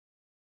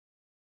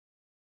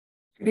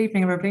Good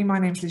evening, everybody. My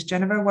name is Liz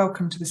Genever.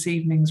 Welcome to this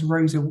evening's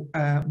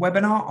RoSA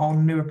webinar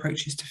on new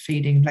approaches to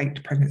feeding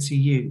late pregnancy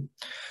ewe.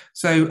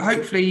 So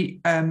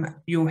hopefully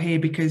you're here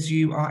because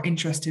you are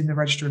interested in the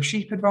Register of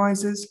Sheep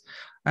Advisors.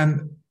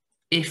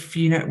 If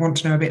you want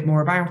to know a bit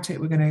more about it,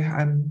 we're going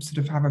to sort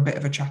of have a bit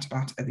of a chat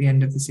about it at the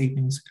end of this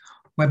evening's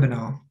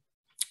webinar.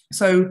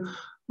 So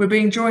we're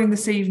being joined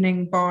this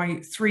evening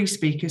by three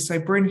speakers. So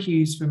Bryn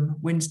Hughes from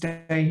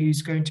Wynnstay,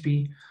 who's going to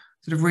be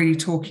sort of really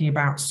talking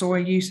about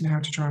soya use and how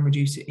to try and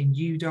reduce it in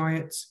ewe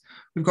diets.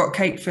 We've got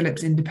Kate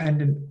Phillips,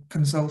 independent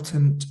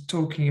consultant,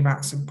 talking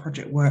about some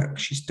project work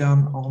she's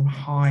done on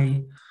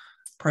high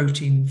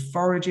protein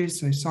forages,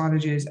 so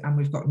silages, and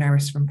we've got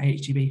Neris from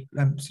HTB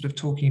sort of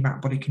talking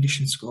about body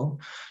condition score.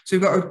 So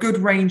we've got a good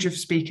range of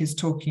speakers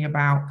talking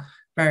about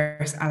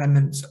various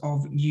elements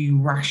of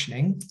ewe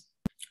rationing.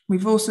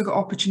 We've also got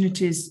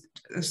opportunities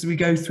as we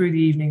go through the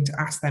evening to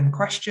ask them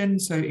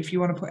questions. So if you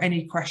want to put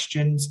any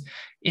questions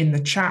in the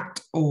chat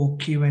or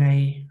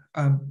Q&A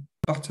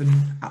button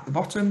at the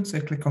bottom, so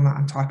click on that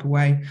and type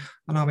away,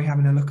 and I'll be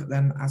having a look at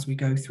them as we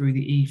go through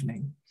the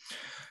evening.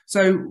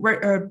 So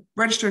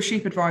Register of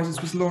Sheep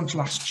Advisors was launched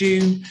last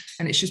June,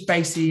 and it's just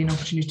basically an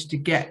opportunity to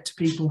get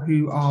people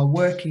who are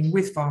working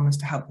with farmers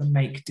to help them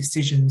make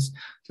decisions,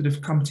 sort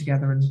of come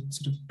together and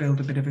sort of build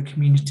a bit of a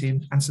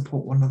community and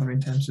support one another in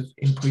terms of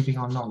improving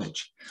our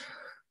knowledge.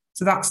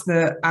 So that's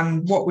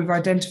and what we've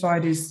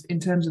identified is in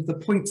terms of the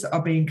points that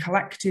are being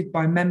collected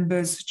by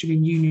members,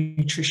 during ewe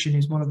nutrition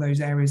is one of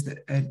those areas that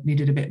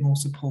needed a bit more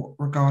support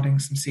regarding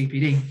some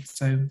CPD.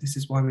 So this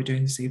is why we're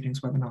doing this evening's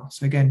webinar.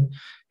 So again,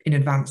 in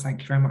advance,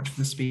 thank you very much for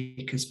the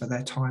speakers for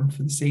their time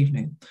for this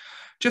evening.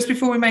 Just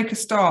before we make a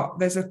start,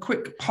 there's a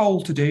quick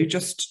poll to do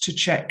just to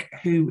check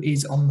who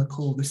is on the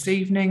call this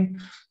evening.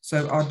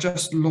 So I'll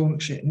just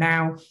launch it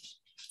now.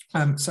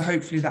 So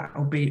hopefully that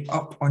will be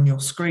up on your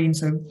screen.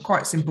 So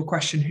quite simple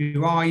question,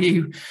 who are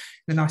you? In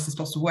the nicest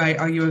possible way,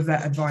 are you a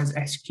vet advised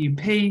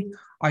SQP?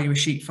 Are you a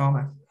sheep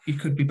farmer? You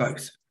could be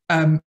both.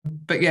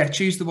 But yeah,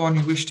 choose the one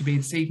you wish to be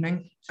this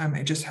evening.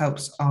 It just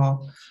helps our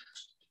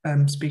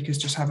speakers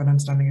just have an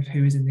understanding of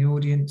who is in the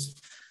audience.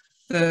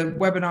 The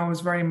webinar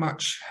was very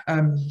much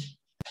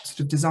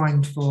sort of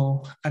designed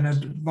for an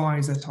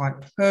advisor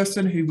type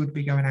person who would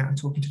be going out and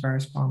talking to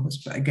various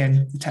farmers. But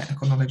again, the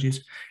technical knowledge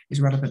is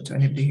relevant to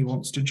anybody who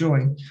wants to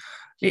join.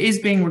 It is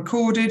being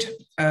recorded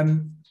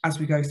as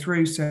we go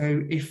through.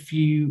 So if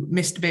you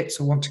missed bits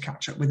or want to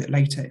catch up with it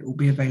later, it will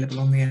be available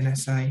on the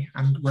NSA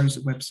and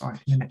RoSA website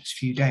in the next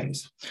few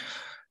days.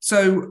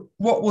 So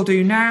what we'll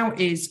do now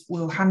is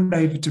we'll hand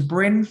over to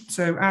Bryn.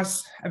 So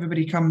as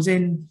everybody comes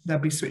in, they'll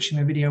be switching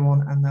their video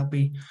on and they'll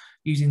be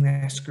using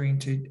their screen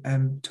to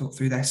talk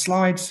through their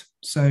slides.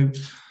 So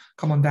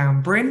come on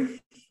down, Bryn.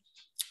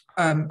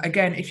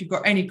 Again, if you've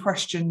got any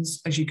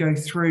questions as you go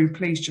through,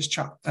 please just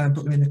put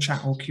them in the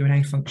chat or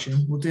Q&A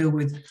function. We'll deal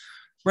with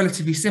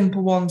relatively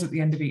simple ones at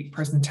the end of each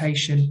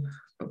presentation,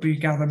 but we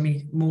gather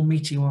more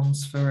meaty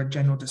ones for a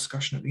general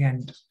discussion at the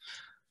end.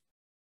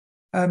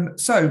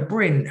 So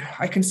Bryn,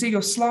 I can see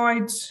your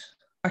slides.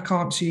 I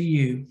can't see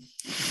you.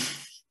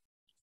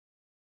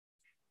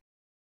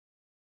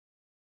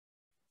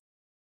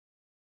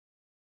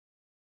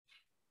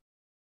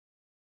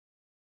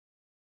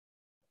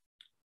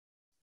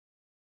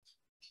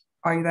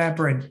 Are you there,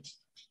 Bryn?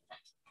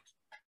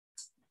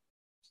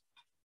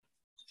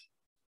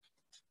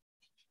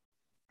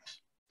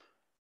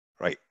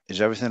 Right,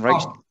 is everything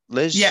right,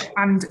 Liz? Yeah,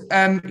 and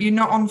you're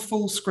not on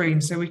full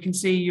screen, so we can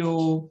see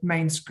your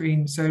main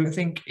screen. So I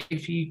think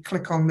if you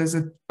click on, there's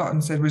a button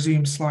that says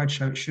resume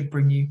slideshow, it should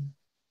bring you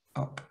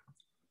up,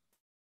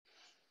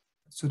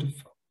 sort of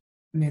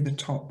near the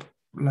top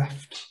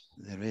left.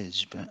 There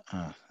is, but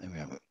there we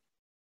have it.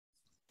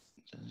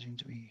 Doesn't seem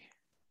to be.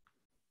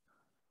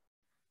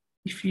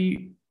 If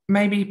you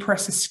maybe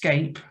press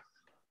escape.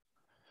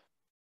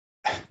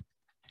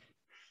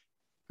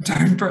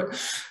 Don't put.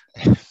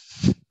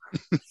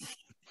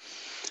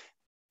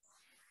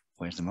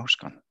 Where's the mouse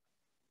gone?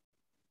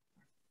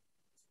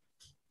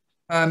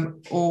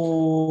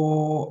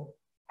 Or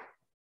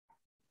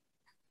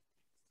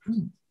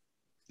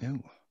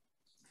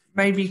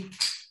maybe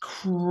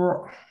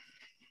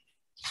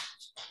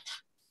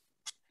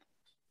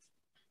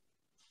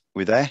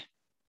We're there?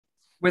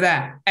 We're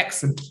there.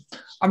 Excellent.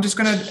 I'm just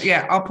going to,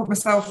 yeah, I'll put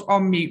myself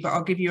on mute, but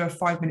I'll give you a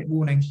 5-minute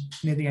warning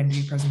near the end of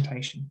your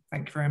presentation.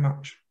 Thank you very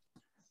much.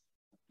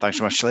 Thanks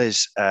so much,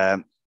 Liz.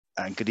 And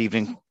good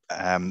evening.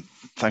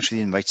 Thanks for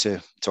the invite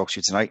to talk to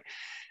you tonight.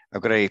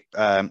 I've got I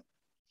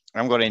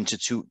haven't got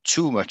into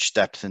too much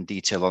depth and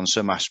detail on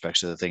some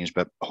aspects of the things,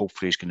 but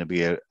hopefully it's going to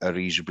be a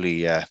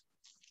reasonably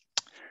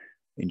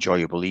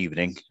enjoyable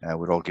evening.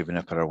 We're all giving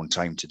up our own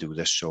time to do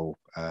this, so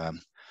I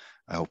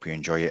hope you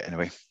enjoy it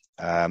anyway.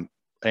 My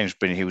name is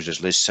Bryn Hughes,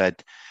 as Liz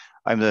said.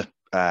 I'm the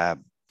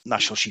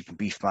National Sheep and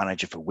Beef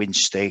Manager for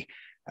Wynnstay.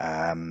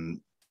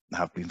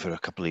 Have been for a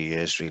couple of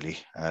years, really.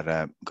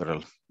 I've got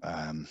a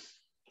kind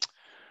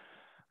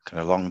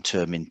of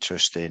long-term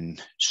interest in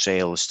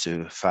sales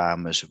to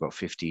farmers for about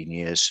 15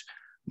 years.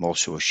 I'm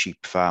also a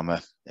sheep farmer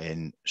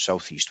in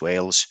southeast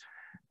Wales.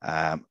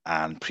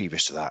 And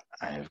previous to that,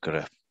 I've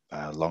got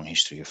a long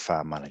history of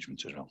farm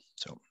management as well.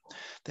 So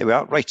there we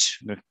are. Right,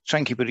 I'm going to try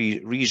and keep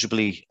it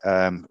reasonably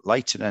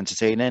light and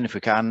entertaining if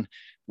we can,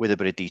 with a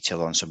bit of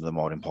detail on some of the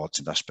more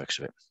important aspects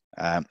of it.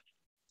 I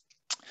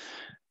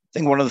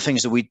think one of the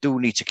things that we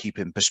do need to keep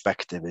in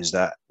perspective is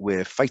that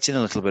we're fighting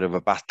a little bit of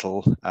a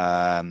battle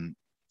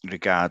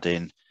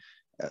regarding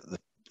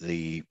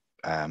the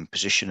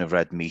position of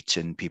red meat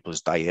in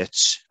people's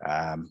diets.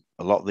 A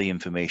lot of the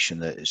information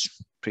that is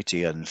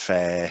pretty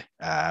unfair,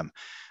 a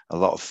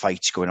lot of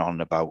fights going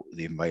on about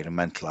the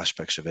environmental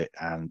aspects of it.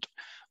 And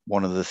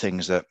one of the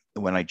things that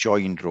when I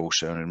joined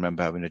RoSA, and I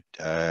remember having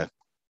a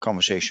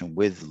conversation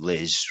with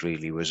Liz,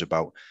 really was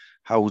about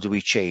how do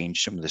we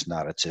change some of this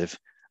narrative,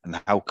 and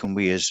how can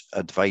we as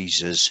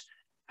advisors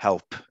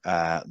help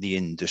the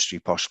industry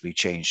possibly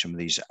change some of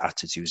these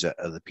attitudes that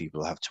other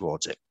people have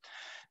towards it.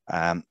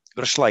 Got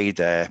a slide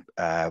there.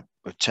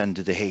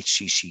 Attended the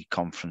HCC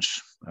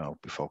conference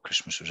before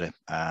Christmas was it,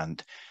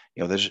 and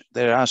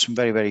there are some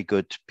very, very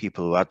good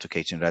people who are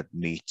advocating red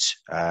meat.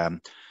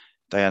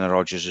 Diana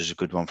Rogers is a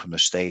good one from the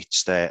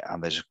States there,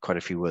 and there's quite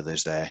a few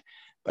others there.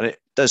 But it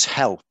does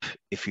help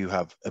if you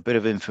have a bit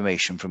of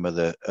information from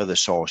other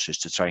sources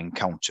to try and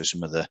counter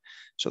some of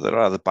so there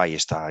are the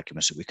biased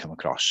arguments that we come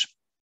across.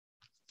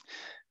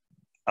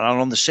 And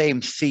on the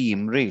same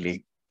theme,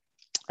 really,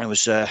 I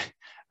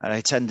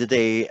attended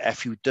a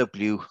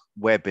FUW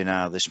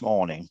webinar this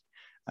morning,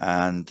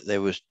 and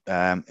there was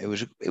it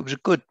was a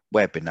good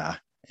webinar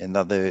in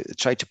that they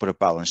tried to put a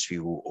balanced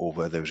view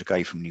over. There was a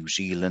guy from New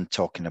Zealand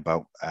talking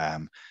about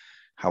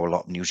how a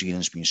lot of New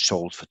Zealand's been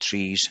sold for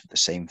trees. The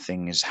same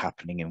thing is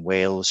happening in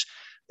Wales.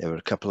 There were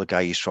a couple of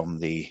guys from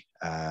the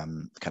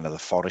kind of the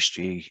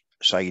forestry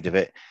side of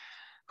it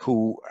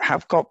who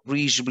have got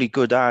reasonably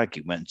good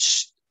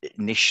arguments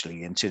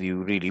initially until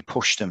you really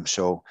push them.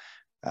 So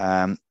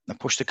I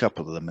pushed a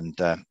couple of them,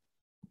 and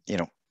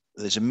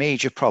there's a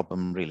major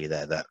problem really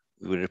there that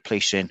we're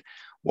replacing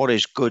what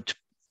is good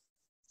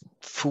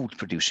food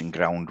producing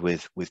ground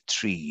with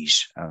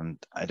trees, and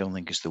I don't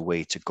think it's the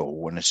way to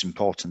go. And it's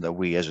important that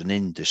we as an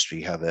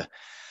industry have a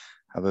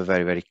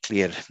very, very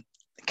clear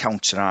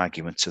counter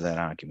argument to their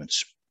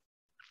arguments.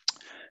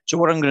 So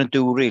what I'm going to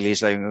do really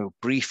is I'm going to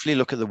briefly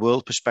look at the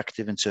world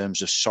perspective in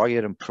terms of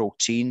soya and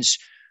proteins.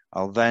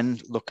 I'll then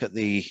look at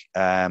the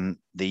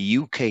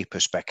UK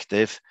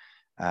perspective,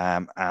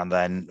 and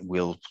then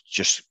we'll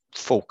just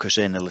focus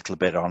in a little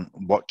bit on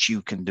what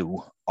you can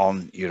do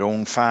on your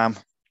own farm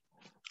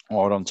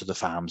or onto the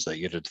farms that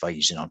you're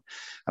advising on.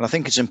 And I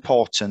think it's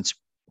important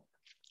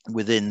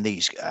within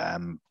these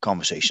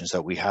conversations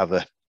that we have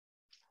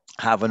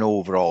an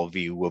overall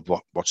view of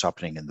what's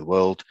happening in the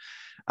world,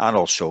 and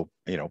also,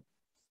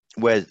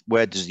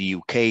 where does the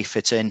UK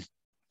fit in,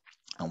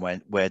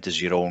 and where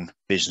does your own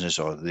business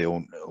or the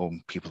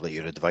own people that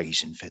you're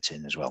advising fit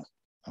in as well.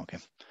 Okay.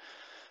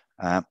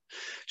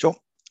 So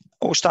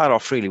I'll start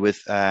off really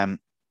with,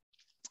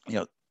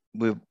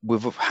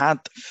 we've had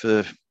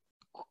for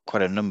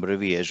quite a number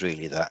of years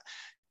really that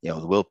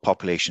the world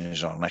population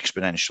is on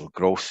exponential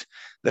growth.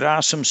 There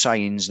are some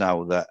signs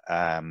now that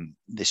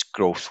this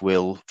growth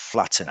will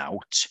flatten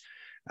out,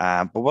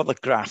 but what the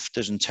graph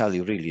doesn't tell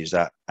you really is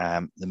that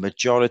the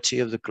majority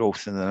of the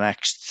growth in the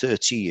next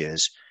 30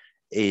 years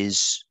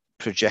is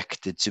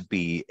projected to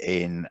be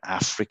in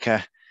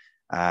Africa,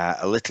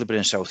 a little bit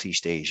in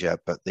Southeast Asia,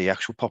 but the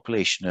actual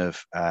population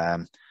of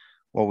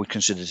what we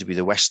consider to be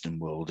the Western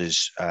world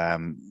is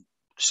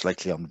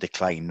slightly on the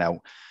decline. Now,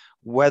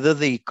 whether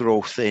the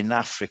growth in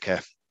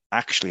Africa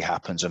actually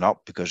happens or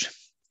not, because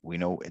we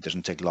know it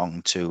doesn't take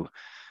long to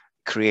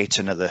create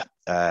another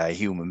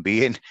human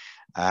being,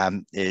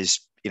 is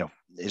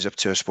up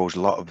to, I suppose, a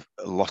lot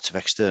of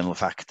external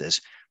factors.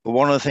 But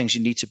one of the things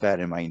you need to bear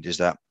in mind is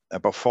that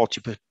about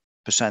 40%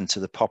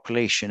 of the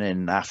population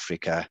in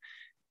Africa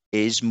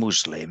is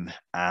Muslim,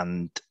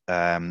 and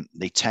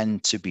they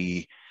tend to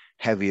be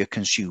heavier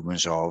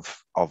consumers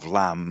of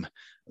lamb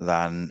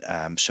than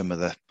some of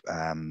the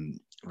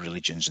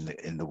religions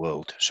in the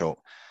world. So,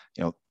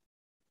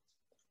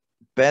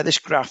 bear this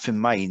graph in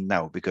mind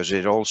now, because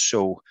it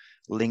also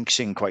links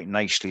in quite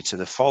nicely to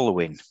the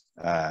following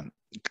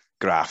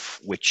graph,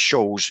 which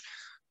shows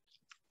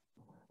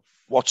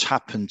what's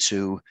happened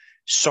to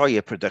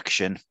soya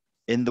production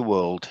in the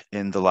world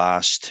in the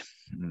last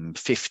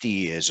 50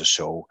 years or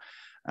so.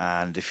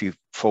 And if you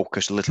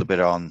focus a little bit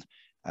on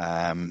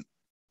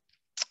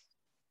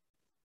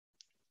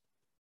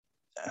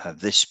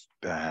this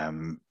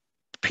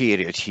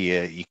period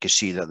here, you can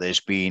see that there's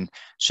been,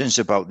 since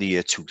about the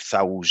year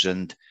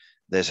 2000,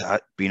 there's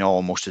been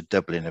almost a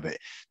doubling of it.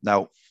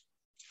 Now,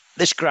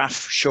 this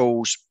graph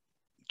shows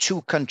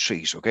two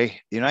countries,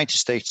 okay, the United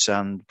States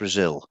and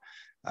Brazil,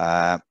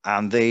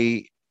 and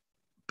they,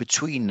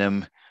 between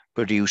them,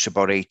 produce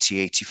about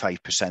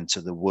 80–85%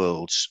 of the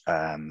world's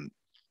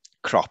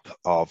crop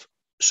of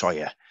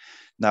soya.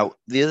 Now,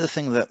 the other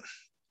thing that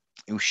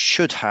you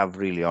should have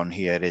really on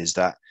here is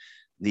that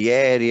the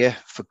area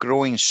for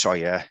growing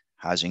soya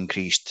has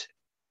increased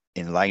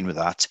in line with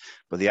that,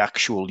 but the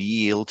actual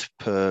yield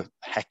per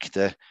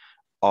hectare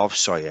of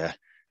soya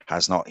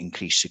has not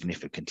increased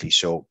significantly.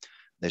 So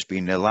there's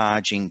been a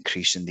large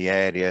increase in the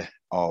area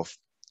of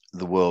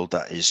the world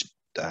that is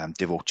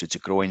devoted to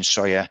growing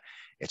soya.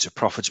 It's a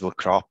profitable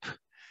crop,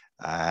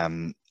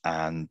 and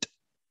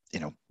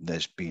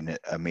there's been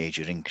a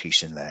major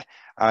increase in there.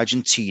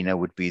 Argentina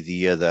would be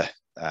the other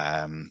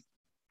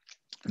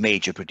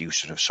major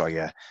producer of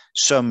soya.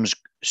 Some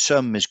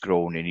is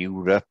grown in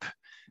Europe,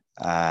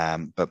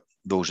 but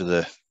those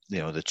are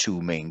the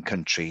two main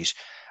countries.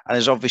 And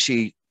there's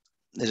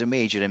a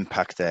major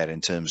impact there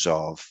in terms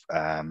of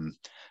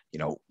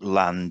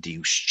land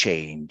use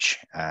change,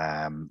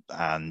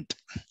 and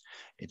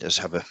it does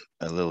have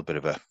a little bit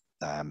of a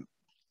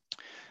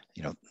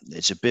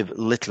it's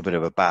little bit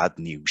of a bad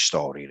news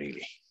story,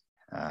 really.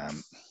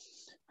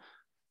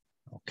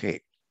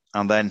 Okay,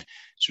 and then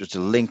so to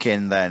link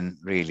in then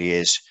really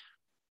is,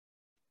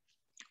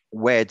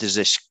 where does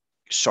this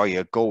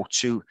soya go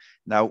to?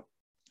 Now,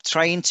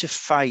 trying to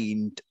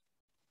find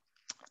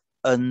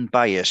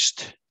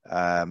unbiased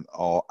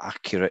or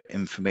accurate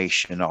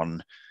information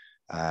on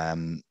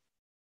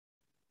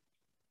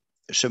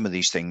some of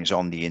these things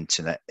on the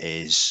internet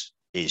is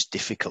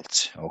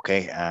difficult,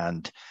 okay?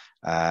 And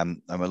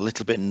I'm a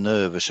little bit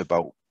nervous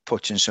about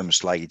putting some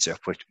slides up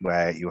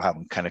where you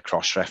haven't kind of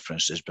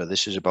cross-references, but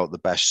this is about the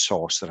best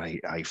source that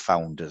I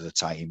found at the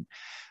time.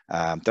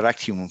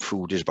 Direct human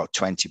food is about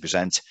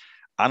 20%.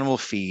 Animal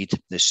feed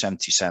is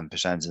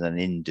 77%, and then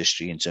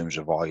industry in terms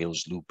of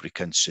oils,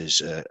 lubricants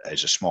is a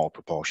small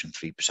proportion,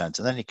 3%.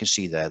 And then you can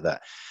see there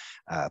that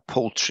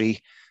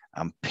poultry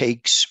and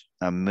pigs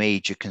are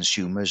major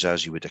consumers,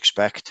 as you would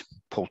expect.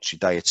 Poultry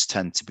diets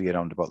tend to be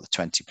around about the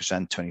 20%,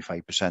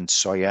 25%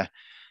 soya.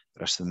 The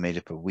rest of them made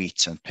up of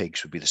wheat, and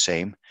pigs would be the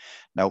same.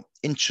 Now,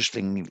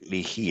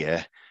 interestingly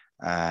here,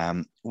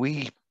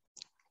 we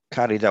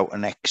carried out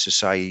an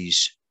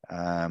exercise,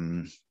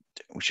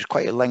 which is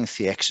quite a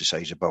lengthy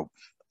exercise, about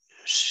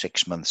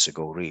 6 months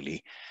ago,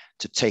 really,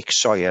 to take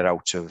soya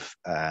out of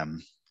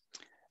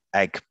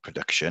egg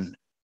production.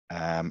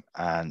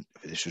 And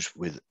this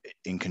was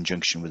in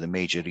conjunction with a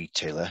major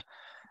retailer.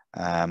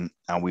 And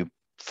we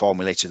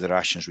formulated the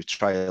rations, we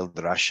trialed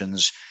the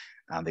rations,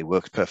 and they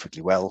worked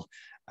perfectly well.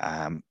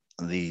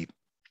 The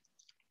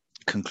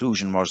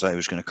conclusion was that it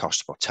was going to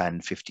cost about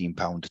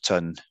 £10–15 a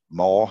tonne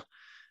more.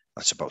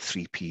 That's about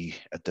 3p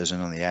a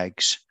dozen on the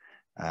eggs.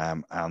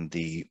 And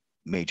the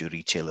major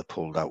retailer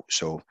pulled out.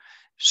 So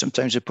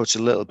sometimes it puts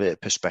a little bit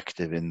of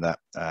perspective in that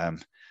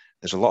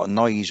there's a lot of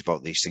noise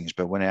about these things,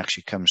 but when it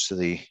actually comes to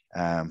the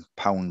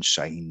pound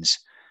signs,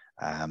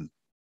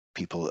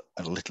 people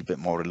are a little bit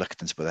more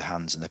reluctant to put their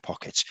hands in their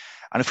pockets.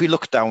 And if we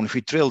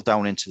drill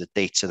down into the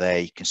data there,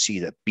 you can see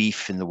that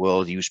beef in the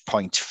world use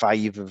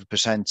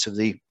 0.5% of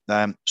the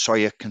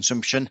soya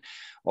consumption,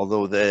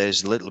 although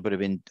there's a little bit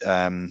of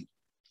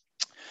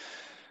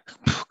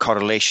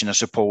correlation, I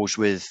suppose,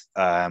 with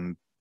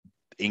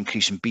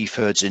increase in beef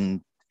herds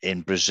in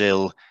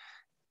Brazil.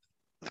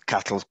 The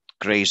cattle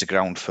graze the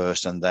ground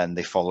first, and then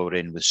they follow it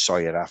in with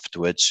soya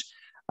afterwards.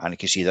 And you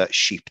can see that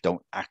sheep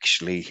don't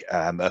actually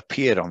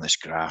appear on this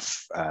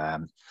graph,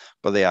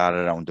 but they are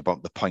around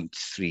about the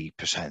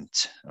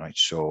 0.3%, right?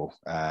 So,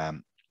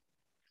 and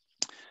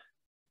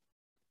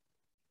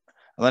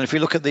then if we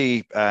look at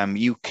the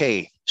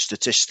UK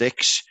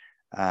statistics,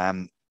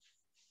 the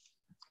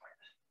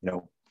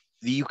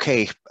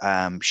UK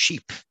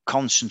sheep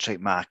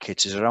concentrate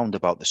market is around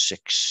about the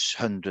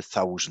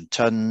 600,000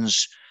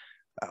 tonnes.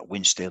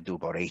 Wynnstay will do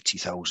about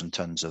 80,000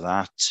 tonnes of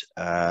that.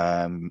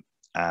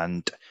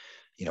 And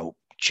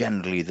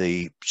generally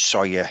the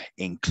soya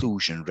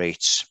inclusion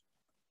rates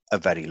are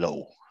very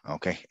low,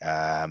 okay?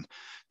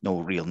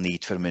 No real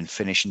need for them in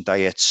finishing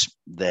diets.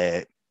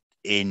 They're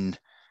in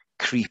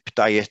creep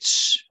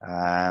diets.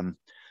 And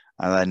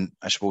then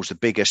I suppose the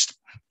biggest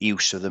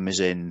use of them is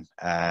in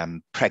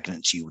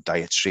pregnancy ewe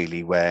diets,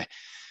 really, where,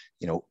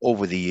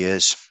 over the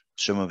years,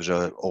 some of us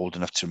are old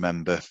enough to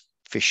remember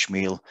fish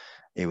meal.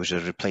 It was a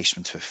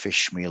replacement for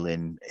fish meal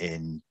in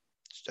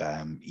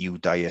ewe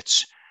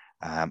diets.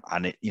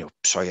 And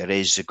soya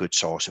is a good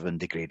source of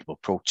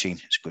undegradable protein.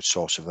 It's a good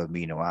source of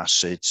amino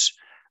acids.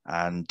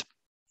 And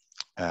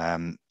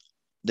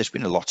there's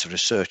been a lot of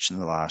research in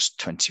the last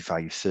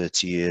 25,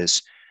 30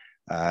 years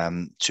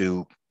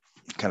to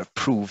kind of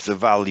prove the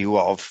value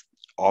of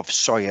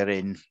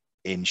soya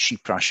in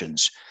sheep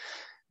rations.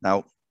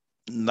 Now,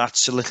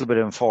 that's a little bit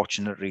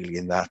unfortunate, really,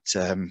 in that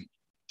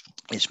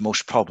it's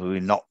most probably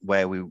not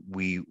where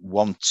we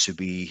want to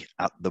be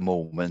at the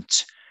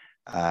moment.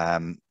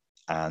 And,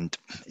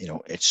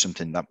 it's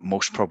something that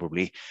most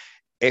probably,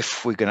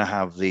 if we're going to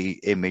have the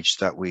image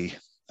that we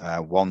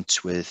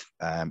want with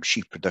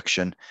sheep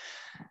production,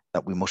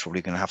 that we're most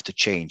probably going to have to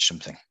change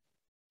something.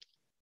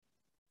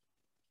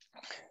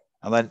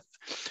 And then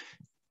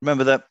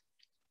remember that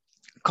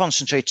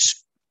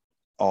concentrates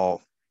or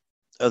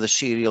other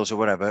cereals or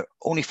whatever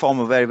only form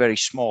a very, very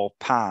small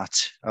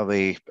part of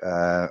a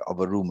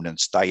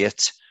ruminant's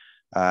diet.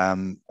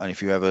 And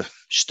if you ever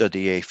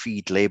study a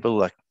feed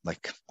label,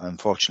 like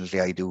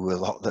unfortunately I do a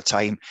lot of the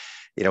time,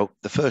 you know,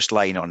 the first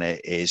line on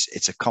it is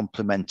it's a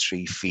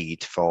complementary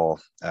feed for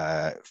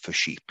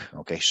sheep.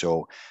 Okay,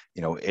 so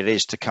you know it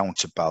is to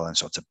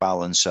counterbalance or to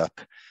balance up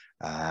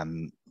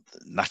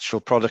natural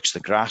products, the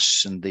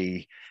grass and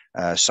the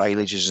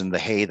silages and the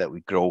hay that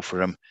we grow for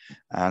them.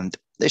 And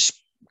this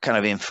kind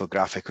of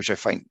infographic, which I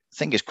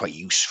think is quite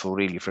useful,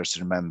 really, for us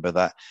to remember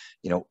that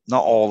you know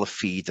not all the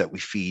feed that we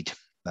feed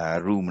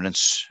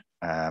ruminants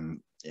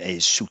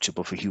is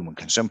suitable for human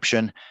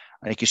consumption.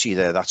 And you can see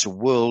there, that's a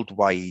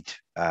worldwide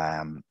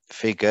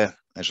figure.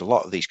 There's a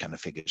lot of these kind of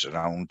figures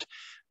around,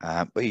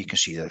 but you can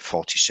see that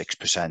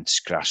 46% is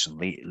grass and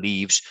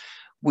leaves.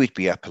 We'd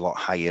be up a lot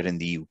higher in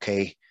the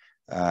UK.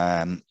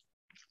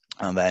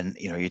 And then,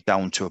 you know, you're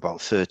down to about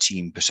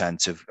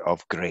 13%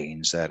 of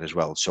grains there as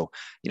well. So,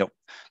 you know,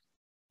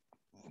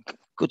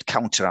 good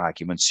counter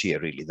arguments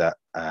here, really, that,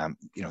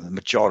 you know, the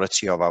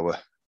majority of our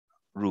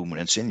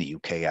ruminants in the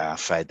UK are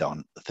fed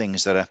on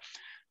things that are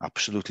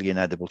absolutely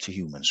inedible to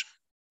humans.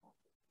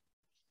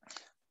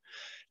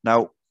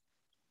 Now,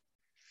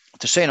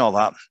 to say all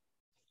that,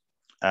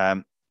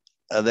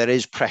 there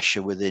is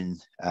pressure within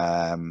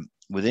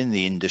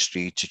the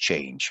industry to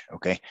change.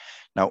 Okay,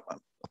 now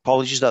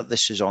apologies that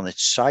this is on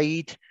its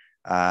side,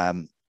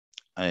 and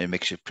it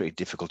makes it pretty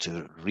difficult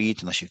to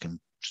read unless you can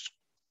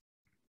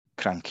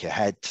crank your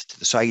head to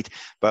the side.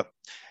 But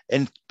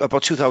in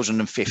about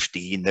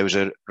 2015, there was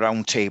a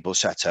round table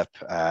set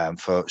up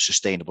for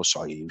sustainable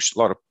soya use. A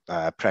lot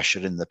of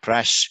pressure in the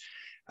press.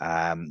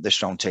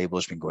 This round table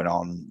has been going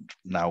on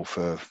now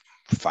for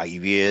 5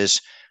 years.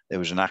 There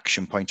was an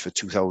action point for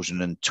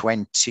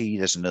 2020.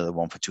 There's another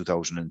one for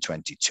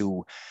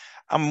 2022.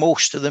 And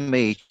most of the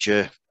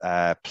major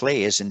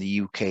players in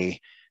the UK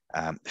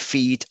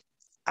feed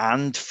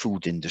and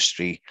food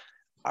industry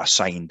are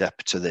signed up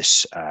to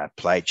this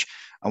pledge.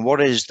 And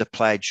what is the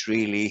pledge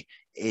really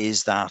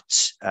is that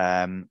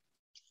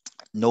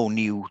no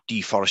new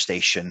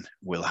deforestation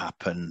will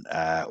happen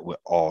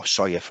or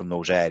soya from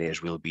those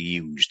areas will be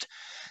used.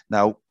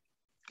 Now,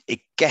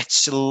 it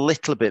gets a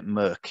little bit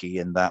murky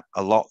in that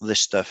a lot of this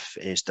stuff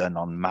is done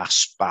on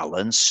mass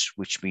balance,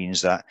 which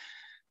means that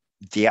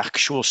the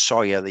actual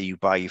soya that you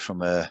buy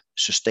from a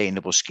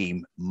sustainable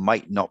scheme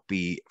might not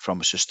be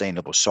from a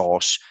sustainable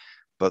source,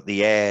 but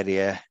the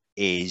area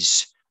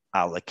is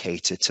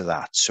allocated to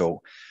that. So,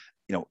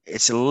 you know,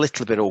 it's a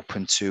little bit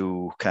open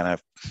to kind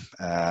of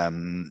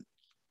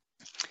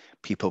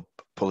people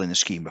pulling the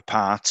scheme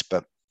apart,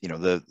 but, you know,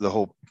 the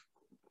whole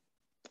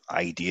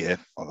idea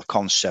or the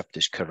concept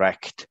is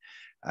correct,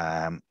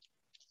 and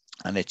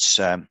it's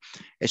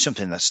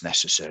something that's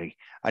necessary.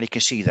 And you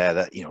can see there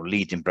that, you know,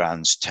 leading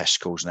brands,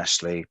 Tesco's,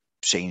 Nestle,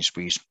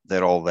 Sainsbury's,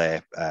 they're all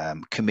there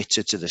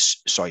committed to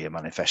this soya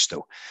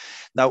manifesto.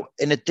 Now,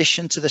 in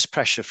addition to this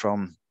pressure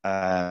from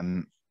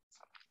the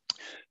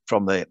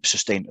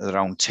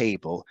round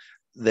table,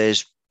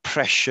 there's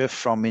pressure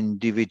from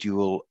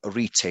individual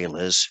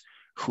retailers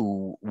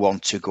who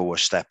want to go a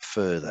step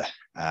further,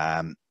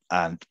 and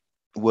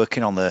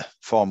working on the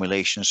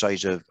formulation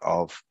side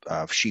of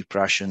sheep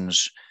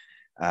rations,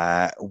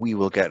 we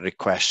will get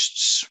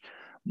requests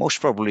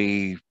most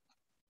probably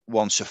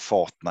once a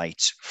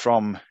fortnight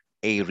from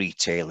a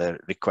retailer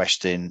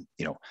requesting,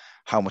 you know,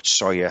 how much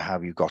soya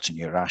have you got in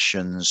your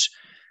rations,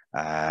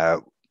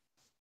 how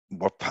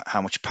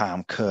much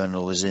palm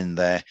kernel is in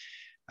there,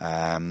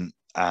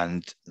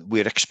 and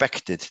we're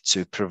expected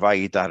to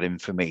provide that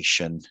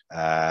information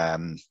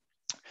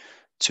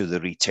to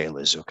the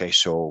retailers. Okay,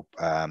 so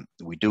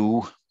we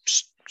do.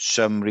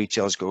 Some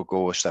retailers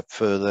go a step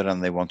further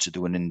and they want to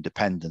do an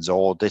independent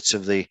audit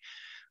of the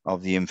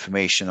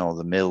information or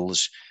the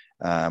mills,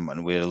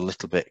 and we're a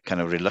little bit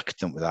kind of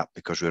reluctant with that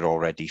because we're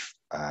already,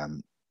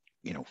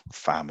 you know,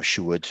 farm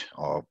assured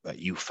or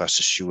UFAS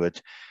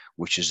assured,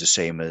 which is the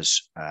same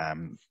as,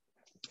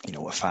 you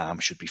know, a farm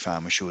should be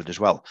farm assured as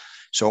well.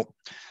 So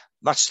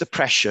that's the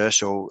pressure.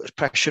 So there's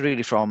pressure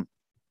really from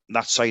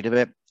that side of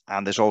it.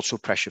 And there's also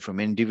pressure from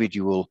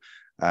individual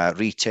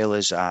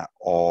retailers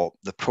or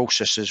the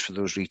processors for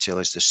those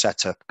retailers to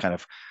set up kind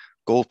of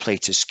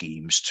gold-plated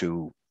schemes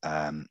to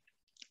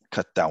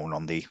cut down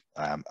on the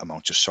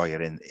amount of soya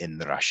in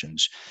the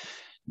rations.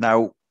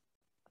 Now,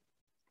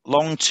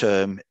 long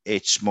term,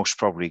 it's most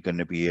probably going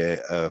to be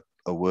a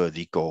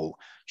worthy goal.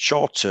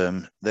 Short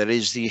term, there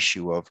is the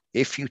issue of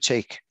if you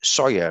take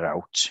soya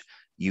out,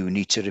 you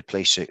need to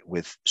replace it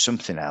with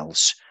something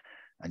else.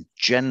 And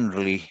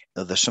generally,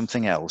 there's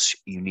something else,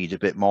 you need a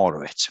bit more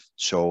of it.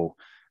 So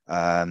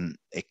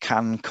it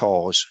can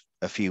cause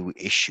a few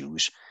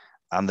issues.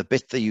 And the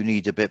bit that you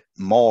need a bit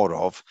more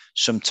of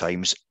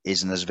sometimes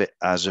isn't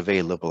as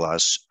available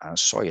as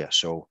soya.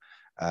 So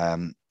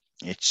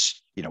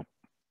it's, you know,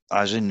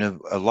 as in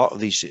a lot of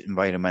these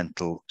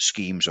environmental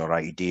schemes or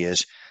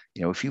ideas,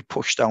 you know, if you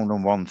push down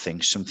on one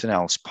thing, something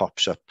else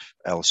pops up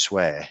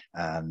elsewhere.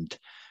 And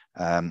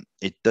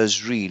it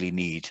does really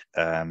need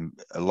a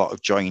lot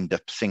of joined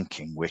up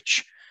thinking,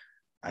 which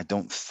I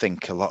don't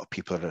think a lot of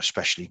people are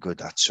especially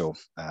good at. So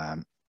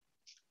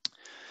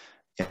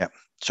yeah,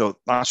 so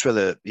that's where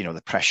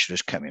the pressure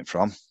is coming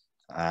from.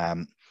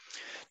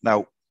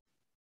 Now,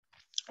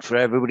 for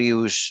everybody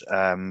who's,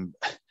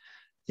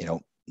 you know,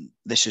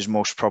 this is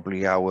most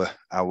probably our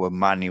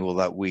manual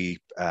that we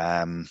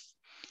kind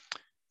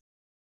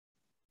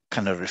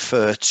of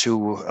refer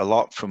to a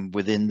lot from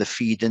within the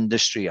feed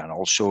industry, and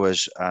also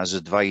as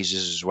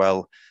advisors as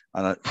well.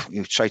 And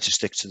you try to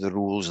stick to the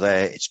rules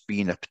there. It's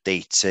been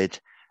updated.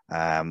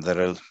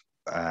 There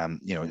are,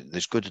 you know,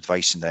 there's good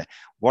advice in there.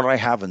 What I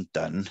haven't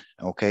done,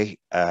 okay,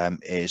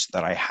 is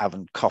that I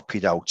haven't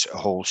copied out a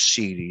whole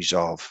series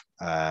of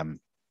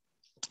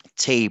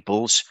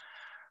tables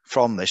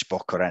from this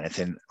book or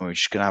anything. We're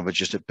just going to have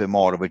just a bit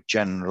more of a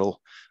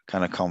general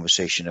kind of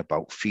conversation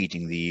about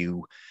feeding the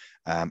ewe,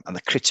 and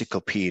the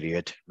critical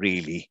period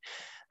really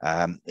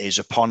is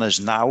upon us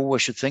now, I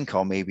should think,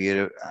 or maybe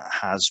it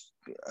has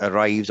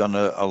arrived on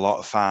a lot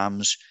of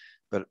farms.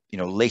 But, you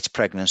know, late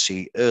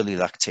pregnancy, early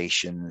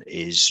lactation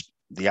is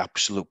the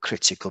absolute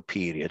critical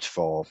period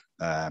for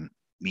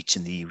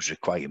meeting the ewe's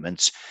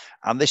requirements.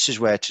 And this is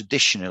where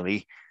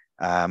traditionally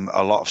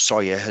a lot of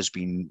soya has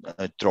been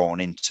drawn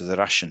into the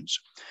rations.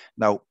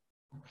 Now,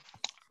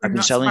 I've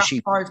been selling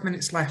sheep. 5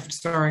 minutes left,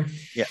 sorry.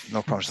 Yeah,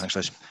 no problem. Thanks,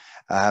 Liz.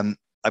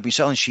 I've been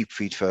selling sheep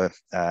feed for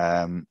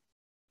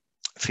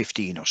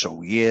 15 or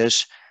so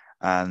years,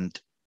 and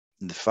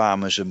the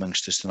farmers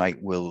amongst us tonight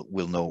will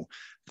know.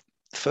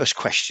 The first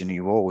question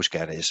you always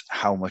get is,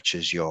 how much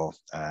is your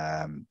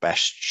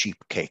best sheep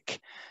cake,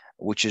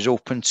 which is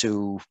open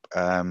to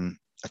a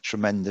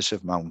tremendous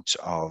amount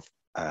of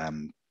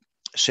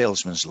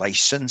salesman's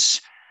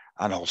license,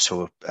 and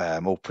also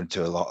open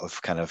to a lot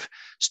of kind of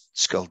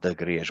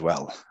skullduggery as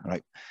well,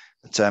 right?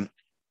 But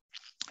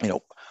you know,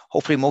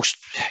 hopefully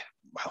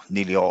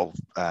nearly all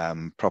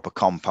proper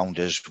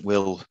compounders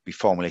will be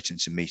formulating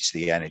to meet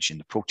the energy and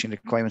the protein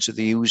requirements of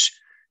the ewes,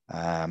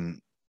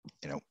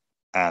 you know,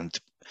 and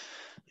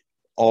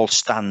all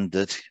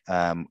standard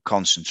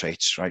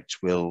concentrates, right,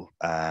 will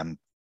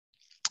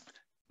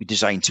be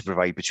designed to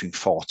provide between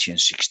 40 and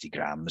 60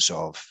 grams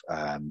of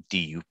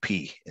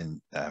DUP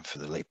for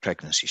the late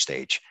pregnancy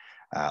stage.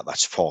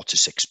 That's 4 to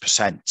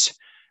 6%.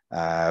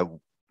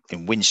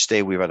 In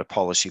Wynnstay, we've had a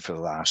policy for the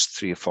last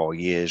 3 or 4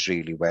 years,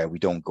 really, where we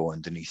don't go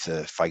underneath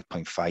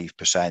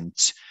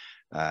 5.5%,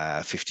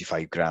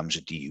 55 grams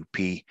of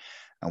DUP.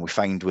 And we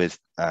find we've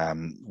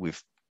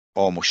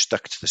almost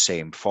stuck to the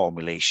same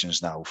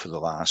formulations now for the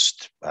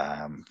last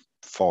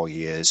 4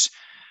 years,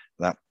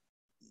 that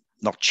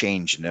not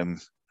changing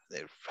them.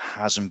 There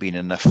hasn't been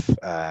enough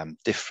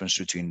difference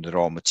between the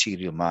raw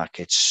material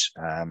markets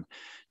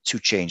to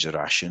change the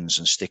rations,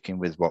 and sticking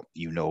with what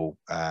you know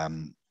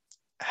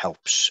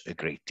helps a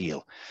great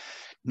deal.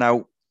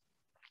 Now,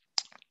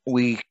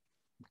 we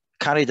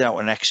carried out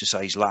an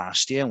exercise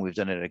last year, and we've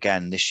done it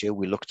again this year.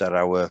 We looked at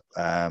our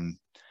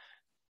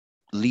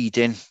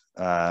leading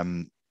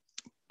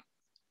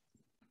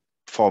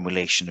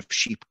formulation of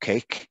sheep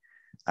cake,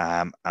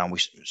 and we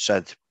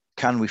said,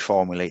 can we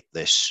formulate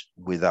this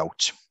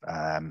without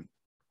any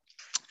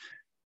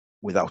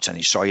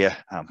soya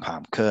and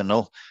palm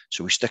kernel?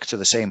 So we stick to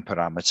the same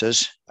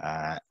parameters,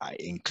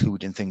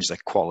 including things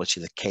like quality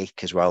of the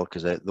cake as well,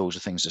 because those are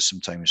things that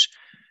sometimes,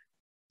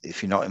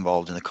 if you're not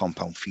involved in the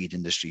compound feed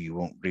industry, you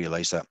won't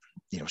realize that,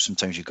 you know,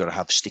 sometimes you've got to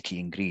have sticky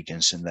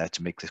ingredients in there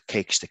to make the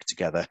cake stick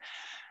together.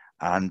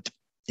 And,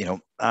 you know,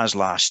 as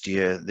last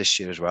year, this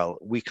year as well,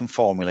 we can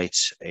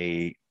formulate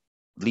a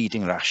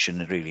leading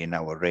ration really in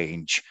our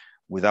range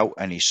without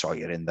any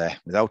soya in there,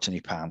 without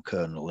any palm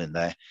kernel in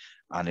there,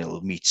 and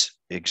it'll meet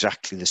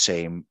exactly the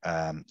same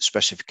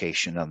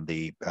specification and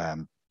the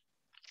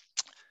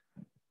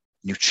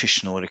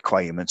nutritional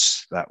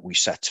requirements that we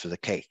set for the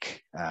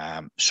cake.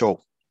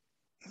 So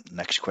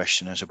next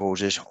question, I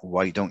suppose, is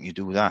why don't you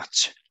do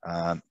that?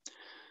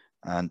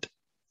 And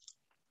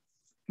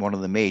one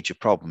of the major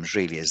problems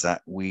really is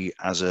that we,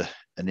 as an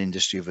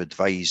industry of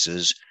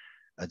advisors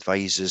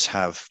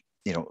have,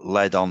 you know,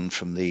 led on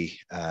from the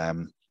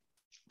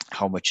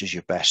how much is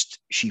your best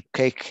sheep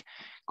cake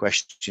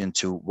question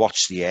to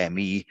what's the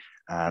ME,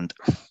 and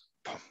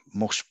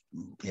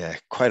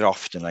quite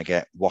often I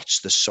get,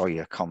 what's the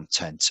soya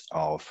content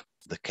of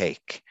the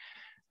cake?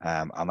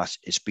 And that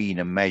it's been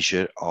a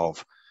measure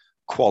of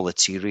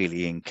quality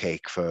really in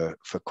cake for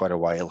quite a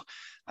while,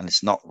 and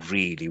it's not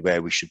really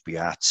where we should be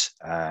at.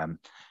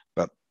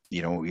 But,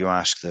 you know, you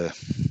ask the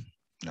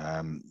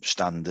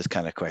standard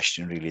kind of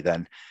question really,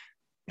 then,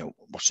 you know,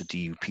 what's the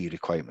DUP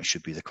requirement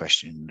should be the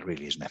question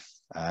really, isn't it?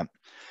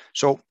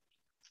 So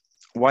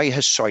why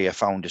has soya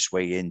found its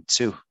way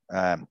into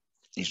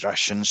these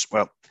rations?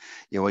 Well,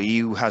 you know, a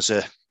ewe has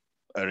a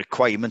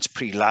requirement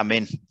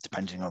pre-lambing,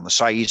 depending on the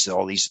size.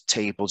 All these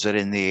tables are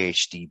in the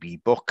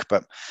HDB book,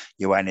 but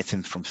you know,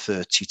 anything from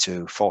 30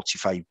 to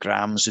 45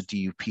 grams of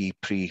DUP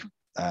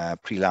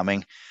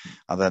pre-lambing,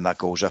 and then that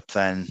goes up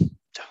then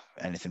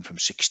anything from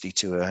 60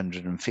 to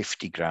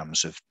 150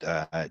 grams of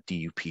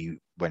DUP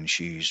when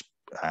she's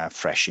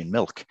fresh in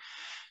milk.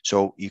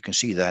 So you can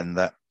see then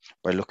that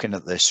by looking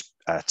at this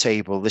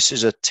table, this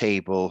is a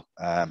table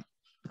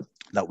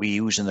that we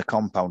use in the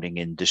compounding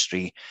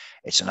industry.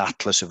 It's an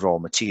atlas of raw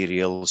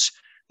materials.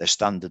 They're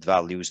standard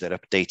values. They're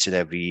updated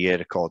every year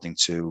according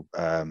to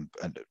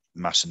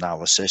mass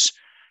analysis.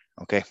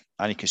 Okay,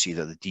 and you can see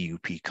that the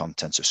DUP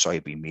content of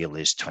soybean meal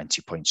is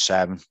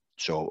 20.7,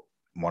 so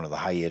one of the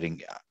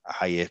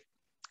higher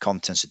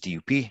contents of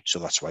DUP, so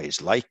that's why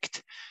it's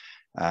liked.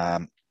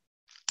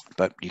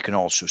 But you can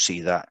also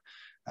see that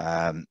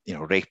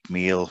rape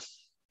meal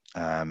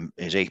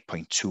is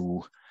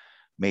 8.2,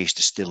 maize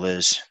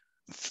distillers,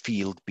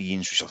 field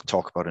beans, which I'll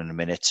talk about in a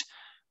minute,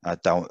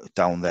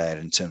 down there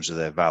in terms of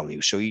their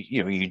value. So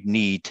you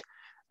need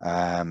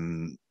a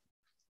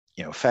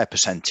fair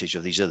percentage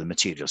of these other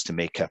materials to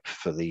make up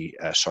for the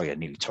soya,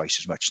 nearly twice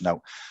as much.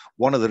 Now,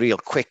 one of the real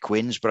quick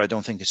wins, but I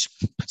don't think it's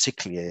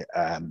particularly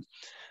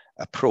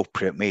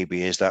appropriate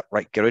maybe, is that,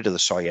 right, get rid of the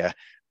soya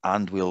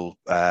and we'll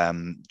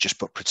just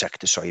put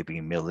protected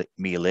soybean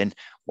meal in.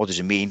 What does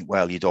it mean?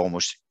 Well, you'd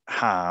almost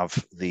have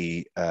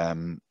the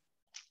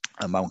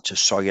amount of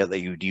soya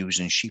that you'd use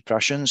in sheep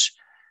rations.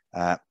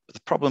 But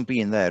the problem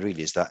being there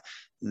really is that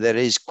there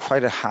is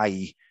quite a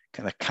high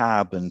kind of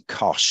carbon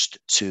cost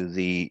to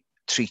the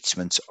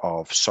treatment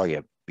of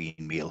soya bean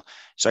meal.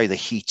 It's either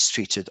heat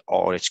treated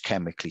or it's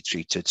chemically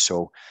treated.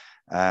 So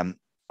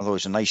although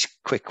it's a nice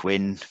quick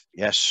win,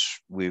 yes,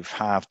 we've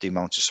halved the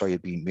amount of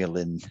soybean meal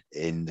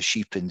in the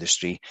sheep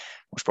industry,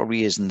 which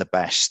probably isn't the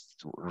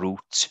best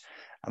route.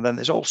 And then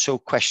there's also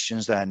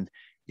questions then,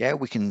 yeah,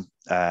 we can,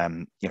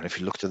 if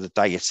you looked at the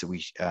diets that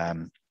we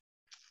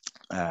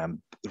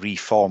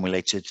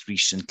reformulated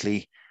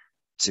recently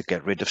to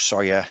get rid of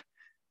soya,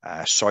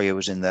 soya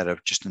was in there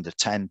of just under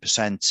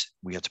 10%.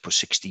 We had to put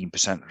 16%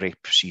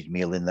 rapeseed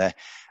meal in there.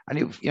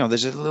 And,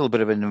 there's a little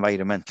bit of an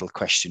environmental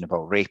question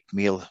about rape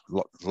meal,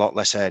 a lot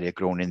less area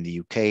grown in the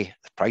UK.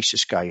 The price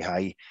is sky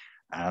high,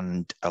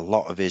 and a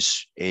lot of it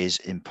is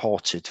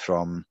imported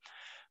from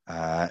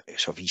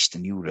sort of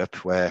Eastern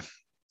Europe, where,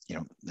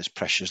 there's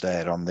pressures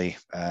there on the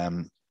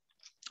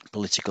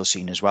political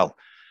scene as well.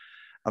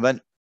 And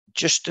then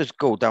just to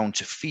go down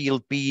to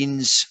field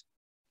beans,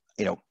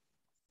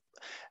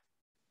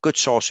 good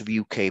source of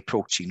UK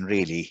protein,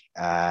 really.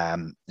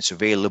 It's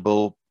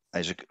available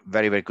as a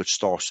very, very good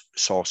source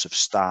of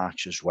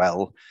starch as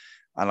well.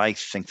 And I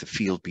think the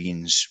field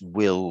beans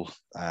will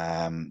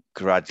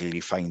gradually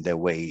find their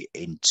way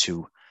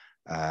into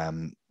a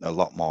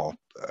lot more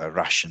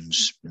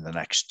rations in the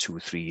next 2 or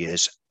 3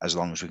 years, as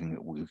long as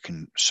we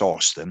can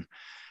source them.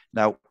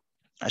 Now,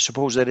 I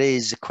suppose there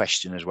is a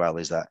question as well,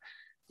 is that,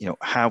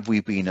 have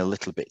we been a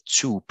little bit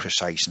too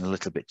precise and a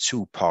little bit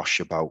too posh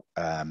about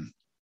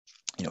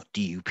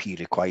DUP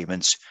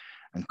requirements,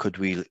 and could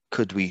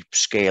we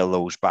scale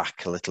those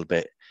back a little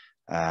bit,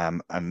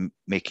 and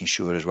making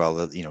sure as well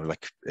that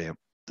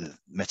the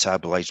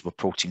metabolizable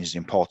protein is an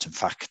important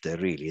factor,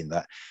 really, in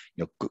that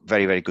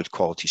very, very good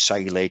quality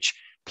silage,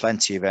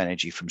 plenty of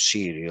energy from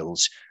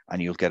cereals,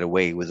 and you'll get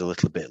away with a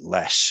little bit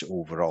less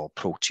overall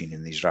protein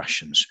in these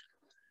rations.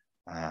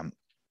 And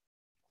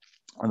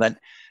then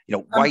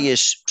why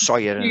is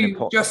soya an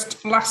important?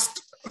 Just last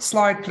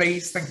slide,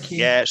 please. Thank you.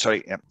 Yeah,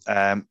 sorry.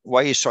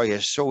 Why is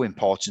soya so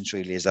important,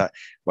 really, is that,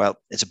 well,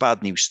 it's a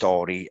bad news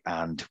story,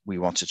 and we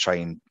want to try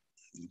and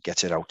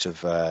get it out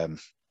of our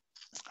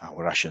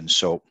rations.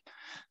 So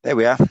there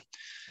we are.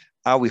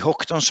 Are we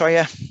hooked on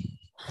soya?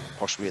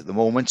 Possibly at the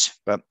moment,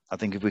 but I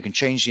think if we can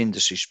change the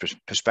industry's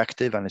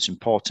perspective, and it's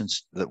important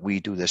that we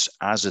do this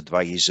as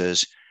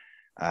advisors,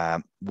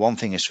 one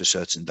thing is for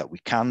certain, that we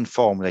can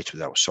formulate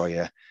without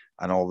soya,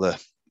 and all the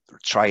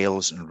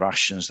trials and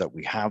rations that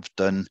we have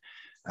done,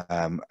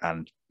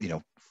 and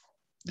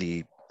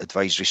the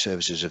advisory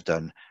services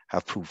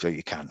have proved that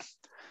you can.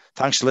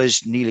 Thanks,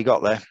 Liz. Nearly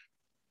got there.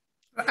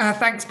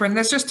 Thanks, Bryn.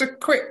 There's just a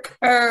quick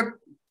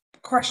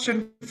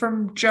question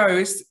from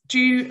Joe.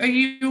 Are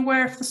you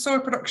aware if the soy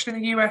production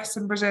in the US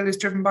and Brazil is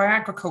driven by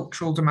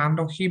agricultural demand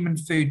or human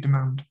food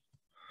demand?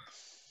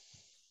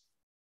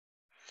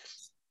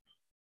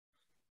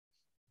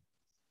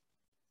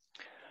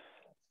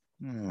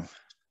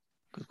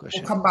 Good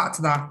question. We'll come back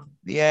to that.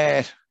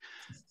 Yeah.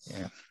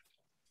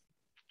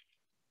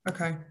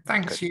 Okay,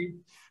 thanks, you.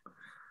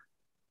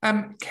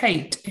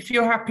 Kate, if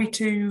you're happy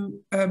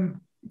to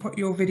put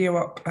your video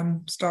up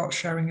and start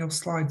sharing your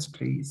slides,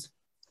 please.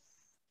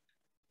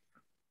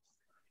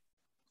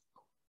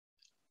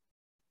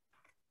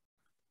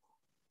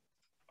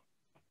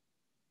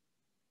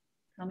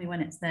 Tell me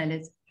when it's there,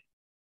 Liz.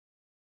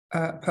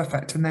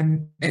 Perfect. And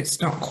then it's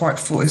not quite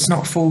full. It's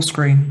not full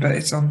screen, but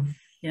it's on.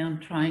 Yeah, I'm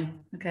trying.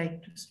 Okay,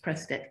 just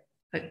pressed it.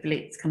 Hopefully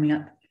it's coming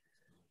up.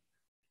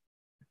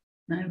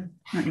 No,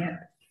 not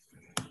yet.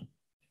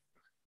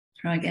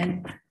 Try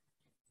again.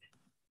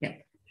 Yeah.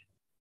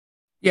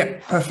 Yeah,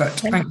 perfect.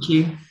 Thank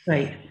you.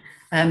 Great.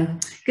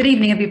 Good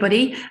evening,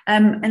 everybody.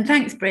 And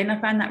thanks, Bryn. I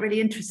found that really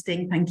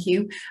interesting. Thank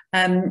you.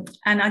 And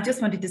I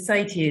just wanted to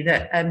say to you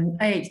that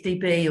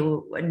AHDB, or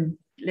when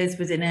Liz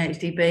was in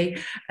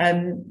AHDB,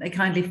 they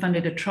kindly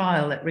funded a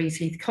trial at Rees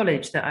Heath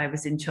College that I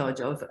was in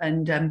charge of.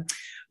 And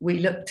we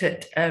looked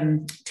at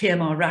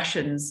TMR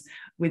rations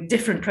with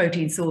different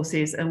protein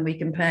sources, and we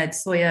compared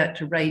soya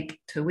to rape,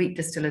 to wheat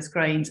distillers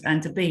grains,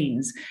 and to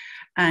beans.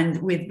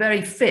 And with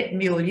very fit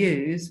mule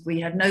ewes, we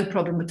had no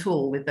problem at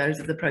all with those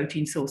of the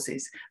protein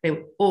sources.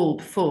 They all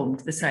performed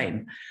the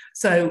same.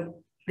 So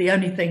the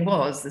only thing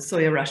was the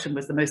soya ration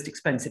was the most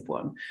expensive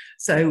one.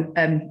 So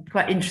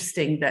quite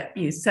interesting that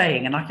you're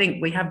saying, and I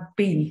think we have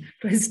been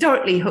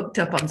historically hooked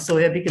up on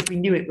soya because we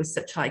knew it was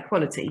such high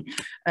quality,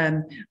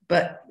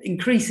 but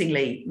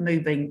increasingly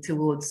moving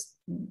towards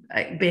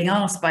being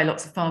asked by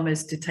lots of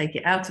farmers to take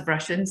it out of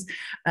rations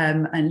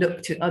and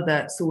look to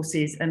other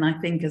sources. And I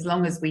think as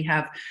long as we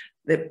have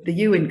the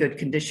ewe in good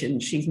condition,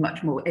 she's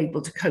much more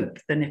able to cope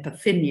than if a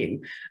thin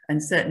ewe.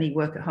 And certainly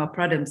work at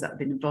Harper Adams that I've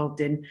been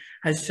involved in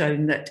has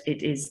shown that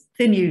it is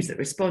thin ewes that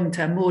respond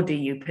to more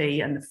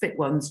DUP, and the fit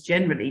ones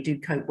generally do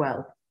cope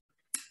well.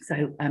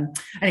 So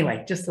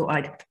anyway, just thought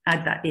I'd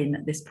add that in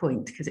at this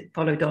point because it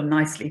followed on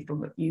nicely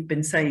from what you've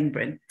been saying,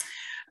 Bryn.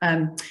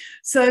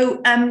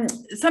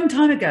 Some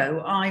time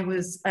ago, I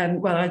was,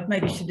 well, I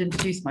maybe should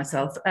introduce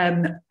myself.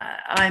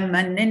 I'm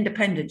an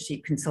independent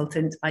sheep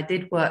consultant. I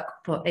did work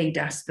for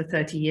ADAS for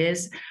 30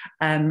 years,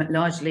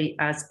 largely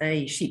as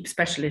a sheep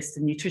specialist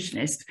and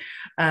nutritionist.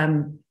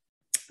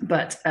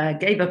 But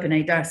gave up in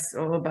ADAS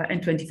about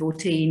in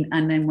 2014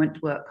 and then went to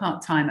work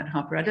part-time at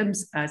Harper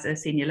Adams as a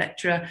senior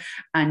lecturer,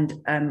 and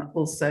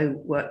also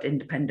worked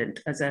independent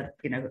as an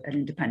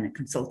independent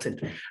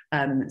consultant.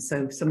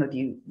 So some of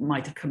you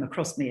might have come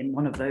across me in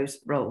one of those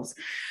roles.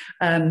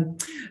 And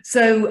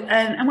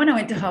when I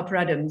went to Harper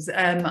Adams,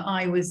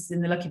 I was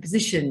in the lucky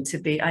position to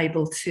be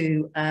able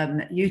to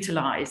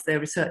utilise their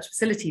research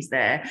facilities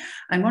there.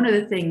 And one of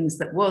the things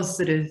that was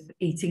sort of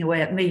eating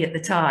away at me at the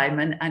time,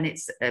 and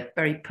it's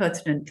very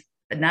pertinent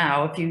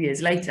now, a few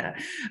years later,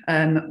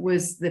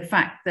 was the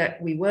fact that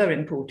we were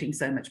importing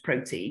so much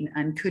protein,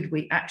 and could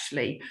we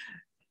actually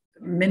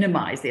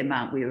minimise the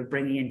amount we were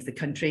bringing into the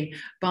country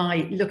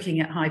by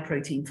looking at high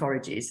protein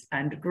forages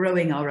and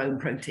growing our own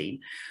protein.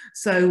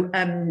 So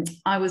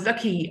I was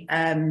lucky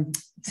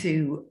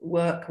to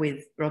work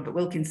with Robert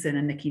Wilkinson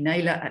and Nikki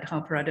Naylor at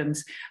Harper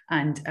Adams,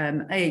 and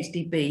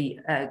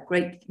AHDB,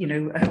 great,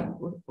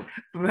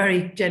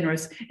 very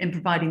generous in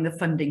providing the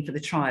funding for the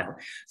trial.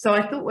 So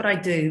I thought what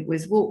I'd do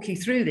was walk you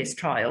through this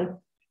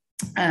trial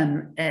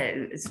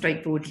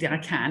straightforwardly I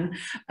can,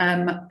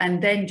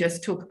 and then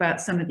just talk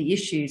about some of the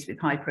issues with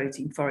high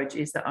protein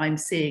forages that I'm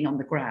seeing on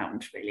the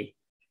ground, really.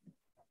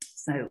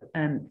 So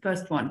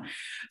first one.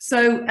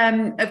 So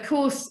of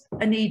course,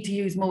 a need to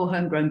use more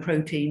homegrown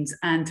proteins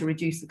and to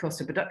reduce the cost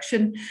of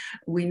production.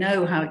 We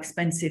know how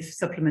expensive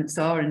supplements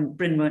are, and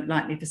Bryn won't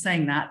like me for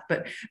saying that,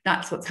 but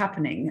that's what's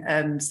happening.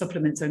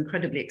 Supplements are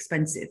incredibly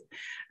expensive.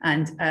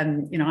 And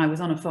I was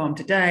on a farm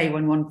today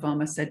when one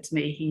farmer said to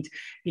me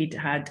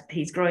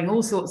he's growing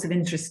all sorts of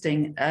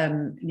interesting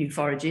new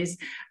forages,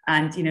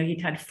 and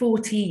he'd had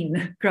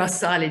 14 grass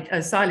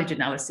silage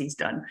analyses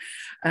done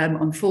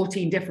on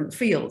 14 different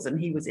fields, and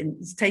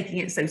he's taking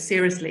it so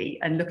seriously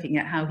and looking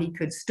at how he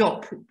could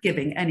stop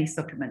giving any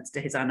supplements to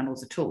his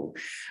animals at all.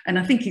 And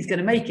I think he's going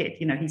to make it.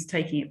 He's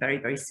taking it very,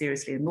 very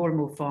seriously, and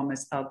more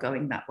farmers are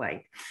going that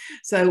way.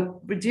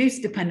 So reduce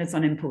dependence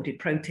on imported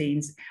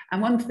proteins.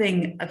 And one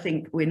thing I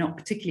think we're not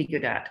particularly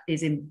good at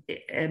is in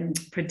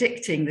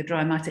predicting the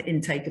dry matter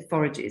intake of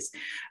forages.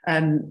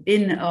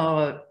 In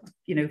our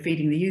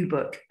Feeding the Ewe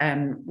book,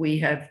 we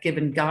have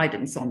given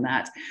guidance on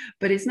that,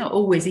 but it's not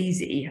always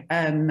easy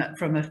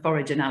from a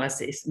forage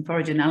analysis, and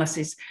forage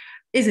analysis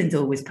isn't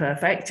always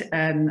perfect.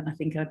 I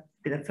think I'd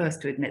be the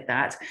first to admit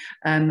that,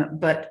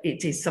 but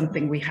it is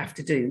something we have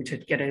to do to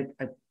get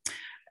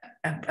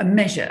a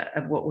measure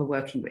of what we're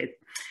working with.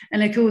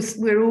 And of course,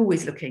 we're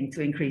always looking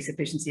to increase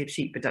efficiency of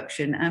sheep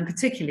production, and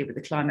particularly with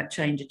the climate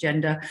change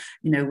agenda,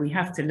 we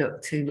have to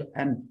look to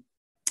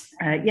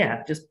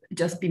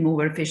just be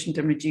more efficient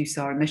and reduce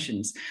our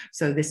emissions.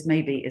 So this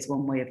maybe is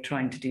one way of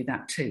trying to do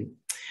that too.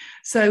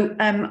 So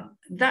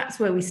that's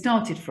where we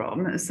started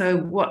from. So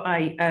what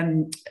I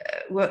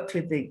worked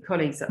with the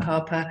colleagues at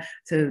Harper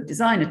to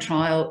design a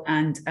trial,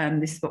 and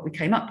this is what we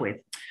came up with.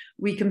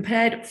 We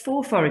compared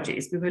 4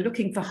 forages. We were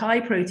looking for high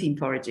protein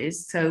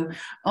forages. So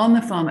on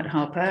the farm at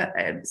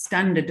Harper,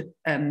 standard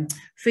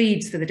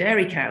feeds for the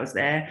dairy cows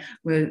there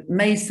were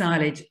maize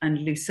silage and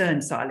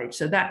lucerne silage.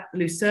 So that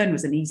lucerne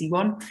was an easy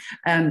one.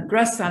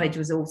 Grass silage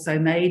was also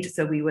made.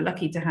 So we were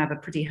lucky to have a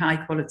pretty high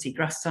quality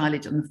grass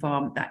silage on the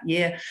farm that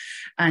year.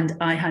 And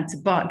I had to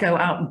go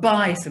out and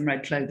buy some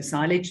red clover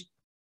silage.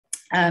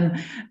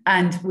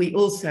 And we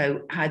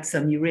also had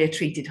some urea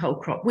treated whole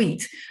crop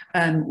wheat,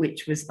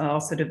 which was our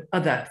sort of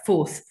other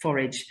 4th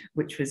forage,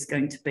 which was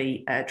going to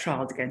be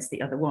trialled against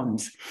the other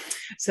ones.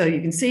 So you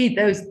can see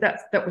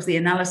that was the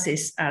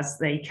analysis as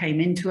they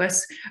came into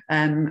us.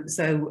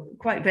 So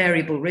quite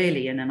variable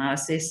really in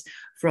analysis,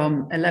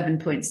 from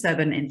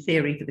 11.7 in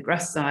theory for the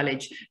grass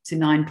silage to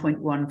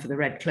 9.1 for the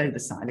red clover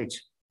silage.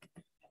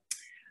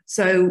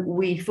 So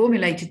we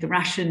formulated the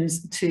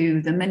rations to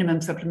the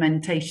minimum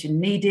supplementation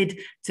needed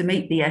to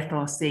meet the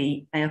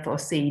AFRC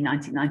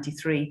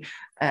 1993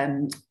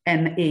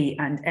 ME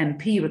and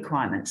MP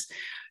requirements.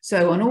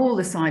 So on all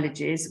the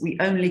silages, we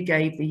only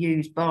gave the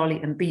ewes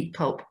barley and beet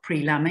pulp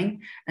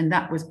pre-lambing, and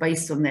that was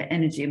based on their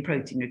energy and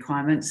protein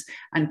requirements.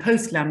 And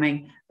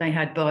post-lambing, they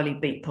had barley,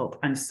 beet pulp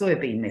and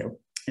soybean meal,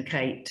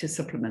 okay, to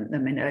supplement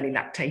them in early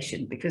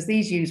lactation, because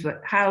these ewes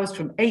were housed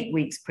from 8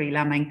 weeks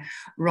pre-lambing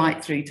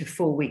right through to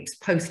 4 weeks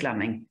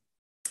post-lambing.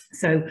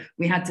 So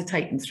we had to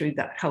take them through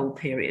that whole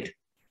period.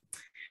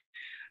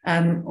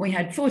 We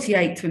had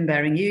 48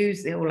 twin-bearing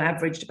ewes. They all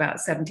averaged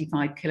about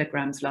 75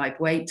 kilograms live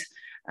weight,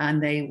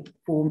 and they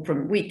formed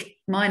from week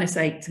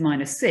 -8 to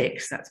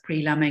 -6, that's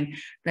pre-lambing.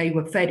 They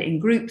were fed in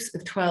groups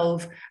of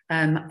 12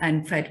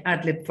 and fed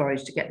ad lib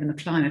forage to get them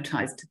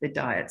acclimatized to their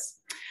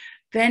diets.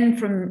 Then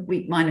from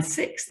week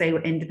 -6, they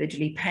were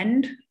individually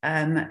penned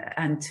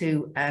and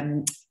to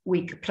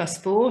week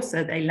 +4,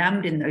 so they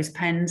lambed in those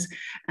pens,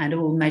 and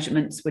all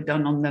measurements were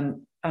done on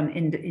them on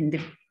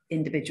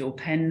individual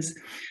pens,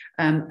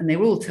 and they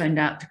were all turned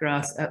out to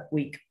grass at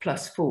week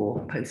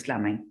 +4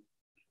 post-lambing.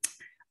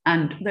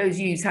 And those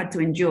ewes had to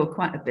endure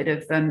quite a bit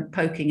of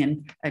poking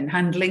and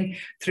handling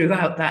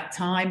throughout that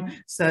time.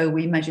 So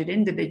we measured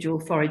individual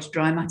forage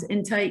dry matter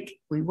intake,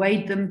 we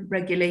weighed them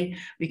regularly,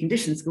 we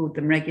condition scored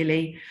them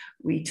regularly,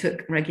 we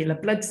took regular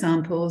blood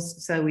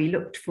samples. So we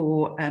looked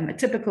for a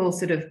typical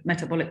sort of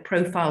metabolic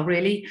profile,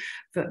 really,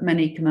 that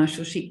many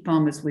commercial sheep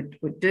farmers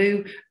would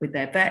do with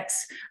their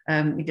vets.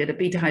 We did a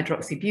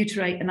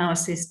beta-hydroxybutyrate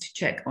analysis to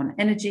check on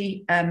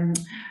energy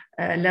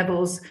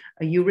levels,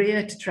 a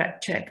urea to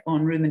check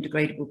on rumen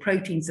degradable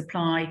protein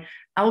supply,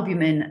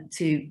 albumin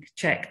to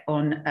check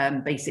on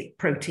basic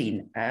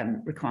protein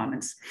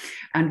requirements.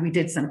 And we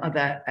did some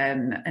other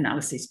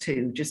analysis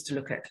too, just to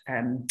look at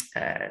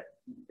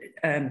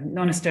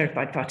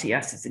non-esterified fatty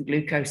acids and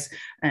glucose,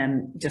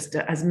 just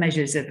as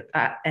measures of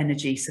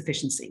energy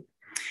sufficiency.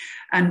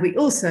 And we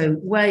also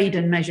weighed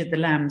and measured the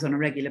lambs on a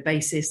regular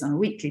basis, on a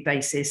weekly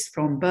basis,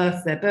 from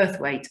their birth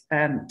weight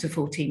to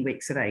 14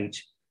 weeks of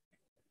age.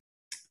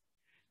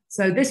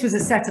 So this was a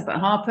setup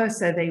at Harper.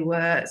 So they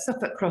were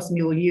Suffolk Cross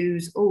mule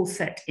ewes, all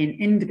set in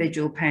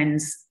individual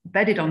pens,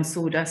 bedded on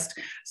sawdust,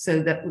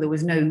 so that there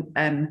was no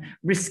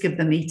risk of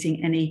them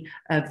eating any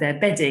of their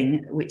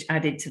bedding, which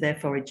added to their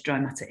forage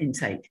dry matter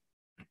intake.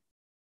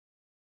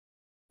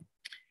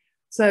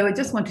 So I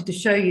just wanted to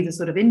show you the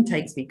sort of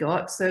intakes we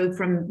got. So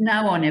from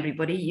now on,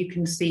 everybody, you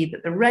can see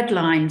that the red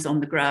lines on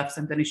the graphs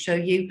I'm going to show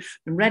you,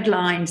 the red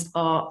lines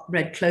are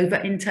red clover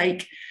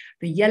intake.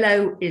 The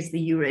yellow is the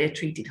urea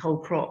treated whole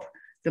crop.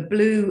 The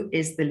blue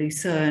is the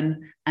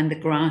lucerne and the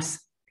grass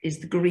is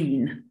the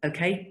green,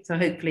 okay? So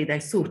hopefully they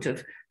sort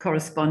of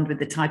correspond with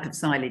the type of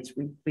silage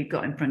we've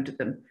got in front of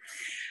them.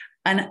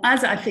 And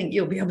as I think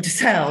you'll be able to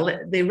tell,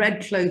 the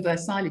red clover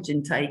silage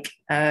intake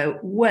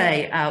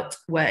way out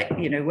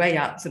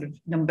sort of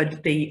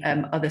numbered the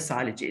other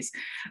silages.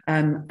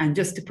 And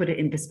just to put it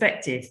in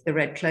perspective, the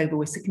red clover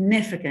was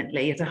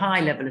significantly, at a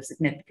high level of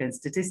significance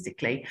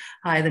statistically,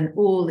 higher than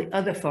all the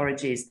other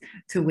forages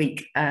to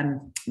week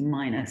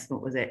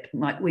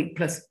week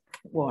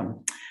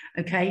 +1.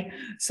 Okay,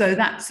 so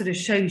that sort of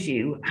shows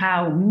you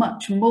how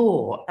much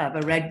more of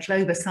a red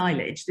clover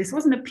silage. This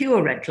wasn't a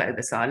pure red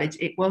clover silage,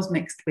 it was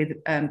mixed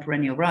with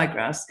perennial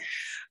ryegrass,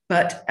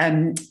 but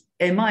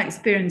in my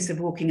experience of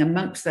walking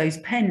amongst those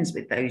pens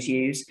with those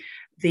ewes,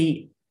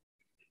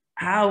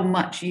 how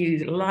much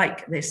ewes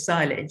like this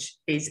silage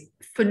is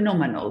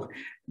phenomenal.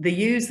 The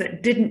ewes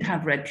that didn't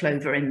have red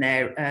clover in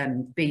their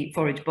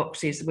forage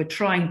boxes were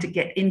trying to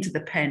get into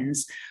the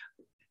pens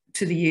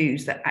to the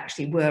ewes that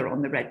actually were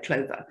on the red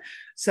clover.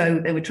 So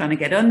they were trying to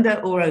get under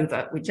or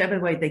over, whichever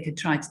way they could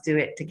try to do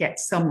it, to get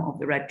some of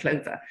the red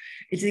clover.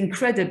 It's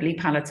incredibly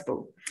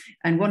palatable.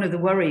 And one of the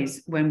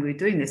worries when we were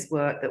doing this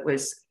work that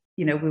was,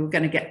 we were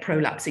going to get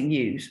prolapsing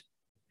ewes.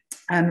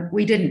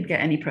 We didn't get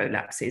any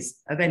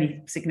prolapses of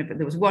any significance.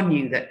 There was one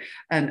ewe that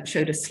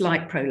showed a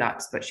slight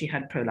prolapse, but she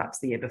had prolapsed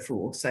the year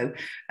before. So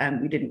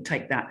we didn't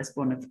take that as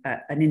one of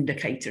an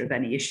indicator of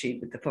any issue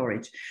with the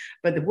forage.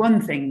 But the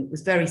one thing that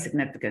was very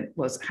significant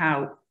was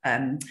how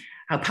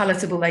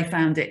palatable they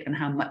found it and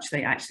how much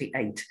they actually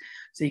ate.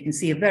 So you can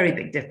see a very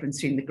big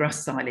difference between the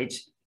grass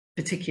silage,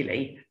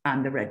 particularly,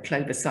 and the red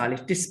clover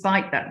silage,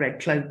 despite that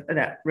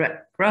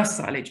grass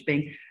silage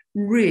being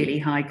really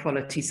high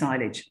quality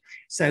silage.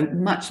 So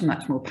much,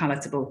 much more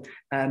palatable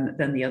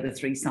than the other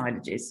three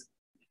silages.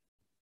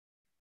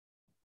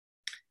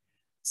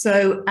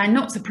 So, and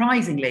not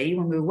surprisingly,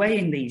 when we were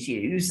weighing these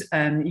ewes,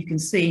 you can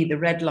see the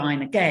red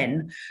line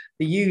again,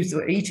 the ewes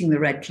were eating the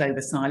red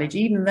clover silage,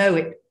 even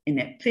though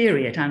in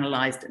theory it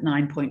analysed at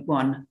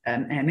 9.1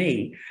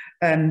 ME.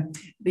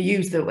 The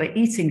ewes that were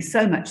eating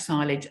so much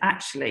silage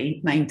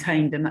actually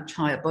maintained a much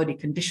higher body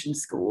condition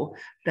score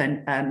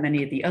than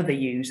many of the other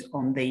ewes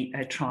on the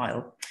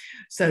trial.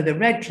 So the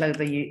red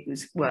clover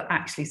ewes were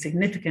actually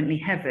significantly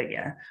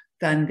heavier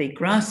than the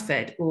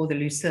grass-fed or the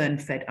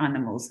lucerne-fed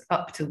animals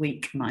up to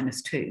week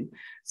 -2.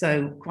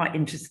 So quite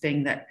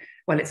interesting that,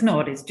 well, it's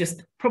not, it's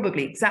just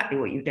probably exactly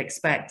what you'd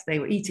expect. They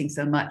were eating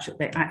so much that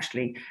they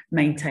actually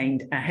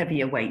maintained a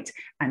heavier weight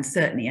and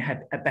certainly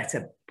a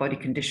better body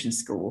condition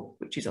score,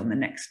 which is on the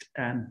next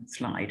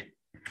slide.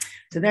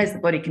 So there's the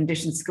body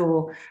condition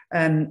score.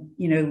 You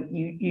know,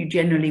 you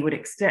generally would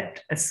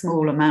accept a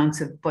small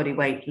amount of body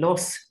weight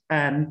loss,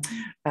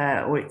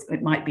 or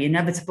it might be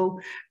inevitable.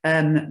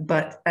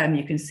 But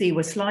you can see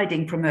we're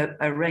sliding from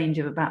a range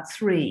of about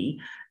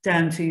 3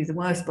 down to the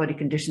worst body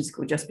condition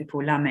score just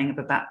before lambing of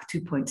about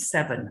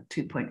 2.7,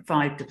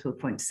 2.5 to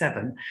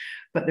 2.7.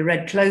 But the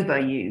red clover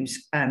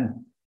ewes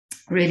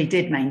really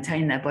did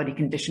maintain their body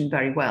condition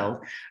very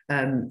well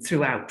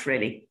throughout,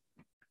 really.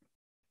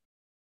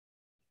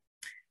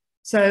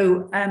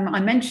 So I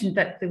mentioned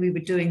that we were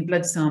doing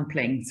blood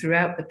sampling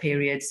throughout the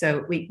period.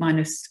 So week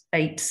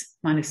 -8,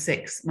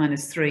 -6,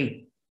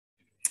 -3,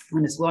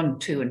 -1,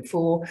 2, and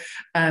 4.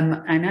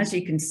 And as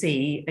you can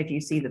see, if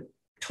you see the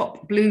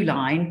top blue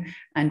line,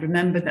 and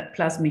remember that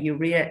plasma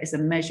urea is a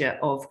measure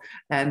of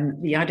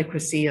the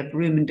adequacy of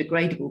rumen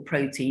degradable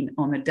protein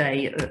on a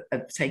day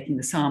of taking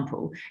the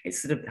sample.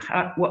 It's sort of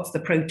what's the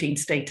protein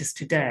status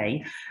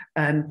today.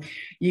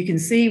 You can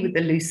see with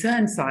the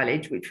lucerne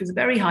silage, which was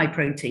very high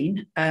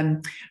protein,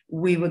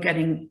 we were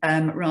getting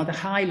rather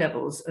high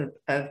levels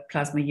of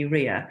plasma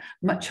urea,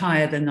 much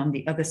higher than on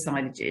the other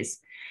silages.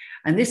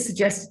 And this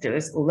suggested to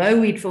us,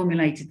 although we'd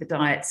formulated the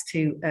diets to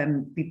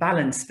be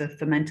balanced for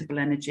fermentable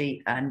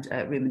energy and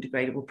rumen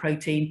degradable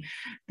protein,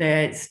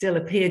 there still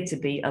appeared to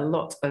be a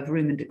lot of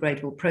rumen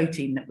degradable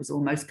protein that was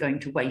almost going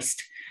to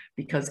waste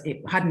because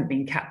it hadn't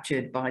been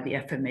captured by the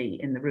FME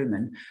in the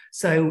rumen.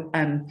 So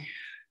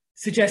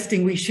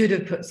suggesting we should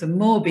have put some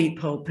more beet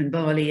pulp and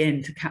barley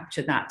in to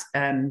capture that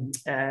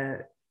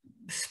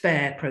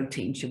spare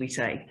protein, should we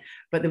say.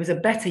 But there was a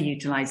better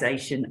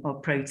utilization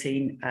of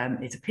protein,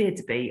 it appeared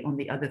to be, on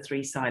the other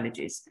 3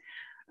 silages.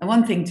 And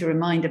one thing to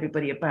remind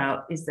everybody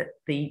about is that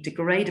the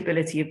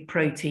degradability of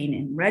protein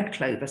in red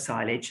clover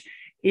silage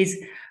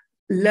is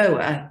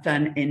lower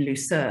than in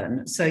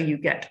lucerne. So you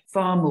get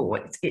far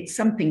more. It's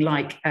something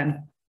like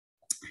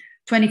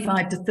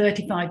 25 to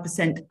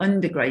 35%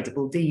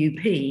 undegradable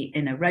DUP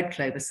in a red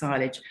clover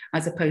silage,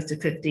 as opposed to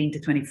 15 to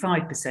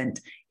 25%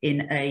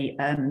 in a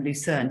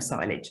lucerne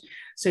silage.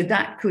 So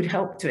that could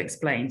help to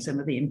explain some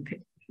of the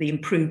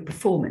improved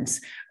performance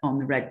on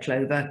the red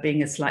clover,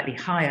 being a slightly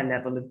higher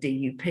level of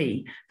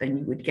DUP than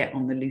you would get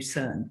on the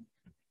lucerne.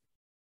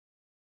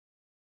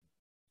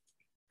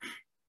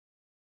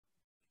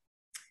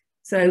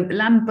 So the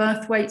lamb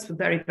birth weights were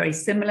very, very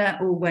similar,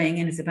 all weighing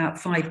in as about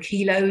 5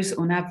 kilos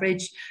on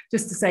average.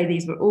 Just to say,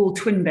 these were all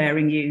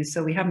twin-bearing ewes,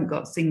 so we haven't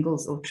got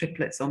singles or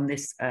triplets on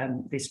this,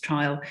 this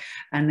trial,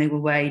 and they were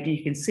weighed.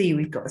 You can see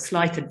we've got a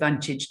slight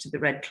advantage to the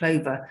red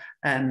clover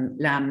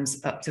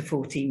lambs up to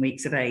 14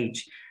 weeks of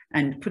age.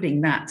 And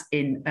putting that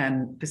in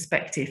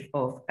perspective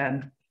of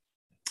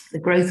the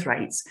growth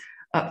rates,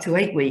 up to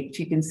 8 weeks,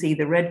 you can see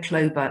the red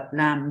clover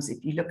lambs,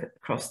 if you look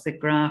across the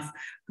graph,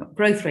 got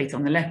growth rate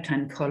on the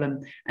left-hand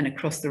column, and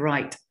across the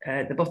right,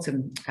 the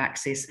bottom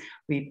axis,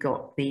 we've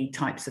got the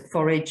types of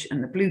forage,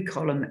 and the blue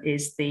column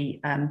is the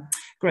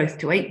growth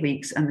to 8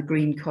 weeks, and the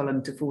green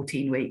column to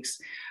 14 weeks.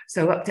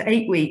 So up to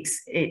 8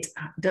 weeks, it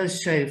does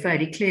show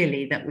fairly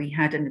clearly that we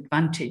had an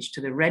advantage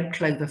to the red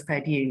clover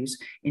fed ewes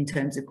in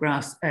terms of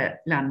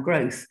lamb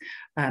growth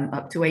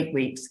up to 8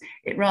 weeks.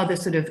 It rather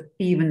sort of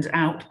evens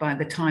out by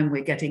the time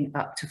we're getting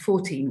up to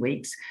 14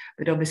 weeks,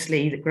 but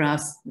obviously the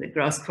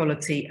grass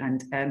quality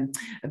and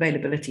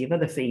availability of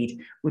other feed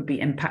would be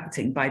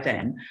impacting by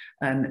then.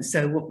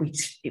 So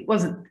it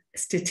wasn't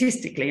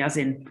statistically, as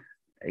in,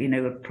 you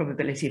know, a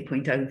probability of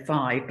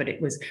 0.05, but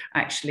it was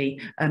actually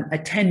a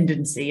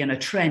tendency and a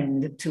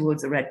trend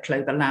towards the red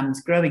clover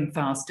lambs growing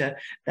faster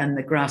than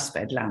the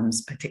grass-fed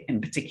lambs in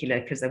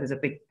particular, because there was a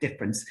big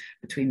difference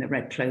between the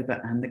red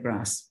clover and the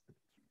grass.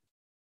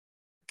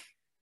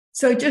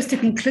 So just to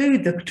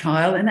conclude the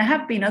trial, and there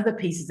have been other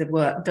pieces of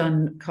work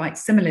done quite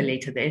similarly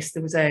to this.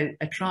 There was a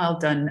trial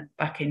done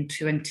back in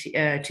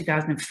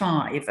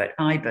 2005 at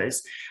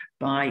IBAS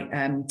by,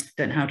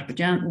 don't know how to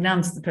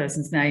pronounce the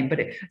person's name, but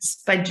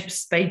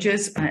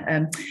Spagers,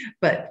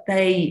 but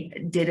they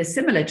did a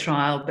similar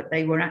trial, but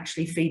they were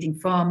actually feeding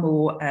far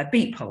more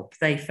beet pulp.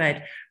 They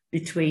fed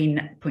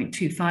between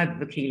 0.25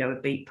 of a kilo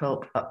of beet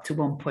pulp up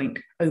to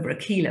over a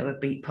kilo of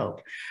beet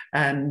pulp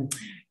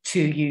to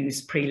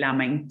use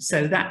pre-lambing.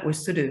 So that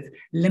was sort of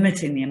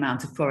limiting the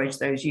amount of forage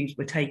those ewes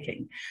were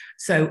taking.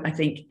 So I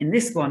think in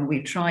this one,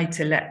 we've tried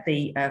to let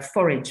the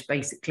forage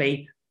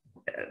basically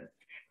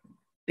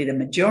be the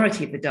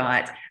majority of the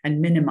diet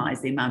and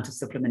minimize the amount of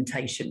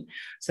supplementation.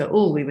 So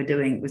all we were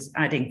doing was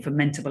adding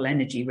fermentable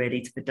energy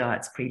really to the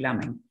diets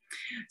pre-lambing.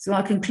 So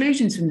our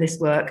conclusions from this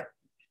work: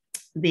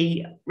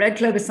 the red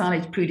clover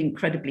silage proved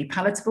incredibly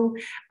palatable,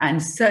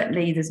 and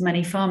certainly there's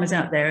many farmers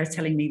out there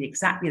telling me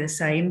exactly the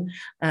same,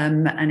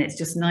 and it's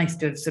just nice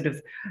to have sort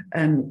of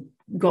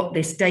got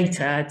this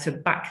data to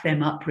back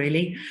them up,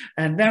 really.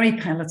 Very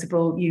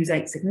palatable. Ewes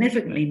ate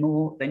significantly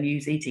more than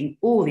ewes eating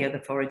all the other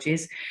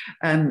forages,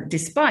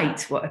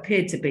 despite what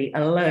appeared to be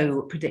a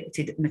low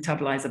predicted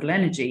metabolizable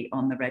energy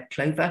on the red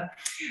clover.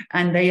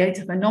 And they ate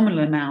a phenomenal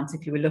amount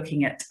if you were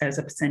looking at as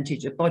a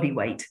percentage of body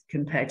weight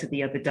compared to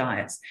the other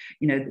diets.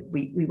 You know,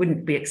 we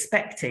wouldn't be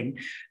expecting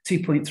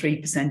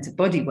 2.3% of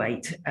body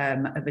weight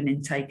of an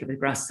intake of the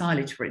grass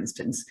silage, for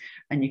instance.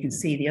 And you can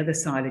see the other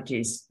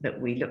silages that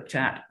we looked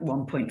at,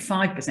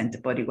 1.5%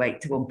 of body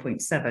weight to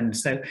 1.7.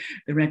 So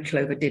the red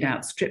clover did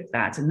outstrip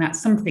that. And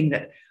that's something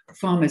that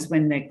farmers,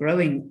 when they're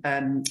growing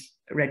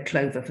red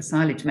clover for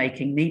silage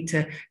making, need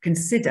to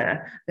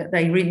consider, that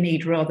they really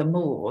need rather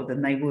more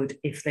than they would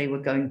if they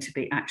were going to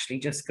be actually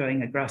just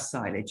growing a grass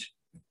silage.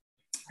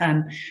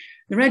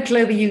 The red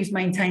clover ewes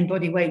maintain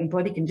body weight and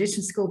body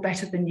condition score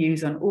better than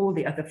ewes on all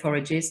the other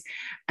forages.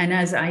 And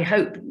as I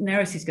hope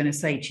Neris is going to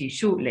say to you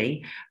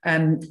shortly,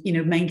 you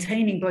know,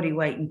 maintaining body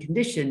weight and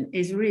condition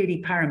is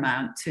really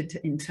paramount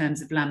in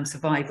terms of lamb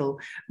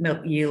survival,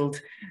 milk yield,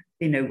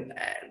 you know,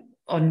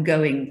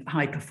 ongoing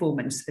high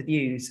performance of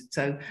ewes.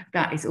 So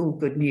that is all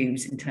good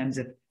news in terms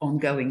of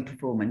ongoing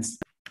performance.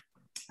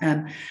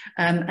 And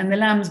the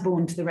lambs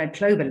born to the red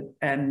clover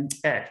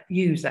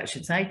ewes, I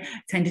should say,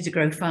 tended to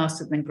grow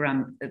faster than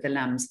the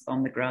lambs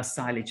on the grass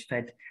silage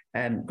fed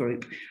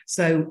group.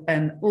 So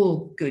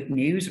all good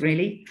news,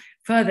 really.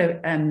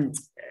 Further,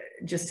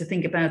 just to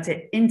think about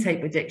it, intake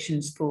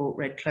predictions for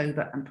red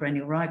clover and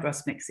perennial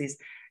ryegrass mixes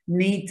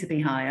need to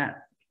be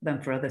higher than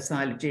for other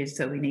silages.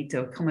 So we need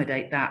to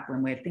accommodate that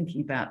when we're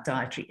thinking about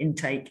dietary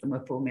intake and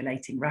we're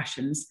formulating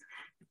rations.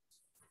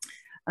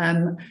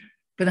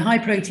 For the high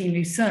protein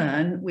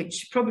lucerne,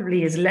 which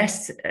probably is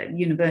less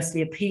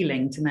universally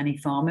appealing to many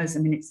farmers. I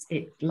mean,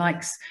 it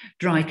likes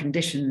dry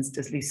conditions,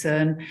 does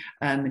lucerne,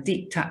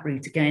 deep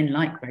taproot again,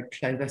 like red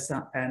clover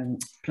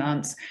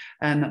plants,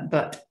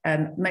 but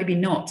maybe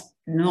not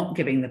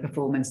giving the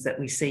performance that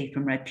we see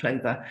from red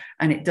clover.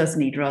 And it does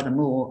need rather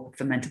more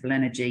fermentable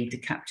energy to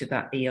capture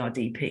that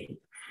ERDP.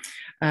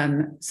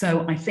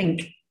 So I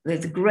think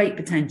there's a great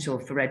potential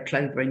for red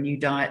clover in new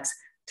diets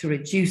to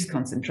reduce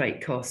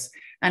concentrate costs.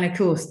 And of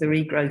course, the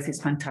regrowth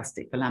is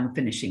fantastic for lamb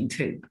finishing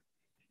too.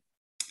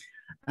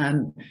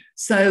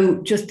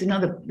 So just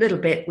another little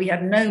bit, we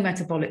had no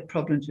metabolic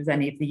problems with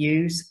any of the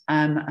ewes,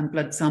 and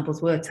blood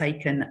samples were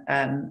taken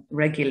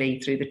regularly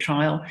through the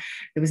trial.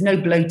 There was no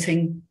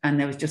bloating, and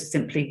there was just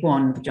simply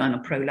one vaginal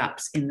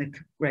prolapse in the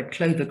red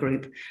clover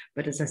group.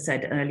 But as I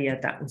said earlier,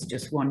 that was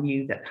just one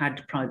ewe that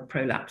had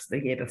prolapse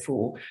the year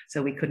before,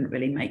 so we couldn't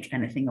really make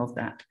anything of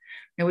that.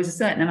 There was a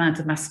certain amount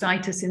of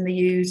mastitis in the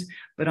ewes,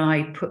 but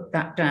I put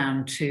that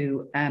down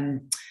to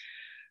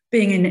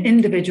being in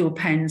individual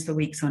pens for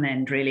weeks on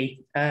end,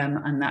 really,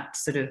 and that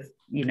sort of,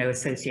 you know,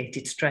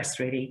 associated stress,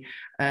 really,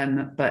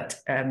 but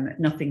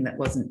nothing that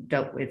wasn't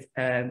dealt with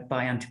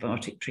by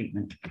antibiotic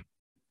treatment.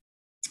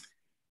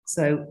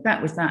 So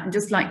that was that. And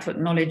just like to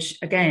acknowledge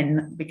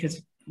again,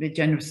 because the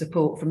generous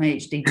support from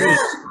AHDB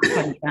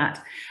funded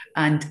that,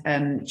 and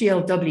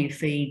GLW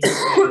Feed,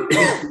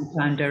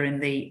 founder in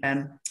the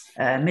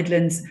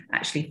Midlands,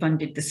 actually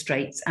funded the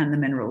straits and the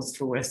minerals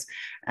for us.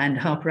 And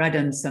Harper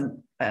Adams,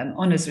 some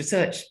honours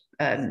research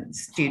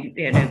student,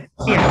 you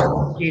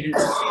know,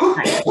 students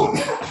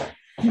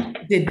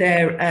did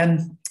their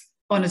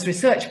honours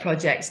research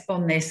projects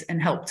on this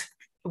and helped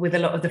with a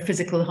lot of the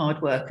physical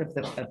hard work of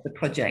the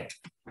project.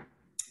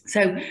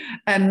 So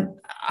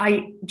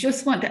I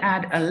just want to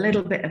add a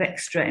little bit of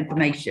extra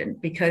information,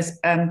 because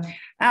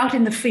out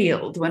in the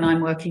field, when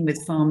I'm working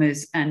with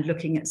farmers and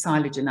looking at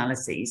silage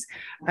analyses,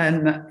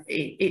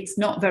 it's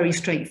not very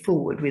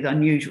straightforward with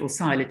unusual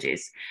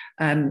silages.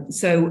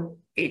 So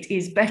it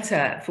is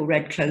better for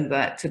red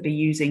clover to be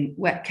using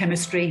wet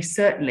chemistry,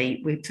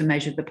 certainly to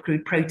measure the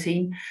crude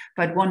protein.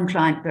 I've had one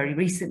client very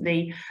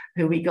recently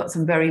who we got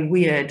some very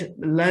weird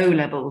low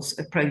levels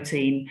of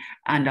protein,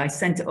 and I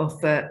sent it off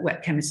for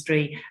wet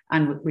chemistry,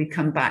 and we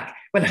come back.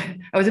 Well,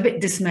 I was a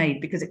bit dismayed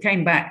because it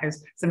came back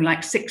as something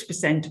like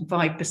 6% and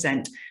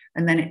 5%.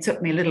 And then it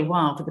took me a little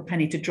while for the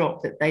penny to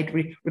drop that they'd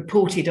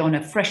reported on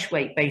a fresh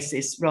weight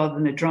basis rather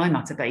than a dry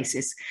matter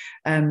basis,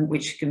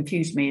 which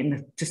confused me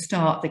to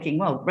start thinking,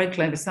 well, red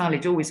clover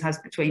silage always has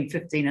between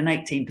 15 and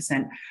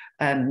 18%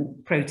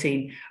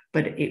 protein,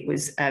 but it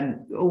was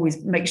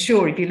always make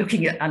sure if you're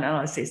looking at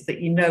analysis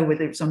that you know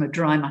whether it's on a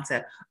dry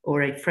matter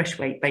or a fresh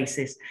weight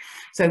basis.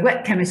 So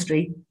wet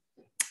chemistry,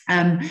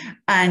 and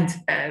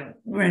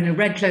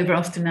red clover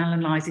often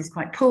analyzes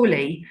quite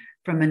poorly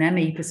from an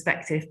ME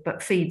perspective,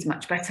 but feeds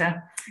much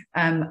better.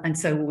 And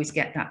so always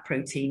get that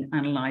protein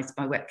analysed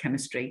by wet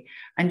chemistry.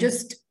 And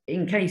just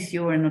in case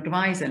you're an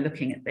advisor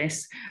looking at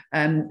this,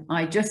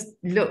 I just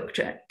looked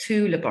at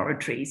 2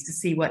 laboratories to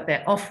see what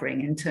they're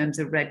offering in terms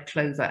of red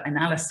clover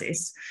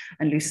analysis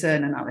and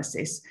lucerne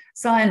analysis.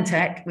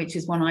 Scientech, which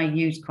is one I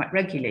use quite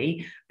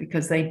regularly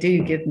because they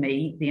do give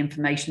me the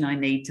information I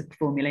need to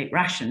formulate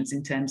rations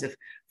in terms of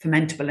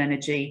fermentable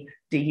energy,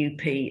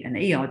 DUP and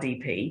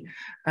ERDP,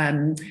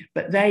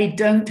 but they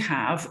don't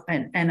have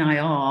an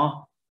NIR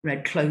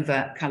red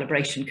clover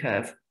calibration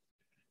curve.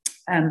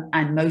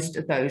 And most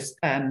of those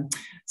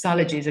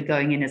silages are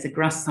going in as a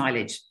grass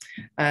silage,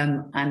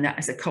 and that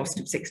is a cost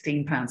of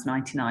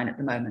 £16.99 at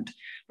the moment.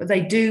 But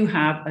they do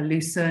have a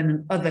lucerne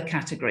and other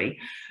category,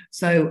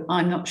 so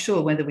I'm not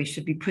sure whether we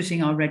should be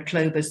putting our red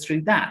clovers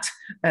through that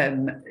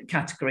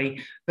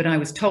category, but I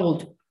was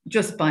told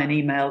just by an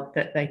email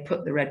that they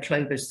put the red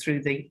clovers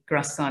through the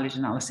grass silage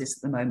analysis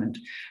at the moment.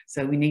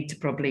 So we need to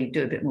probably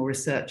do a bit more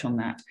research on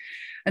that.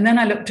 And then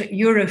I looked at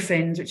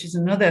Eurofins, which is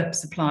another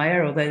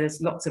supplier, although there's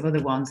lots of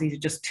other ones. These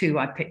are just two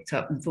I picked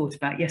up and thought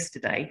about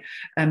yesterday.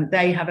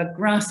 They have a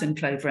grass and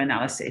clover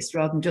analysis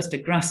rather than just a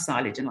grass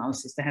silage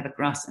analysis. They have a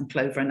grass and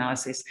clover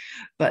analysis,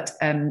 but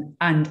and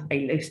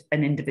an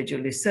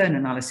individual lucerne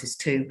analysis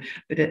too.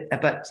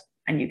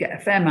 And you get a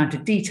fair amount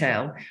of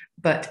detail,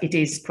 but it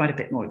is quite a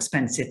bit more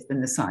expensive than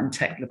the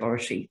Scientech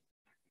laboratory.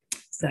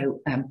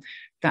 So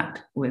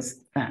that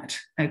was that.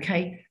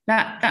 Okay,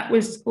 that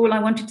was all I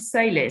wanted to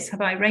say, Liz.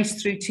 Have I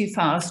raced through too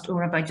fast,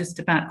 or have I just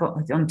about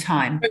got on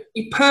time?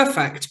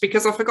 Perfect,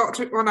 because I forgot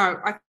to. Well, no,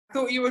 I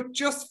thought you were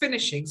just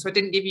finishing, so I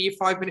didn't give you your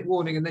 5-minute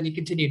warning, and then you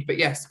continued. But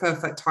yes,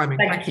 perfect timing.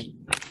 Thank you.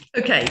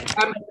 Okay.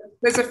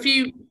 There's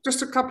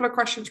just a couple of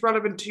questions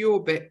relevant to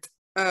your bit.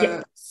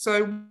 Yeah.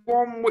 So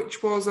one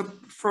which was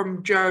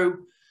from Joe,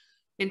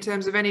 in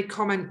terms of any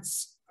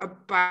comments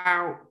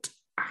about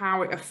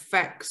how it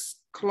affects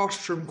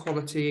colostrum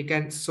quality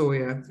against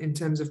soya in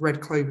terms of red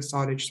clover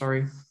silage.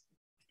 Sorry,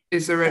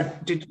 is there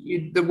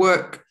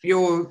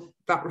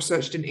that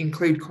research didn't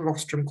include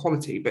colostrum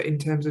quality, but in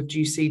terms of, do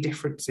you see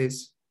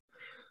differences?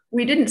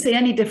 We didn't see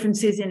any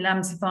differences in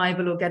lamb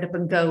survival or get up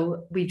and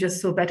go. We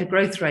just saw better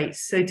growth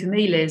rates. So to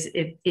me, Liz,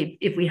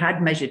 if we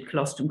had measured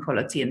colostrum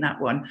quality in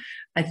that one,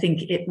 I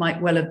think it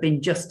might well have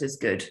been just as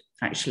good,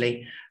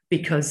 actually,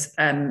 because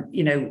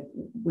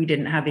we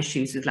didn't have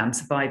issues with lamb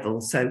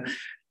survival. So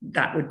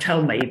that would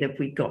tell me that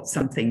we've got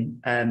something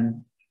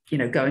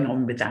going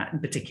on with that in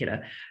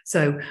particular.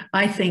 So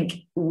I think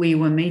we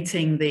were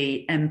meeting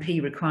the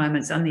MP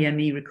requirements and the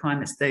ME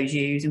requirements those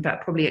ewes, in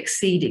fact, probably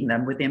exceeding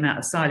them with the amount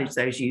of silage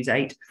those ewes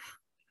ate.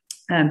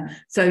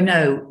 So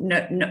no,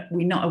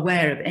 we're not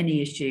aware of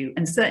any issue.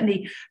 And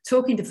certainly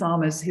talking to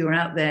farmers who are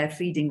out there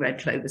feeding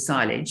red clover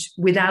silage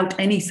without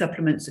any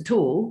supplements at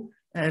all,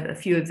 a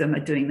few of them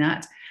are doing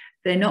that,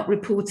 they're not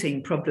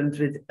reporting problems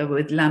with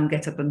lamb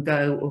get up and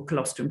go or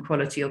colostrum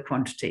quality or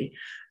quantity.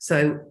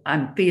 So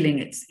I'm feeling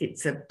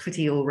it's a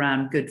pretty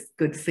all-round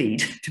good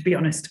feed, to be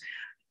honest.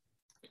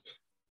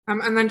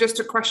 And then just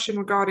a question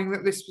regarding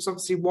that. This was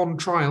obviously one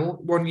trial,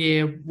 1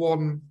 year,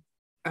 one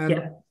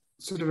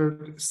sort of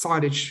a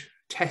silage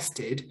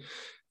tested.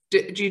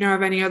 Do you know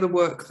of any other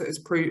work that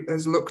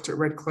has looked at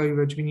red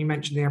clover? I mean, you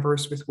mentioned the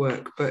Aberystwyth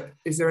work, but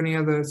is there any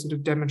other sort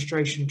of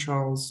demonstration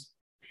trials?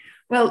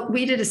 Well,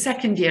 we did a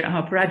second year at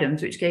Harper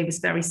Adams, which gave us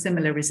very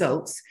similar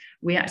results.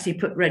 We actually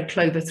put red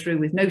clover through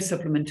with no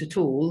supplement at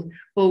all,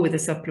 or with a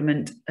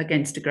supplement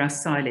against a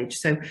grass silage.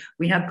 So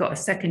we have got a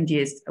second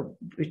year's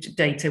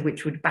data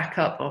which would back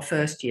up our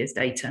first year's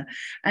data.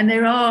 And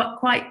there are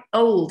quite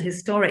old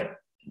historic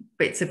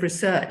bits of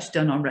research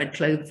done on red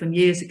clover from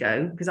years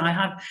ago, because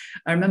I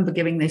remember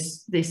giving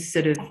this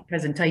sort of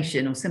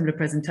presentation or similar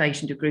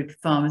presentation to a group of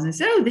farmers and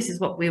said, oh, this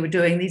is what we were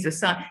doing.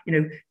 These are,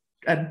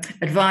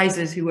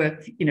 advisors who were,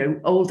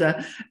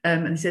 older,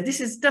 and they said,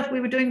 this is stuff we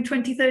were doing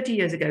 20, 30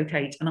 years ago,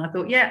 Kate. And I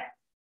thought, yeah,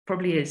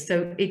 probably is.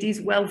 So it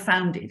is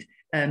well-founded.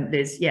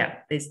 There's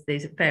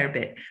a fair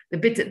bit.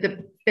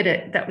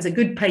 That was a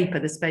good paper,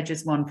 the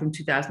Spedgers one from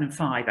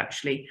 2005,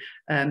 actually,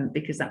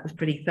 because that was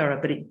pretty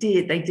thorough, but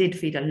they did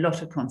feed a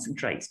lot of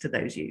concentrates to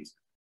those ewes.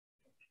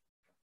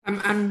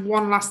 And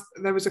one last,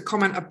 there was a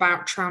comment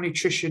about Trow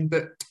Nutrition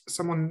that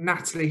someone,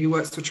 Natalie, who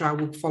works for Trow,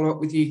 will follow up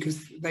with you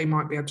because they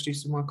might be able to do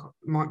some work,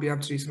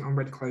 on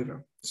red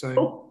clover.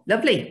 So,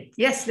 lovely.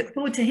 Yes, look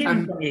forward to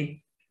hearing from you.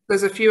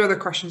 There's a few other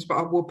questions, but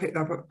I will pick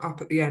that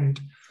up at the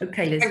end.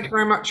 Okay, Liz. Thank you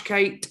very much,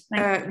 Kate.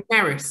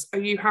 Neris, are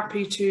you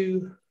happy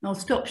to? I'll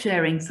stop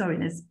sharing. Sorry,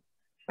 Liz.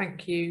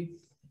 Thank you.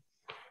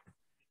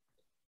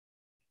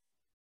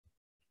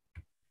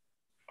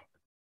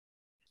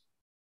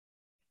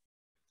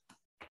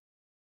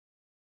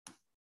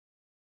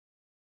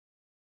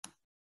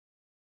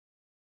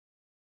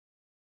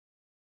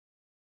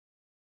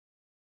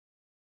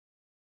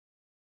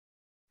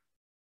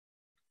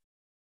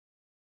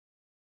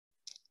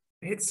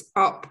 It's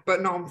up,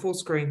 but not on full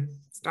screen.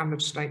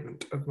 Standard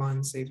statement of mine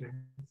this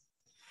evening.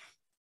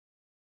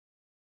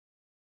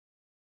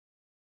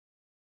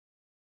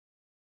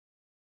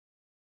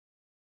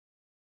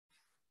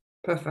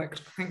 Perfect,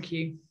 thank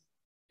you.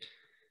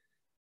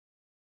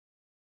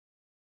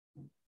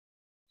 For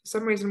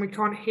some reason we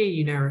can't hear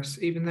you, Neris,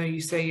 even though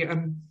you say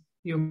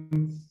you're...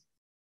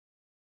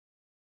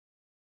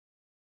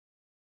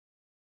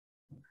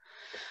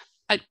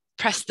 I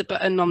pressed the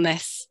button on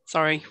this,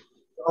 sorry.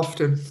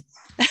 Often.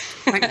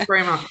 Thank you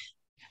very much.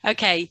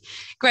 Okay,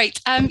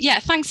 great. Yeah,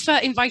 thanks for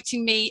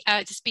inviting me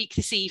to speak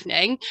this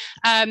evening.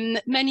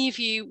 Many of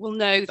you will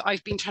know that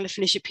I've been trying to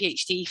finish a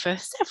PhD for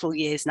several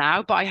years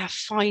now, but I have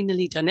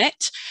finally done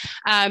it.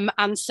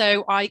 And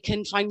so I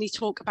can finally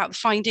talk about the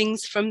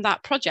findings from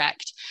that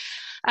project.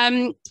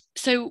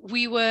 So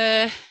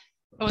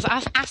I was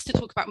asked to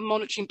talk about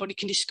monitoring body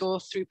condition score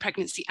through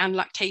pregnancy and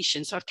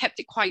lactation. So I've kept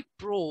it quite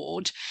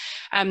broad,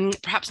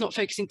 perhaps not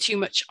focusing too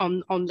much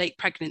on late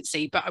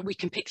pregnancy, but we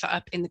can pick that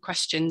up in the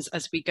questions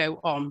as we go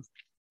on.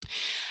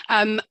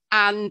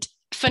 And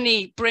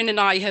funny, Bryn and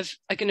I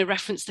are going to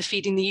reference the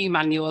Feeding the Ewe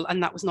manual,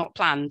 and that was not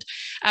planned.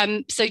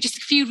 So just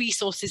a few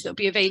resources that will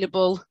be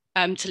available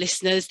to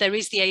listeners. There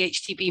is the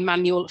AHDB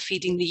manual,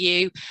 Feeding the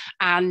Ewe,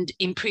 and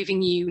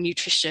Improving Ewe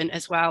Nutrition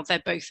as well.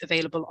 They're both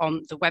available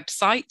on the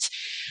website.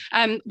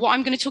 What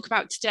I'm going to talk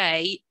about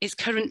today is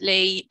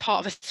currently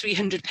part of a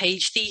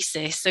 300-page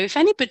thesis. So if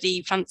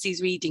anybody fancies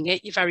reading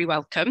it, you're very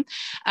welcome,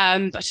 but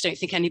I don't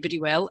think anybody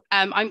will.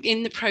 I'm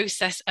in the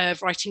process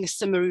of writing a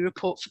summary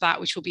report for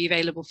that, which will be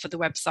available for the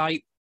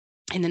website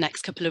in the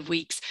next couple of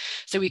weeks,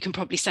 so we can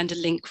probably send a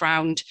link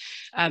round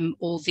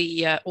all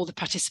the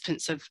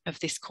participants of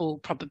this call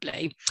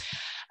probably.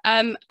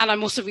 And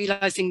I'm also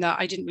realising that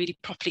I didn't really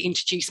properly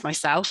introduce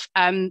myself,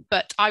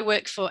 but I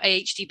work for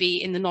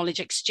AHDB in the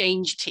Knowledge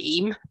Exchange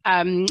team.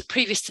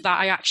 Previous to that,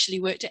 I actually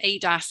worked at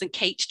ADAS, and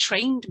Kate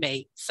trained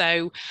me.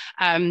 So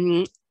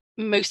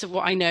most of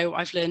what I know,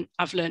 I've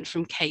learned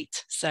from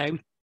Kate. So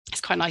it's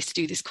quite nice to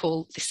do this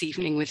call this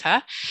evening with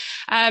her.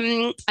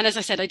 And as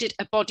I said, I did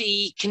a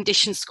body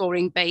condition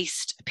scoring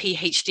based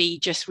PhD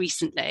just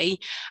recently,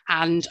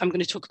 and I'm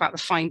going to talk about the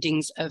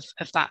findings of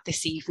that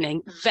this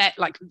evening.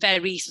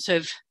 Very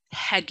sort of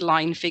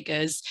headline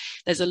figures.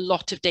 There's a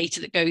lot of data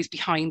that goes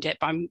behind it,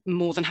 but I'm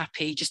more than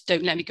happy. Just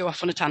don't let me go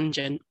off on a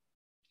tangent.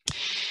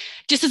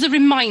 Just as a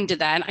reminder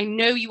then, I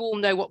know you all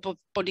know what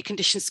body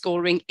condition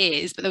scoring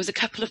is, but there was a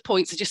couple of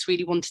points I just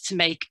really wanted to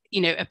make,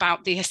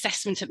 about the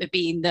assessment of it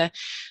being the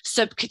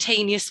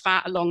subcutaneous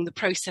fat along the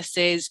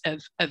processes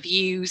of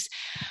ewes.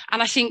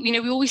 And I think, we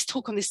always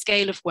talk on this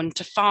scale of 1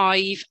 to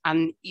 5,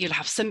 and you'll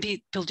have some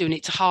people doing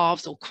it to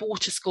halves or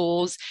quarter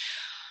scores.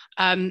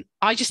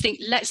 I just think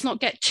let's not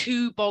get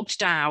too bogged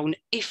down.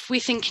 If we're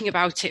thinking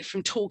about it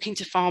from talking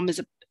to farmers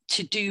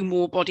to do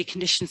more body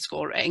condition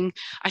scoring,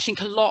 I think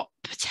a lot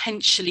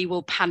potentially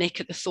will panic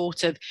at the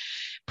thought of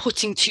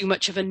putting too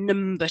much of a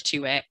number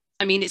to it.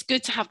 I mean, it's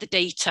good to have the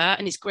data,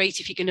 and it's great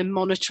if you're going to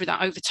monitor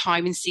that over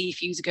time and see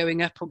if ewes are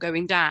going up or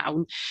going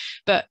down.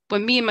 But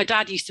when me and my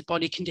dad used to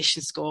body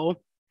condition score,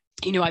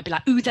 I'd be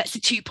like, ooh, that's a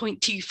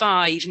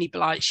 2.25. And he'd be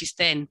like, she's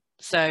thin.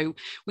 So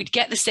we'd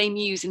get the same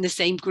ewes in the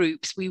same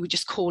groups. We would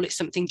just call it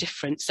something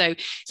different. So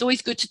it's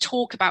always good to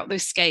talk about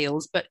those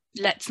scales, but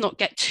let's not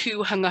get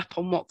too hung up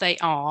on what they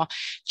are.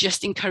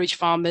 Just encourage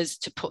farmers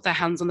to put their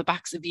hands on the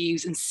backs of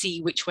ewes and see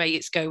which way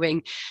it's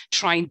going.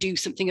 Try and do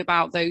something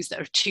about those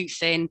that are too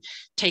thin.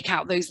 Take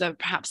out those that are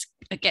perhaps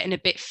are getting a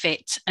bit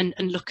fit, and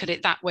look at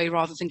it that way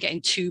rather than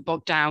getting too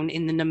bogged down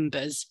in the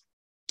numbers.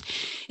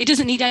 It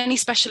doesn't need any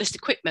specialist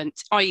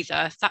equipment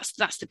either.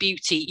 That's the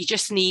beauty. You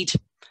just need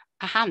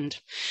a hand.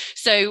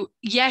 So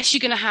yes, you're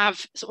going to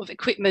have sort of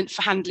equipment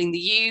for handling the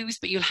ewes,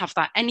 but you'll have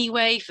that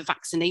anyway for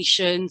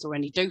vaccinations or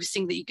any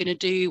dosing that you're going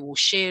to do, or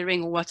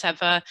shearing or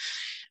whatever.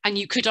 And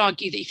you could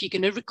argue that if you're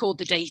going to record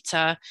the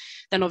data,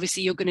 then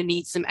obviously you're going to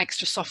need some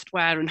extra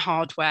software and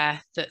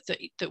hardware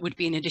that would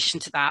be in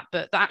addition to that.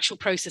 But the actual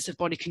process of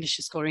body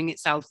condition scoring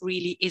itself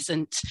really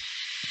isn't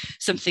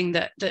something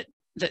that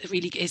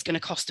really is going to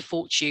cost a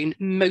fortune.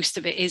 Most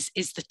of it is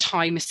the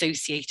time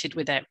associated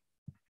with it.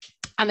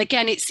 And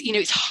again,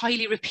 it's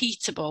highly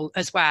repeatable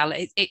as well.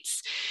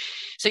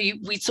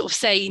 We'd sort of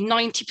say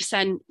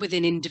 90%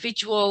 within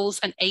individuals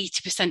and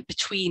 80%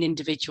 between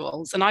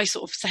individuals. And I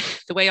sort of say,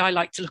 the way I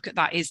like to look at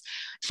that is,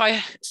 if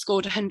I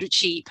scored 100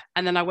 sheep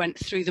and then I went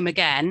through them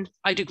again,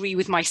 I'd agree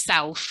with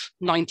myself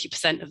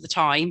 90% of the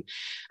time.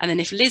 And then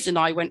if Liz and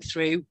I went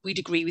through, we'd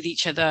agree with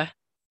each other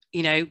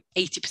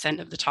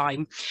 80% of the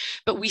time.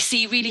 But we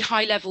see really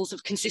high levels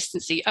of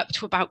consistency up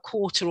to about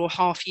quarter or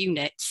half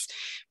units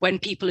when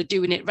people are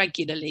doing it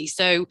regularly.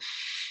 So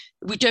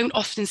we don't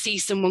often see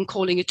someone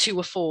calling a 2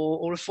 a 4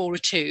 or a 4 a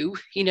 2.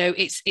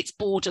 It's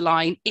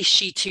borderline. Is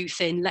she too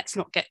thin? Let's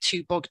not get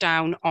too bogged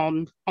down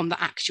on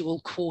the actual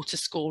quarter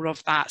score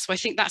of that. So I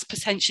think that's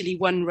potentially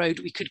one road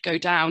we could go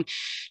down,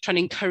 trying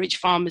to encourage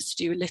farmers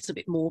to do a little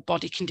bit more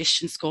body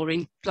condition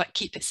scoring, like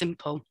keep it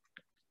simple.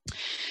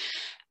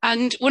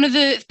 And one of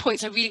the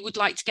points I really would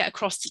like to get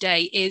across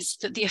today is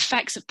that the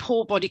effects of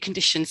poor body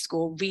condition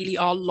score really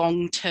are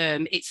long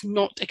term. It's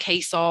not a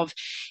case of,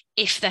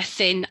 if they're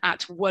thin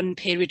at one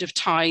period of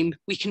time,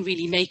 we can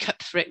really make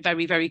up for it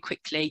very, very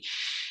quickly.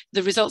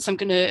 The results I'm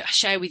going to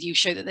share with you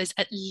show that there's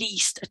at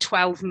least a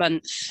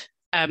 12-month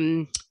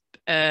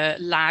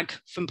lag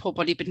from poor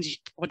body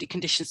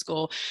condition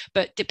score,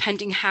 but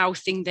depending how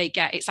thin they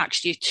get, it's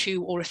actually a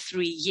 2 or a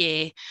 3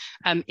 year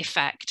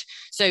effect.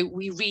 So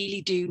we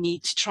really do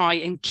need to try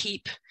and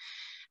keep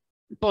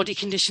body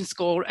condition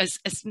score as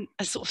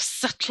sort of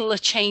subtle a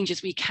change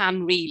as we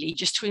can, really,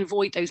 just to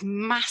avoid those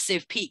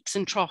massive peaks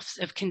and troughs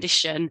of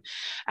condition.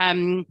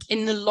 In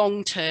the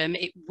long term,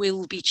 it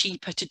will be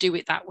cheaper to do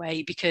it that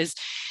way, because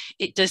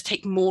it does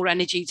take more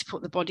energy to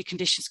put the body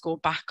condition score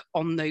back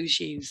on those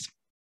ewes.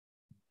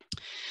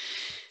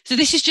 So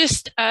this is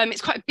just,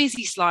 it's quite a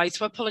busy slide,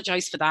 so I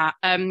apologise for that,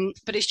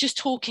 but it's just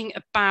talking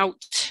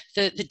about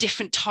the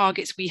different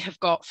targets we have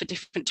got for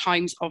different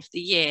times of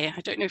the year.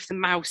 I don't know if the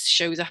mouse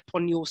shows up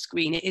on your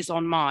screen, it is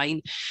on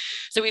mine.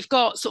 So we've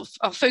got sort of,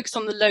 I'll focus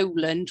on the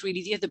lowland,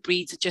 really the other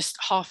breeds are just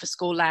half a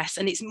score less,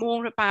 and it's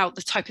more about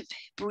the type of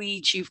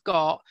breeds you've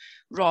got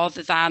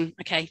rather than,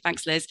 okay,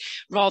 thanks Liz,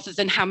 rather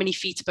than how many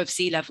feet above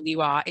sea level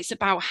you are. It's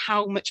about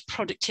how much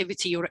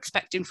productivity you're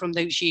expecting from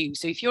those ewes.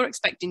 So if you're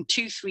expecting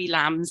 2-3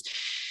 lambs,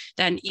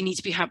 then you need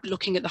to be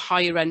looking at the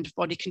higher end of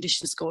body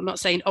condition score, not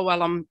saying, oh,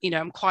 well, I'm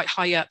quite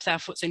high up,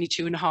 therefore it's only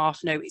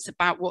 2.5. No, it's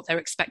about what they're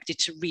expected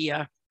to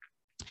rear.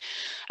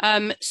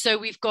 So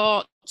we've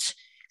got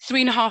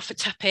 3.5 for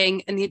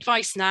tupping, and the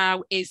advice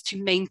now is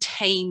to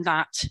maintain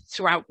that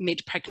throughout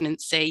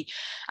mid-pregnancy.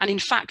 And in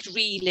fact,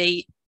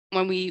 really,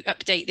 when we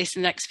update this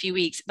in the next few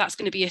weeks, that's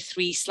going to be a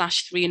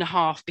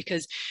 3/3.5,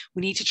 because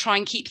we need to try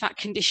and keep that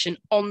condition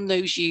on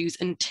those ewes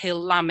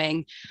until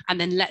lambing, and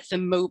then let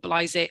them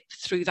mobilise it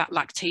through that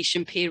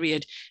lactation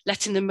period.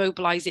 Letting them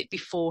mobilise it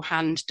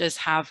beforehand does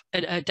have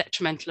a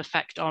detrimental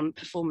effect on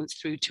performance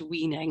through to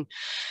weaning.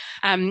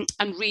 And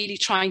really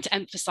trying to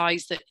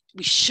emphasise that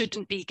we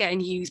shouldn't be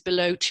getting ewes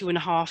below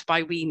 2.5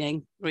 by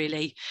weaning,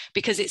 really,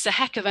 because it's a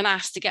heck of an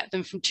ask to get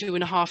them from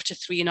 2.5 to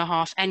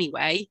 3.5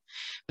 anyway.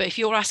 But if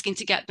you're asking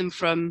to get them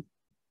from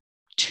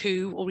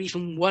 2 or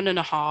even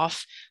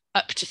 1.5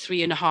 up to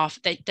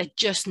 3.5, they're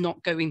just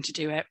not going to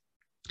do it.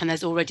 And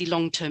there's already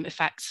long-term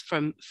effects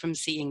from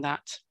seeing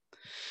that.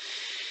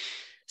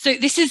 So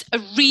this is a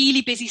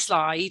really busy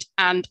slide,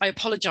 and I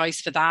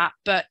apologise for that,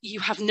 but you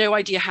have no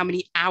idea how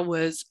many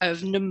hours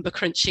of number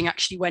crunching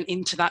actually went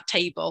into that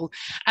table.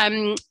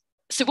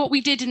 So what we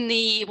did in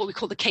what we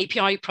call the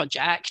KPI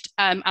project,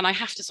 and I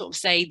have to sort of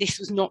say this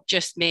was not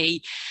just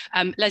me,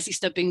 Leslie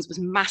Stubbings was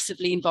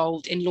massively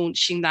involved in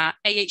launching that.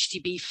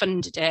 AHDB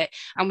funded it,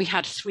 and we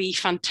had 3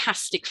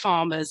 fantastic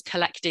farmers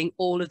collecting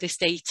all of this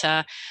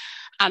data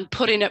and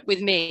putting up with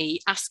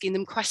me, asking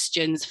them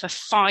questions for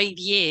 5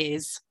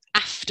 years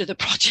after the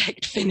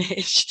project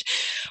finished.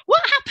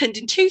 What happened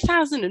in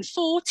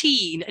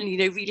 2014? And,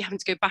 really having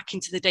to go back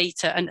into the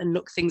data and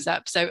look things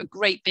up. So a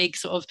great big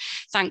sort of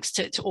thanks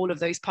to all of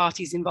those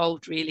parties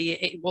involved, really.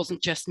 It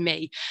wasn't just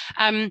me.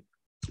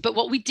 But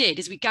what we did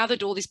is we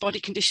gathered all this body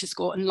condition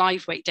score and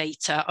live weight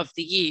data of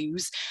the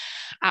ewes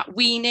at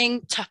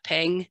weaning,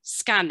 tupping,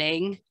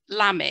 scanning,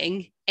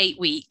 lambing, 8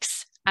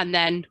 weeks, and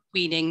then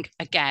weaning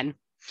again.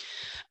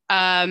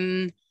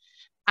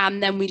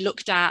 And then we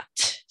looked at,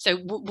 so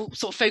we'll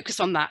sort of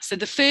focus on that. So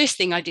the first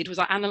thing I did was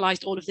I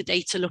analysed all of the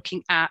data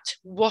looking at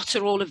what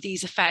are all of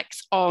these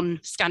effects on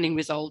scanning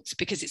results,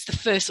 because it's the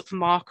first sort of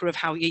marker of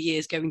how your year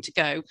is going to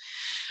go.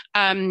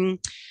 And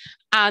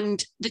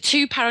the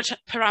 2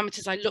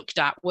 parameters I looked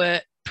at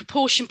were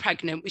proportion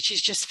pregnant, which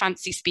is just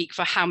fancy speak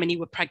for how many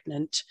were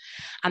pregnant,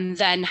 and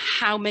then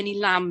how many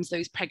lambs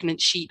those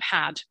pregnant sheep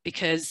had,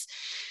 because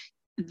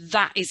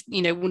that is,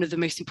 one of the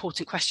most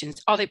important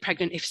questions. Are they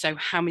pregnant? If so,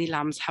 how many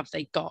lambs have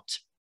they got?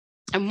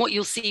 And what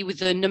you'll see with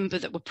the number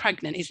that were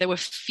pregnant is there were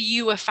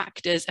fewer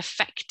factors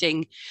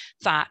affecting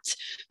that.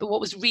 But what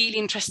was really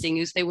interesting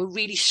is they were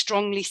really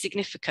strongly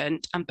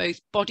significant, and both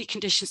body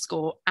condition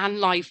score and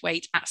live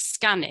weight at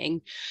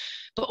scanning,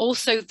 but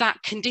also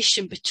that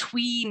condition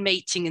between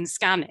mating and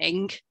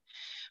scanning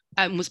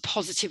was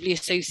positively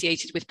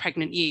associated with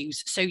pregnant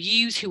ewes. So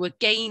ewes who were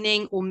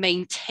gaining or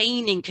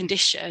maintaining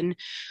condition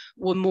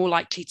were more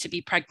likely to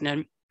be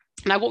pregnant.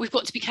 Now, what we've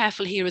got to be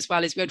careful here as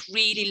well is we had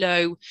really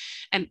low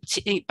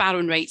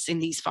barren rates in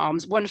these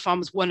farms. One farm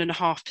was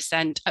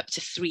 1.5% up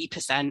to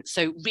 3%.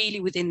 So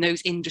really within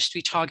those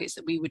industry targets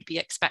that we would be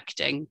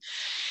expecting.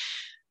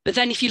 But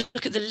then if you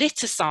look at the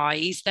litter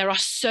size, there are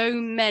so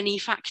many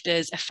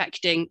factors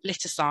affecting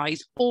litter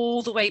size,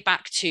 all the way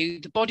back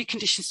to the body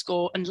condition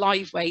score and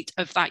live weight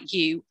of that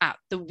ewe at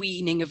the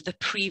weaning of the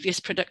previous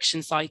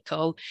production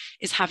cycle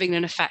is having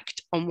an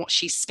effect on what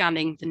she's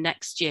scanning the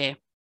next year.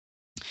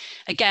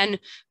 Again,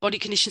 body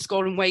condition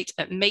score and weight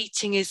at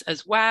mating is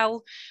as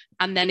well.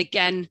 And then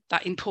again,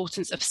 that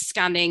importance of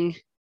scanning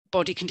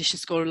body condition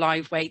score,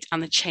 live weight,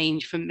 and the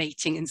change from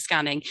mating and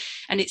scanning.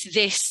 And it's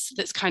this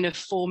that's kind of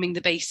forming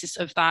the basis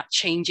of that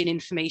change in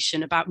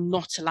information about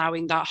not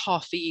allowing that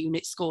half a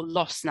unit score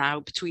loss now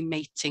between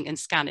mating and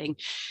scanning.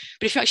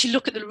 But if you actually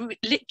look at the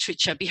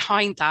literature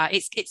behind that,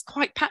 it's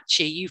quite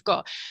patchy. You've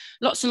got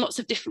lots and lots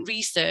of different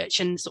research,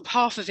 and sort of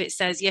half of it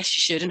says yes you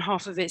should and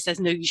half of it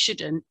says no you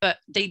shouldn't, but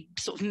they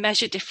sort of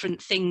measure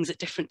different things at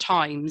different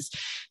times.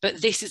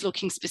 But this is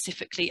looking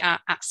specifically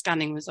at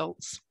scanning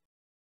results.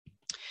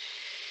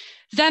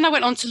 Then I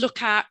went on to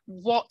look at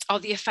what are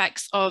the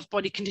effects of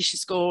body condition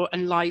score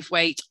and live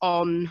weight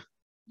on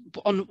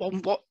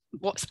what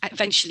what's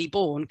eventually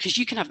born, because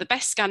you can have the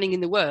best scanning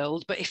in the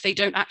world, but if they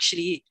don't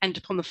actually end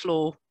up on the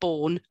floor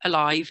born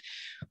alive,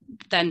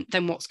 then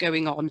what's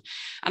going on?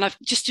 And I've,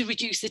 just to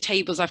reduce the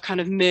tables, I've kind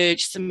of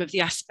merged some of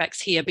the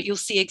aspects here, but you'll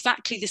see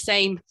exactly the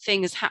same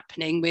thing is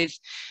happening with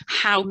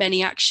how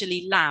many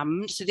actually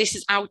lambed. So this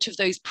is out of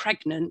those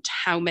pregnant,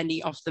 how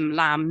many of them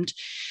lambed.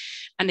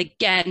 And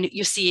again,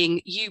 you're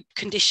seeing ewe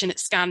condition at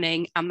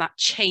scanning and that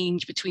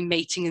change between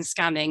mating and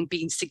scanning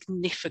being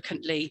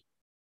significantly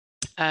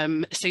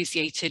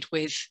associated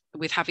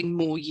with having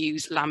more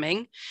ewes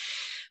lambing.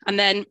 And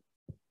then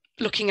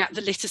looking at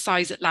the litter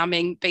size at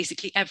lambing,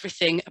 basically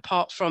everything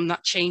apart from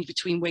that change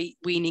between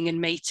weaning and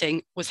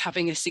mating was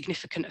having a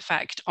significant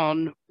effect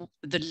on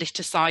the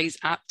litter size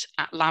at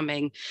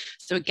lambing.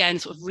 So again,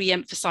 sort of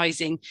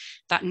re-emphasizing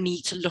that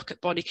need to look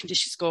at body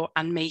condition score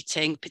and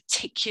mating,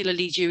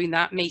 particularly during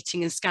that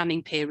mating and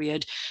scanning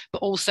period,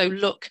 but also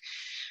look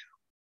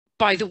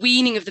by the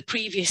weaning of the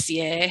previous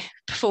year,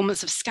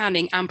 performance of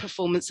scanning and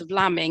performance of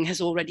lambing has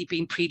already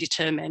been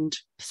predetermined.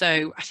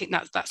 So I think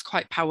that's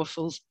quite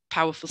powerful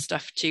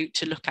stuff to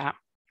look at.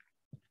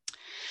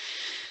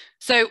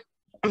 So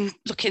I'm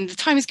looking, the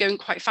time is going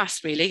quite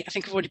fast, really. I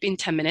think I've already been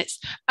 10 minutes.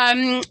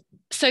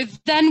 So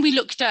then we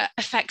looked at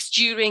effects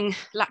during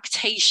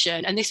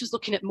lactation, and this was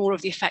looking at more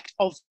of the effect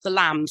of the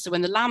lambs. So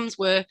when the lambs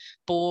were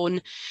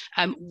born,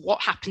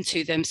 what happened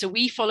to them? So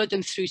we followed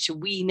them through to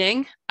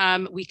weaning.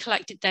 We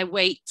collected their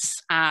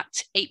weights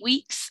at 8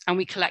 weeks, and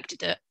we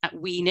collected it at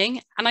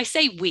weaning. And I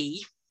say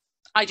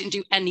I didn't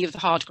do any of the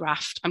hard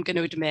graft, I'm going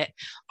to admit.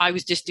 I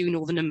was just doing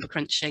all the number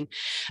crunching.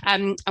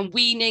 And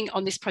weaning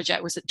on this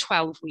project was at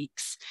 12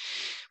 weeks.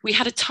 We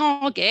had a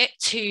target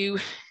to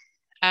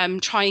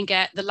try and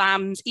get the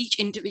lambs, each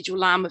individual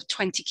lamb, of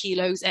 20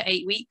 kilos at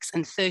 8 weeks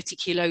and 30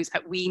 kilos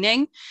at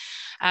weaning.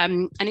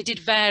 And it did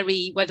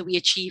vary whether we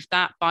achieved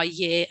that by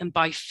year and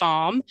by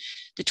farm.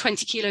 The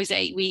 20 kilos at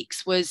 8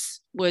 weeks was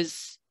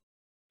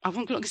I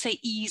won't going to say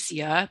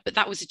easier, but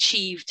that was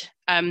achieved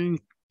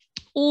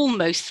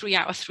almost 3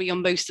 out of 3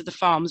 on most of the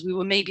farms. We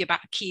were maybe about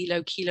a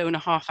kilo and a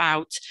half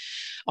out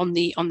on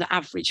the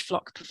average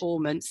flock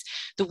performance.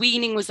 The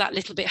weaning was that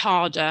little bit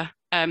harder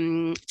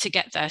to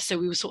get there. So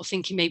we were sort of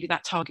thinking maybe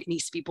that target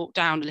needs to be brought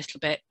down a little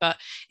bit, but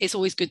it's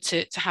always good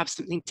to have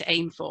something to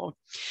aim for.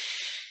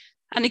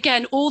 And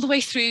again, all the way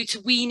through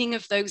to weaning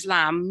of those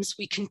lambs,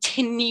 we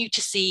continue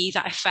to see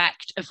that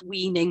effect of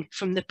weaning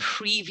from the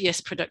previous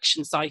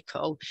production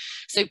cycle.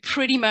 So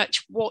pretty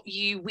much what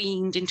you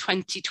weaned in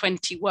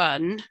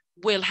 2021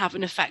 will have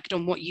an effect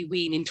on what you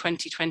wean in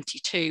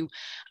 2022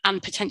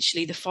 and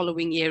potentially the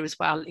following year as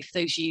well, if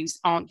those ewes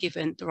aren't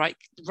given the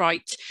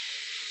right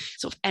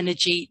sort of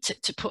energy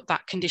to put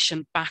that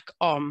condition back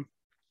on.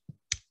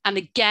 And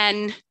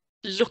again,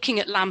 looking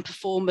at lamb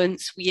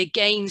performance, we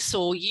again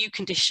saw ewe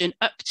condition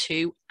up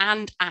to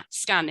and at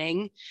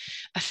scanning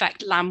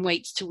affect lamb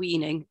weights to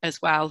weaning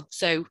as well.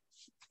 So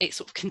it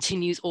sort of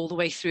continues all the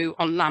way through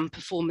on lamb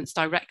performance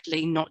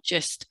directly, not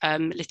just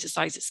litter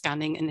size at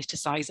scanning and litter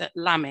size at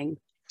lambing.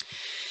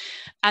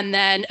 And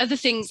then other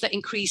things that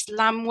increased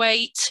lamb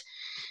weight,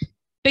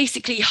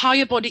 basically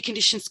higher body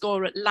condition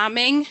score at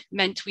lambing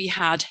meant we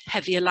had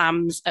heavier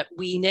lambs at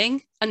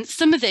weaning. And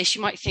some of this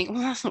you might think,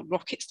 well, that's not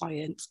rocket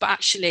science, but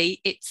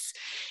actually it's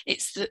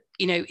the,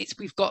 you know,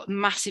 we've got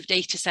massive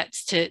data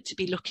sets to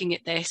be looking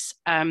at this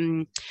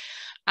and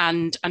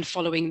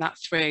following that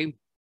through.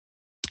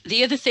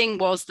 The other thing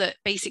was that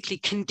basically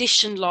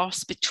condition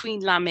loss between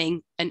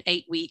lambing and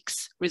 8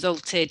 weeks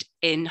resulted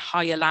in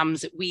higher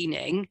lambs at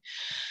weaning,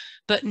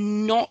 but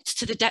not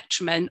to the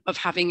detriment of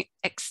having,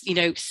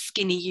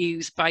 skinny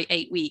ewes by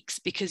 8 weeks,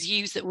 because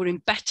ewes that were in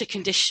better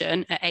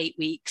condition at 8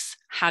 weeks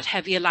had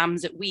heavier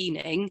lambs at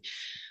weaning,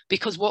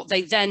 because what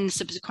they then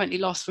subsequently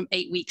lost from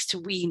 8 weeks to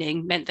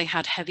weaning meant they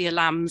had heavier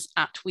lambs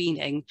at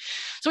weaning.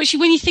 So actually,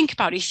 when you think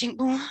about it, you think,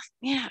 well,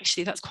 yeah,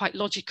 actually, that's quite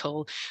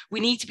logical. We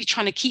need to be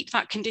trying to keep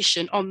that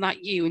condition on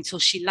that ewe until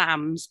she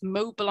lambs,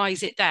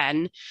 mobilize it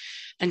then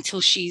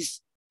until she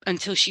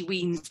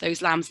weans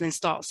those lambs and then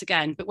starts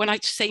again. But when I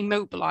say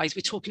mobilize,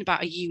 we're talking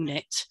about a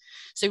unit.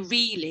 So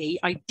really,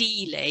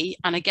 ideally,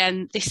 and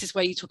again, this is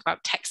where you talk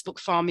about textbook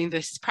farming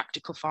versus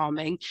practical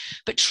farming,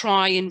 but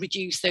try and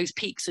reduce those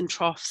peaks and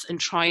troughs and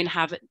try and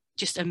have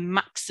just a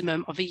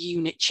maximum of a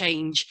unit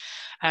change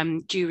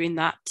during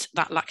that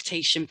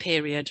lactation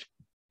period.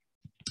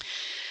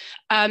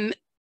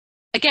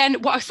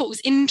 Again, what I thought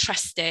was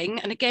interesting,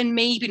 and again,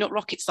 maybe not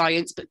rocket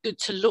science, but good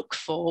to look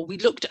for, we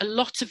looked at a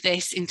lot of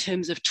this in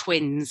terms of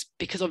twins,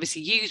 because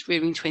obviously ewes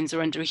rearing twins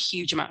are under a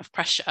huge amount of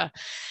pressure.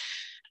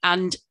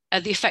 And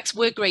the effects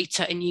were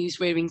greater in ewes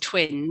rearing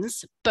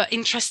twins, but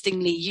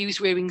interestingly,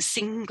 ewes rearing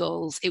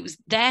singles, it was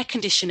their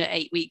condition at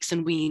 8 weeks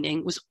and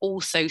weaning was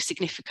also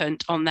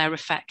significant on their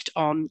effect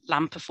on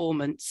lamb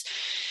performance.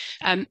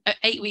 At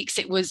 8 weeks,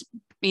 it was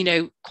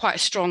quite a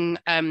strong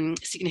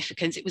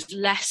significance. It was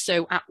less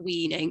so at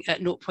weaning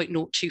at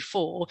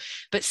 0.024,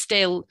 but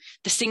still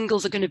the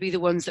singles are going to be the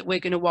ones that we're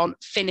going to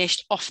want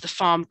finished off the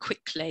farm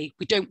quickly.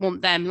 We don't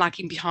want them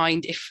lagging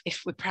behind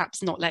if we're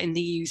perhaps not letting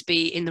the ewes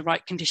be in the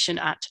right condition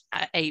at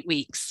 8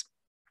 weeks.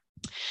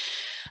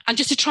 And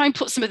just to try and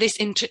put some of this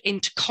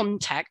into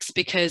context,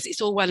 because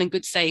it's all well and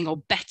good saying, or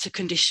better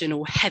condition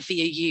or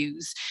heavier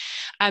ewes.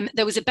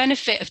 There was a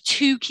benefit of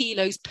 2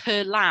 kilos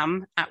per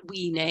lamb at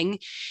weaning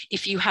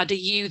if you had a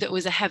ewe that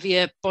was a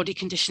heavier body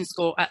condition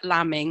score at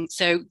lambing.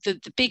 So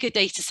the bigger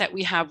data set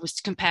we have was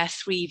to compare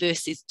 3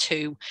 versus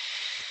 2.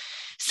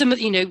 Some of,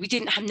 we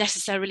didn't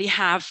necessarily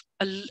have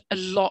a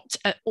lot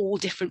at all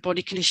different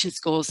body condition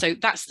scores. So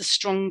that's the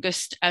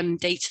strongest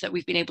data that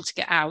we've been able to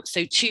get out.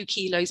 So 2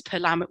 kilos per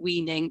lamb at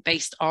weaning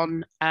based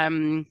on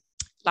lambing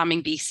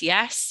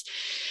BCS.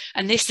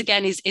 And this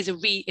again is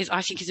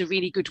I think a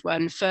really good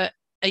one. For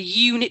a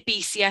unit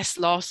BCS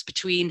loss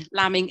between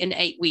lambing and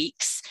 8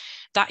 weeks,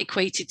 that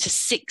equated to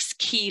 6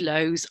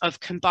 kilos of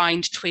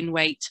combined twin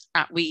weight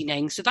at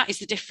weaning. So that is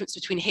the difference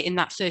between hitting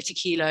that 30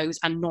 kilos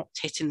and not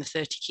hitting the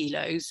 30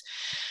 kilos.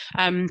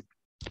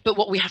 But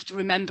what we have to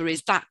remember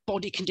is that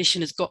body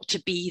condition has got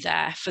to be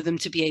there for them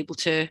to be able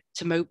to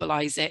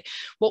mobilise it.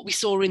 What we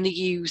saw in the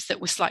ewes that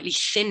were slightly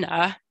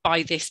thinner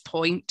by this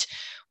point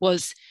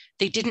was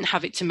they didn't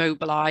have it to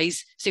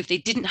mobilise. So if they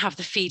didn't have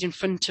the feed in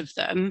front of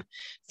them,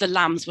 the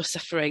lambs were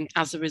suffering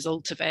as a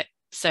result of it.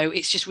 So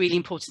it's just really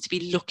important to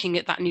be looking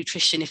at that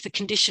nutrition. If the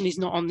condition is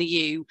not on the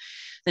ewe,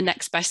 the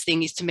next best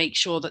thing is to make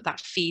sure that that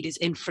feed is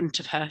in front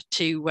of her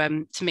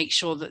to make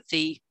sure that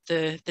the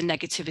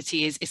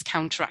negativity is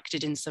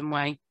counteracted in some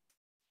way.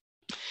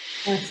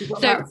 Yes,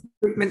 so,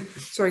 3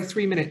 minutes. Sorry,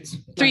 3 minutes.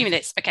 3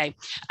 minutes, okay.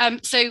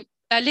 So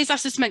Liz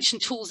asked us to mention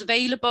tools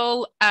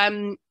available.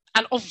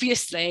 And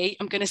obviously,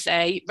 I'm going to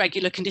say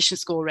regular condition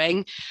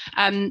scoring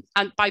and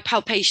by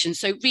palpation.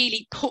 So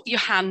really put your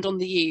hand on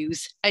the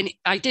ewes. And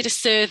I did a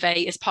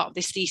survey as part of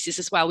this thesis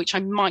as well, which I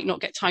might not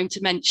get time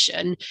to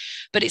mention,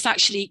 but it's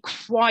actually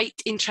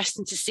quite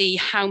interesting to see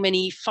how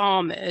many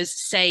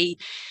farmers say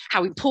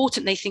how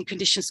important they think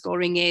condition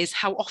scoring is,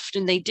 how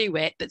often they do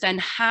it, but then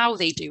how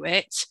they do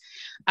it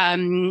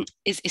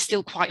is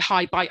still quite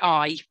high by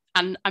eye.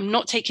 And I'm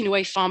not taking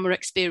away farmer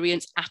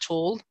experience at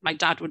all. My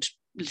dad would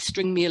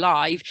string me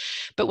alive,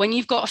 but when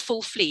you've got a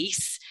full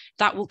fleece,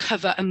 that will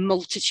cover a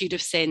multitude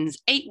of sins.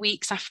 8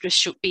 weeks after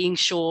being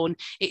shorn,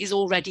 it is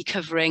already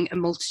covering a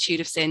multitude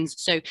of sins.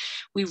 So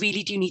we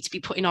really do need to be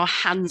putting our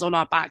hands on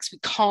our backs. We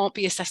can't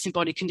be assessing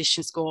body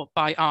condition score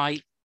by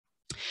eye.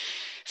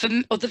 For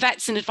other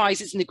vets and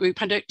advisors in the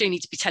group, I don't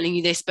need to be telling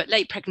you this, but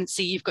late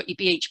pregnancy, you've got your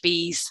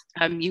BHBs,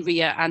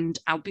 urea and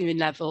albumin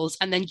levels,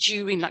 and then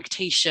during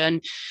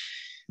lactation,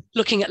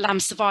 looking at lamb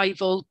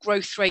survival,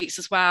 growth rates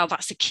as well.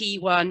 That's a key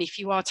one. If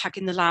you are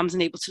tagging the lambs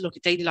and able to look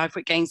at daily live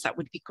weight gains, that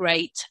would be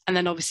great. And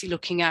then obviously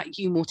looking at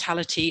ewe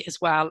mortality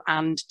as well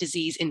and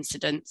disease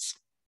incidence.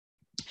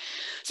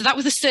 So that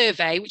was a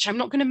survey, which I'm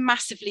not going to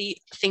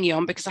massively thingy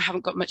on because I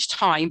haven't got much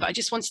time, but I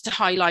just wanted to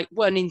highlight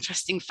one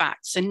interesting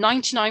fact. So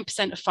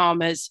 99% of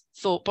farmers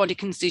thought body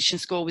condition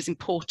score was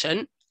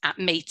important at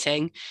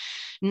mating.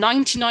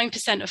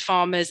 99% of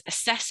farmers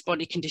assess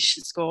body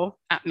condition score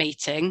at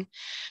mating.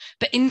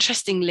 But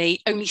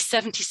interestingly, only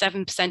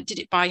 77% did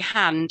it by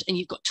hand, and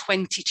you've got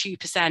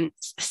 22%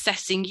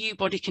 assessing ewe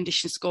body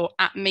condition score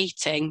at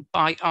mating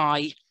by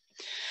eye.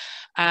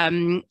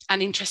 And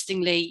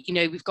interestingly,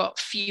 we've got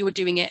fewer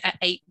doing it at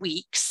 8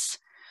 weeks.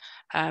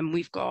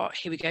 We've got,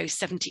 here we go,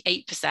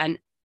 78%.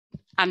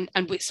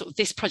 And with sort of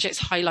this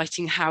project's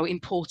highlighting how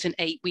important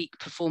 8-week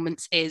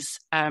performance is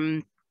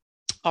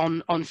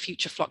on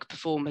future flock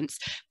performance,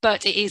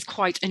 but it is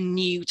quite a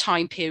new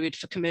time period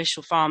for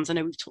commercial farms. I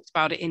know we've talked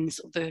about it in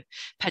sort of the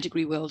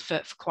pedigree world for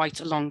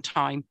quite a long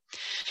time.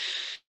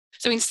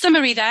 So in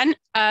summary then,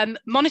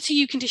 monitor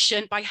ewe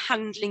condition by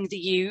handling the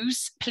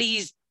ewes.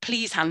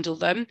 Please handle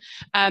them,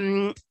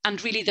 and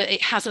really that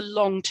it has a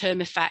long-term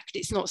effect.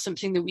 It's not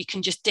something that we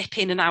can just dip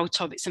in and out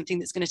of. It's something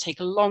that's going to take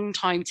a long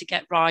time to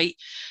get right,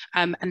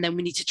 and then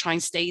we need to try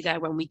and stay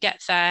there when we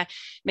get there.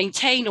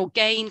 Maintain or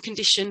gain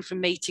condition from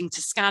mating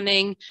to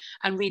scanning,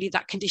 and really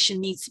that condition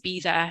needs to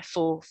be there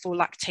for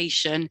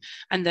lactation,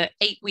 and that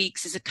 8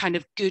 weeks is a kind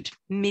of good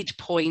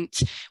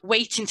midpoint.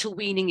 Wait until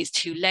weaning is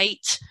too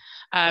late.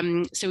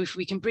 So if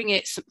we can bring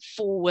it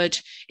forward,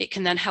 it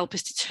can then help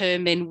us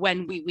determine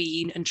when we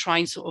wean and try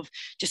and sort of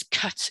just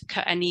cut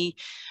any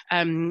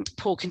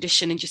poor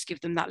condition and just give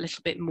them that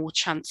little bit more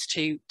chance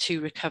to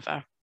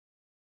recover.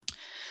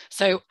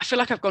 So I feel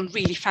like I've gone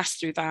really fast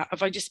through that.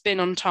 Have I just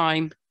been on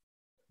time?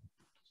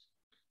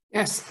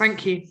 Yes,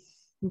 thank you.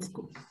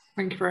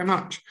 Thank you very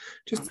much.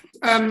 Just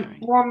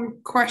one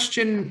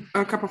question,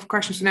 a couple of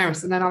questions for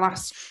Neris, and then I'll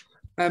ask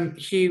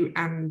Hugh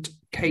and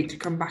Kate to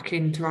come back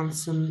in to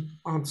answer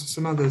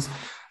some others.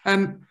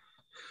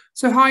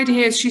 So Heidi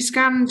here, she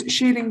scanned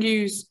shearling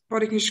ewes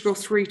body condition score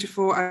 3 to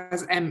 4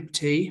 as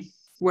empty,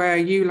 where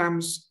ewe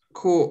lambs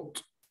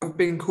have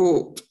been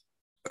caught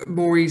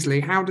more easily.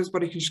 How does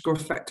body condition score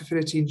affect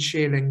affinity in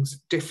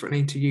shearlings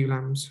differently to ewe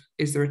lambs?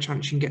 Is there a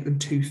chance you can get them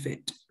too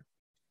fit?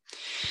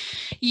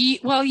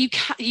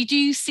 You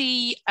do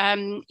see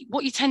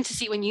what you tend to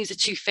see when ewes are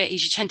too fit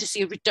is you tend to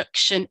see a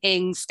reduction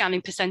in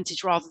scanning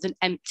percentage rather than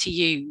empty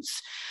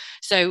ewes.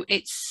 So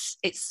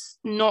it's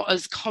not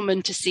as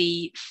common to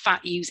see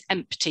fat ewes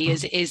empty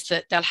as it is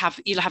that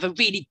you'll have a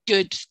really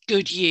good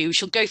ewe.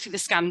 She'll go through the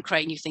scan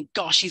crate and you think,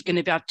 gosh, she's going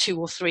to be 2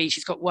 or 3.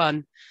 She's got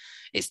 1.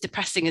 It's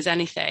depressing as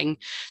anything.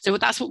 So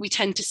that's what we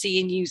tend to see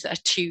in ewes that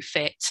are too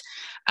fit.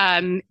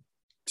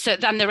 So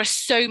then there are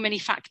so many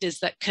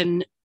factors that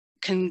can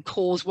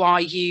cause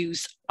why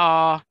ewes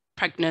are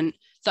pregnant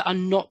that are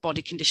not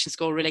body condition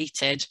score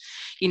related.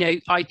 You know,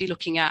 I'd be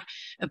looking at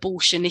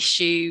abortion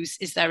issues.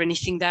 Is there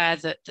anything there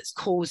that's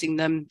causing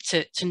them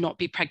to not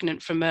be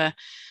pregnant from a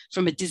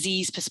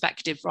disease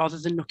perspective, rather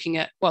than looking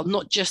at, well,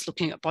 not just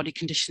looking at body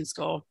condition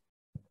score.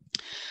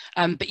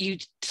 But you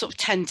sort of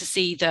tend to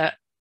see that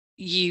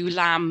ewe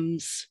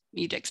lambs,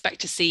 you'd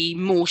expect to see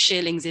more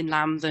shearlings in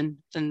lamb than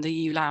the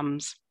ewe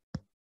lambs.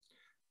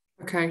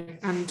 Okay,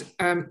 and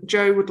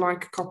Joe would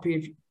like a copy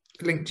of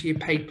link to your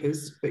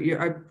papers, but you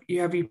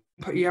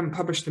haven't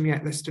published them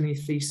yet. They're still in your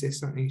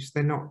thesis, aren't you? So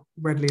they're not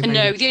readily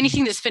available. No, the only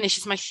thing that's finished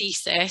is my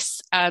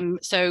thesis.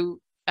 We'll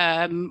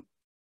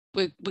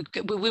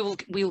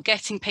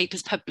getting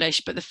papers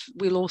published, but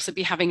we'll also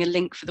be having a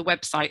link for the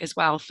website as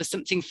well for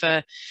something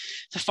for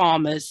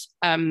farmers,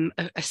 a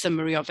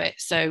summary of it.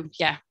 So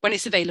yeah, when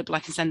it's available, I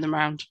can send them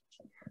around.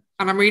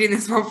 And I'm reading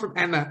this one from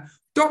Emma.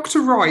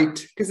 Dr. Wright,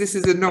 because this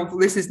is a novel,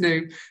 this is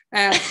new.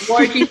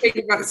 Why do you think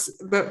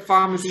that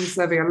farmers in the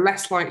survey are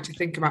less likely to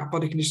think about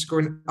body condition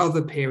score in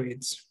other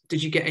periods?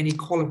 Did you get any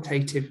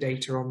qualitative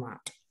data on that?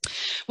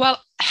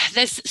 Well,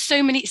 there's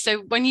so many.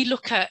 So when you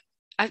look at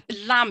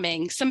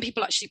lambing, some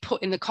people actually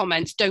put in the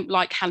comments don't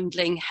like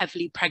handling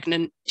heavily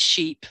pregnant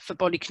sheep for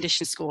body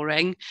condition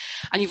scoring.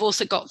 And you've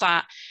also got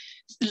that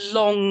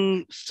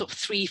long sort of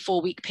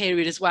 3-4 week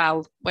period as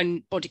well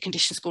when body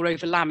condition score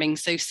over lambing.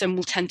 So some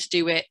will tend to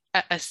do it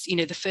as, you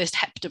know, the first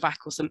heptavac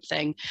or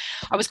something.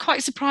 I was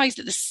quite surprised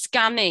that the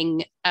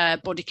scanning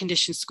body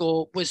condition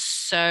score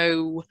was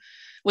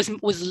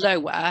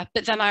lower,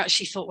 but then I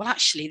actually thought, well,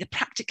 actually the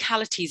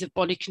practicalities of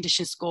body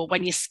condition score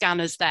when your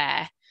scanner's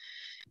there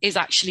is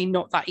actually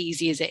not that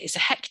easy, is it? It's a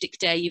hectic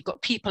day, you've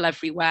got people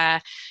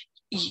everywhere.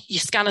 Your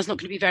scanner's not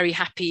going to be very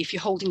happy if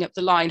you're holding up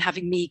the line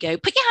having me go,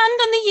 put your hand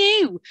on the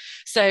ewe.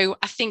 So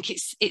I think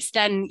it's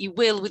then you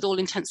will, with all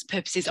intents and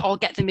purposes, I'll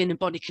get them in and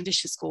body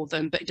condition score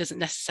them, but it doesn't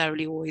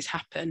necessarily always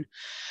happen.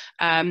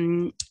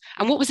 And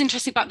what was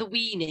interesting about the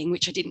weaning,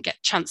 which I didn't get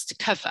a chance to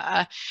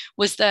cover,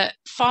 was that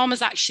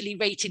farmers actually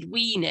rated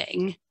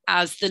weaning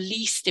as the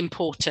least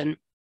important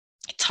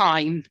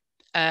time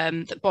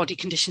that body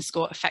condition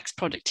score affects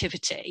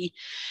productivity.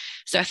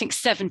 So I think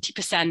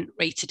 70%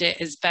 rated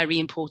it as very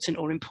important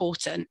or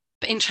important.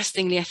 But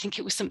interestingly, I think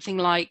it was something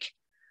like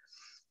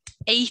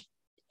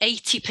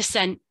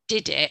 80%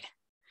 did it.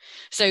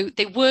 So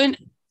they weren't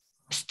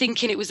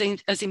thinking it was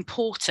as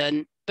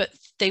important, but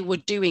they were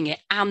doing it,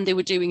 and they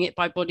were doing it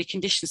by body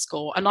condition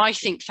score. And I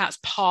think that's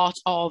part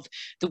of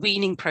the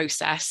weaning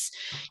process.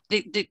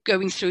 They're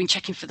going through and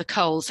checking for the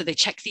culls. So they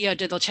check the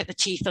udder, they'll check the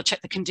teeth, they'll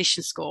check the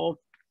condition score.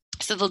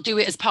 So they'll do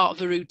it as part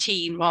of a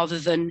routine rather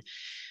than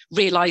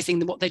realising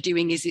that what they're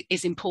doing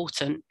is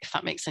important, if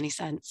that makes any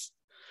sense.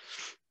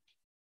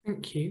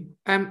 Thank you.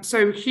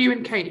 So Hugh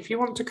and Kate, if you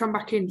want to come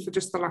back in for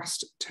just the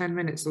last 10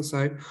 minutes or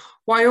so.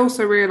 What I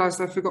also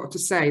realised I forgot to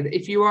say that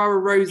if you are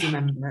a RoSA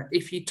member,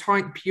 if you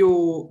type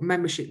your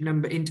membership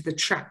number into the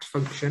chat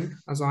function,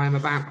 as I am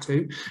about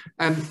to,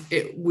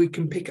 we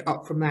can pick it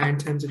up from there in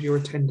terms of your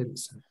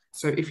attendance.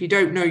 So if you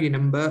don't know your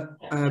number,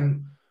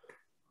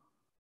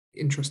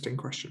 interesting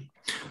question.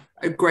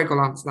 Greg will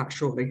answer that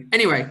shortly.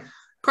 Anyway,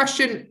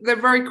 question, the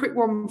very quick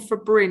one for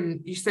Bryn.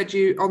 You said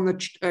you on the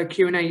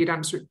Q&A you'd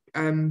answer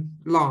it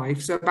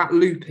live. So about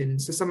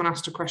lupins. So someone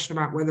asked a question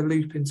about whether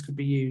lupins could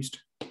be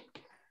used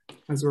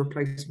as a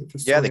replacement for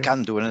soya. Yeah, they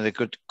can do, and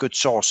they're a good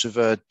source of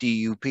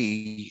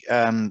DUP.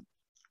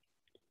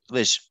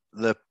 Liz,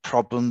 the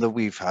problem that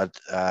we've had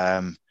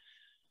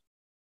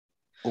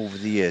over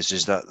the years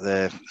is that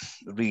they're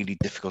really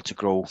difficult to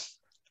grow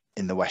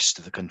in the west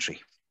of the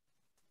country.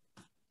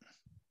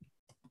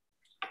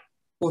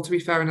 Or to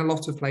be fair, in a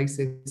lot of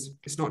places,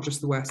 it's not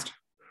just the West.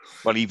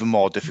 Well, even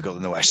more difficult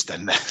in the West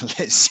than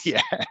Liz,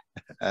 yeah.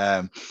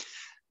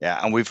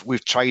 And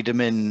we've tried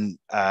them in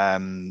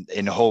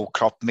whole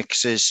crop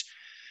mixes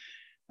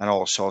and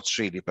all sorts,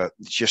 really, but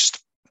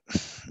just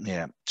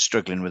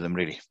struggling with them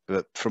really.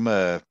 But from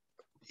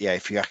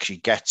if you actually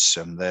get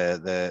some,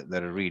 they're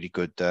a really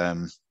good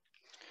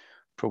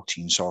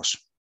protein source.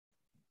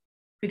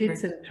 We did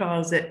some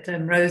trials at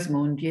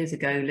Rosemond years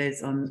ago,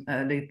 Liz, on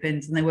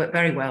lupins, and they worked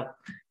very well.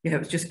 Yeah, it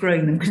was just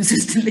growing them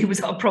consistently was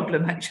our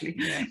problem, actually.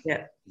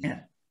 Yeah.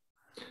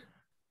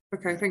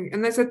 Okay, thank you.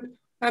 And there's a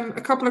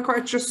couple of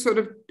questions, just sort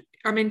of,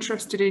 I'm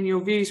interested in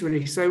your views,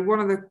 really. So one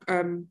of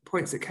the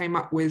points that came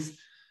up with,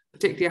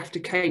 particularly after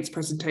Kate's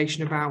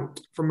presentation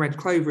from red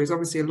clover, is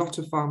obviously a lot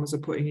of farmers are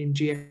putting in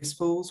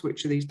GS4s,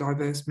 which are these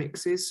diverse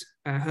mixes,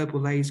 herbal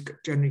lays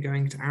generally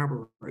going to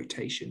arbor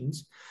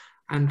rotations.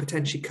 and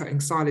potentially cutting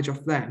silage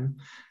off them.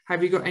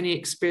 Have you got any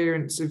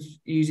experience of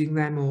using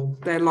them, or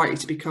they're likely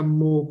to become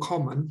more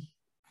common?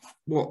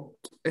 What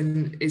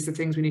is the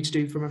things we need to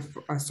do from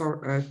a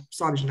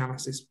silage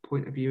analysis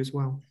point of view as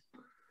well?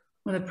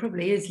 Well, there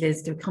probably is,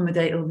 Liz, to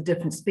accommodate all the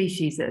different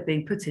species that are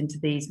being put into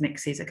these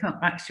mixes. I can't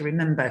actually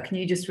remember. Can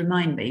you just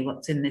remind me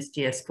what's in this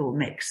GS4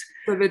 mix?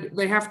 So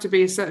they have to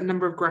be a certain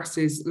number of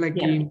grasses,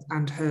 legumes,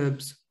 and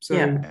herbs. So,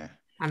 and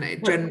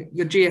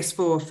the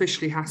GS4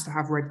 officially has to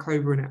have red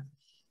clover in it.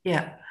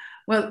 Yeah.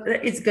 Well,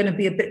 it's going to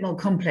be a bit more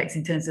complex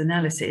in terms of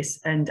analysis,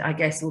 and I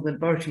guess all the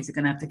laboratories are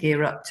going to have to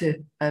gear up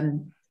to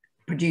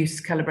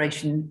produce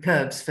calibration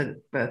curves for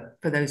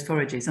those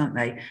forages, aren't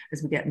they,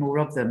 as we get more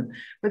of them.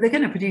 But they're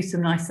going to produce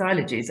some nice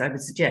silages, I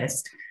would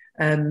suggest,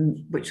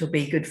 which will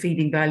be good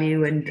feeding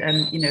value and,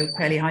 you know,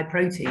 fairly high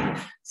protein.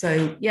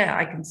 So, yeah,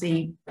 I can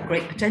see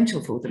great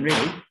potential for them,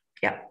 really.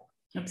 Yeah,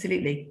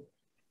 absolutely.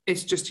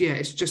 It's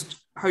just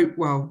hope,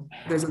 well,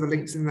 there's other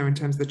links in there in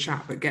terms of the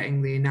chat, but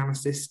getting the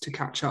analysis to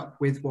catch up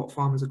with what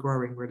farmers are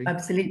growing, really.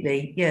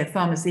 Absolutely. Yeah,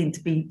 farmers seem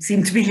to be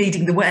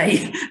leading the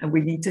way, and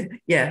we need to,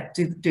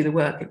 do the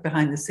work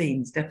behind the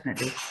scenes,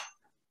 definitely.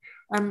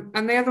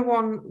 And the other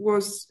one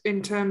was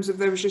in terms of,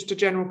 there was just a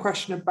general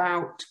question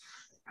about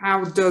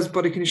how does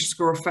body condition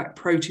score affect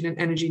protein and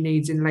energy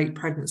needs in late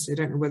pregnancy? I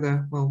don't know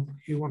whether, well,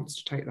 who wants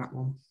to take that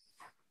one?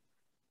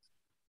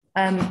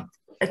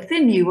 A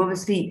thin ewe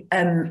obviously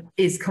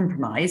is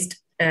compromised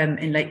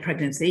in late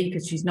pregnancy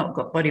because she's not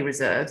got body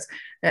reserves.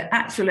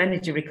 Actual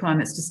energy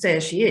requirements to stay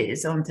as she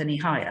is aren't any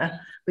higher,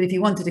 but if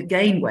you wanted to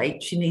gain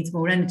weight, she needs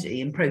more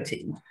energy and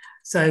protein.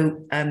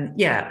 So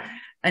yeah,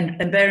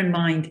 and bear in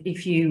mind,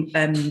 if you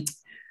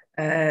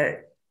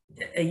are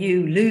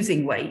you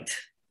losing weight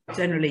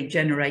generally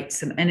generates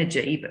some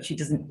energy, but she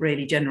doesn't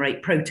really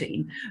generate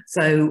protein.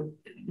 So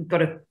we've got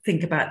to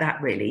think about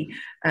that, really.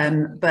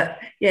 But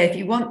yeah, if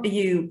you want a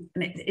ewe,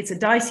 and it's a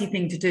dicey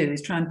thing to do,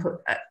 is try and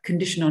put a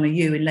condition on a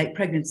ewe in late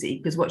pregnancy,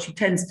 because what she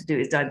tends to do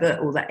is divert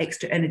all that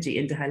extra energy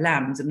into her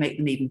lambs and make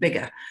them even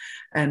bigger.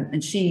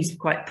 And she's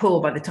quite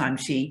poor by the time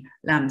she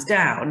lambs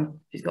down.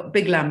 She's got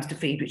big lambs to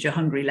feed, which are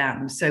hungry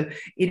lambs. So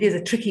it is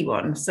a tricky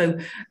one. So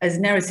as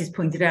Neris has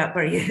pointed out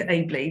very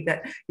ably,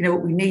 that, you know,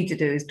 what we need to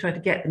do is try to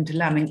get them to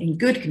lambing in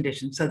good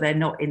condition, so they're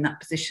not in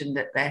that position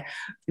that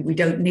we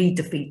don't need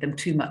to feed them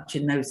too much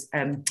in those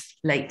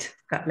late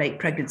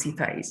pregnancy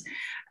phase.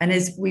 And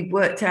as we've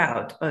worked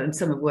out on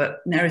some of the work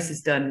Neris has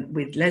done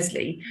with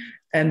Leslie,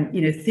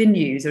 you know, thin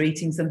ewes are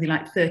eating something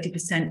like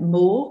 30%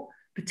 more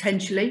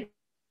potentially.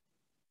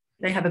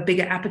 They have a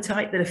bigger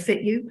appetite than a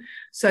fit ewe.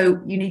 So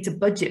you need to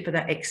budget for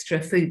that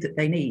extra food that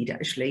they need,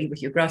 actually,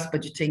 with your grass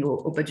budgeting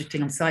or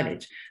budgeting on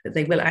silage, that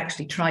they will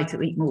actually try to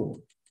eat more.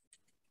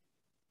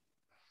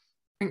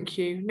 Thank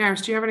you.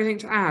 Neris, do you have anything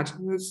to add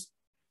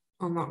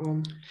on that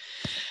one?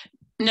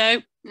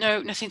 No,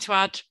 nothing to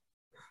add.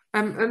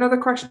 Another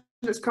question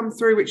that's come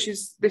through, which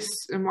is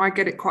this, and I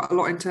get it quite a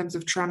lot in terms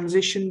of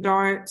transition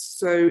diets.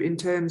 So in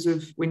terms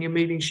of when you're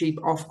moving sheep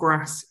off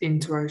grass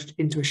into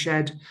a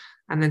shed,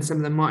 and then some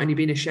of them might only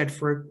be in a shed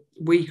for a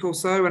week or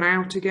so and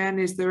out again.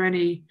 Is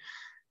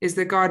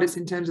there guidance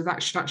in terms of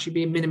that should actually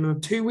be a minimum of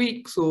 2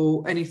 weeks,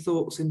 or any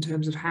thoughts in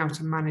terms of how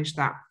to manage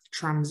that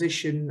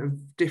transition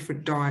of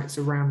different diets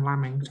around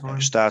lambing time?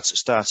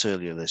 Start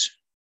earlier, Liz.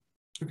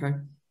 Okay.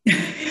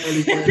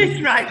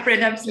 Right,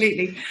 Bryn,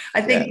 absolutely. I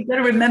think you've got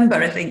to remember,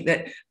 I think,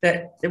 that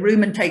the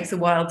rumen takes a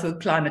while to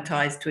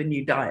acclimatise to a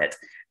new diet.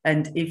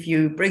 And if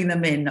you bring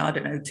them in, I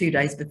don't know, 2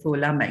 days before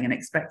lambing and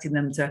expecting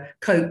them to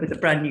cope with a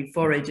brand new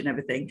forage and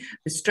everything,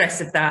 the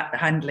stress of that, the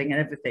handling and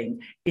everything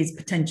is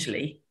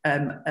potentially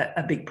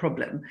a big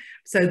problem.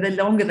 So the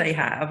longer they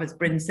have, as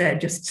Bryn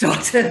said, just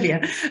start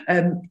earlier,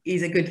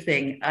 is a good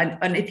thing.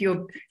 And if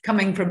you're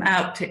coming from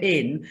out to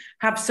in,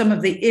 have some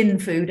of the in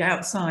food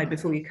outside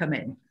before you come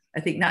in. I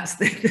think that's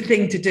the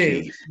thing to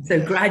do. So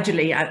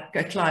gradually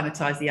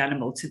acclimatise the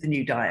animal to the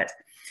new diet.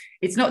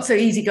 It's not so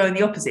easy going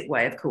the opposite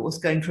way, of course,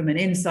 going from an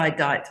inside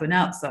diet to an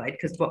outside,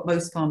 because what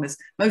most of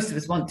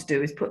us want to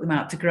do is put them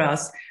out to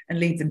grass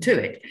and lead them to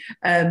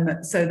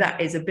it. So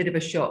that is a bit of a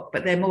shock,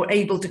 but they're more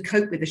able to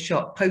cope with the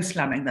shock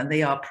post-lambing than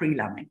they are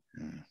pre-lambing.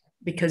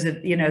 Because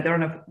of, you know,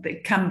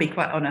 they can be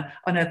quite on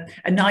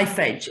a knife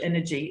edge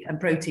energy and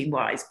protein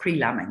wise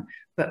pre-lambing,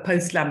 but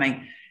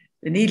post-lambing,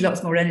 they need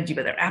lots more energy,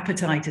 but their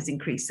appetite has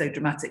increased so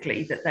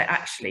dramatically that they're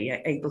actually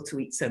able to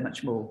eat so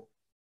much more.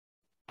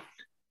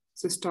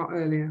 So start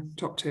earlier,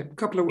 top tip,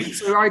 couple of weeks.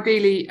 So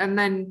ideally, and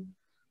then,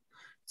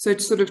 so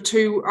sort of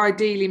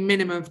ideally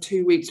minimum of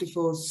 2 weeks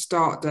before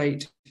start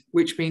date,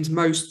 which means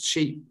most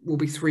sheep will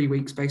be 3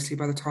 weeks basically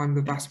by the time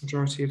the vast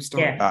majority of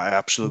start. Yeah.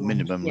 Absolute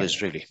minimum,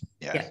 Liz, really.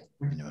 Yeah.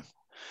 Minimum.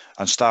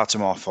 And start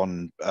them off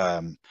on,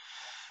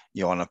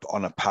 you know,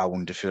 on a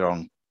pound if you're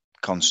on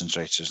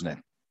concentrates, isn't it?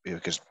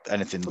 Because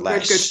anything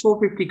less. Good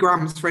 450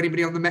 grams for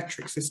anybody on the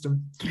metric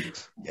system.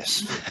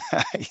 Yes.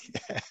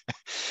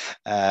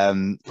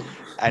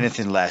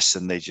 Anything less,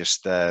 and they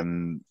just,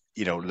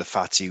 you know, the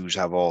fat ewes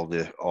have all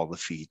the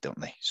feed,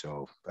 don't they?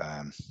 So,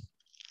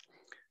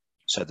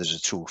 so there's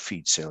a true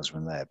feed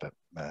salesman there, but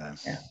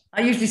Yeah.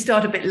 I usually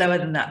start a bit lower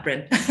than that,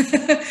 Bryn.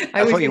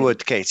 I thought you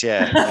would, Kate,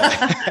 yeah.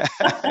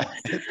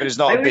 But it's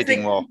not a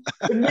bidding war.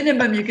 The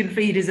minimum you can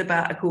feed is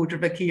about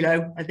 1/4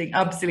 kilo, I think,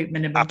 absolute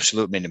minimum.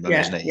 Absolute minimum,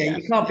 isn't it? Yeah,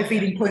 you can't be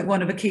feeding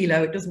 0.1 of a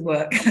kilo, it doesn't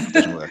work. It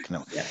doesn't work,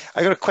 no. Yeah.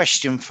 I got a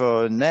question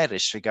for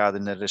Neris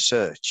regarding the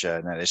research,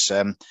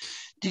 Neris.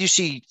 Did you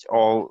see,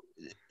 or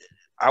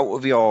out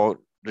of your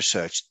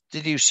research,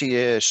 did you see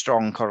a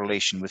strong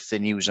correlation with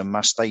thin ewes and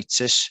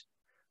mastitis?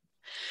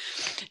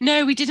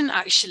 No, we didn't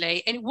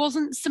actually. And it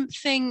wasn't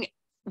something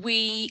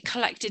we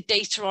collected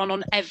data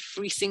on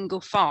every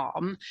single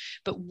farm,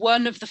 but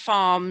one of the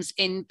farms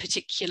in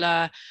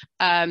particular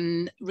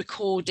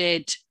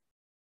recorded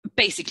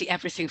basically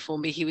everything for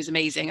me. He was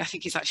amazing. I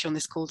think he's actually on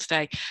this call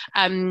today.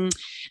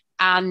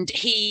 And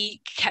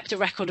he kept a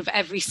record of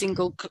every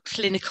single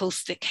clinical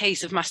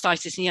case of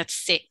mastitis, and he had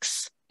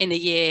 6 in a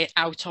year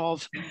out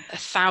of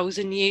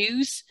 1,000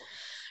 ewes.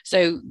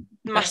 So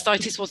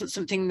mastitis wasn't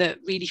something that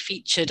really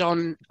featured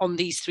on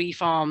these 3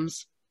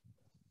 farms.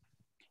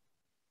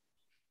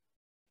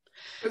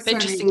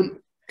 Interesting.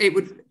 It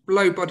would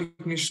low body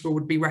condition score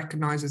would be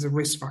recognised as a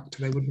risk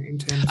factor, though, wouldn't it? In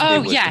terms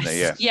of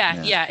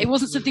yeah. It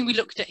wasn't something we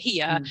looked at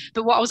here,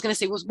 but what I was going to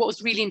say was what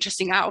was really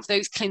interesting out of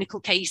those clinical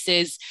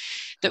cases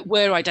that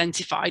were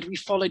identified, we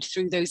followed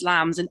through those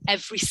lambs, and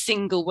every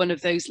single one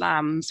of those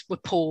lambs were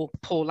poor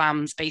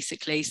lambs,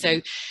 basically.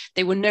 So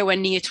they were nowhere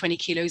near 20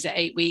 kilos at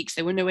 8 weeks.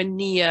 They were nowhere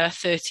near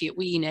 30 at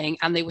weaning,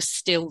 and they were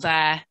still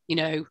there, you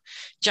know,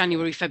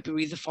 January,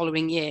 February the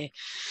following year,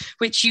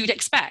 which you'd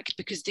expect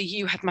because the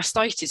ewe had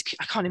mastitis.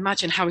 I can't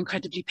imagine how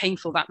incredibly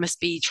painful that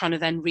must be trying to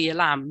then rear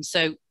lamb.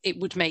 So it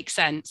would make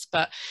sense.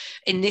 But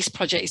in this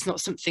project, it's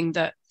not something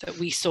that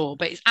we saw,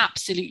 but it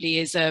absolutely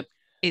is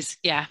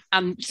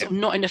and sort of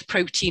not enough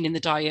protein in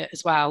the diet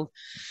as well.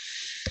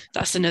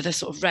 That's another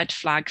sort of red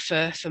flag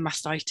for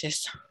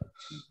mastitis.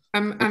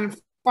 And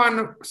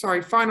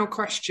final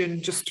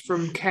question just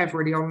from Kev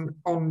really on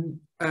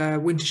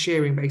winter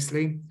shearing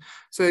basically.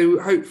 So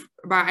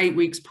about 8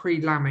 weeks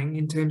pre-lambing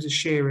in terms of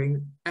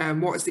shearing,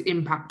 what is the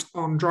impact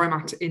on dry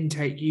matter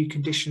intake, ewe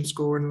condition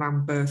score and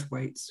lamb birth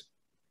weights?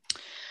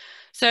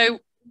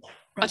 So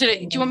I don't know.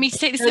 Do you want me to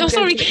take this? Oh,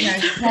 sorry.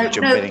 No,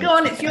 go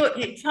on. It's your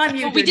time.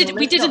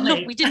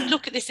 We didn't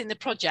look at this in the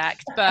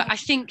project, but I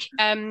think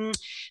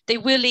they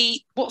will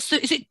eat.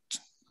 Is it?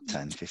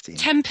 10-15%,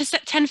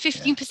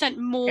 10-15%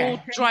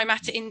 more dry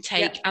matter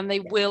intake, and they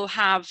will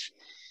have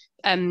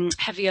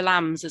heavier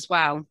lambs as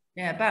well.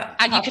 Yeah,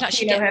 and you can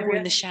actually get more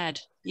in the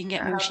shed. You can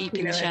get more sheep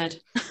in the shed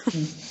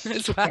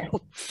as well. Yeah.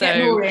 So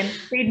get more in,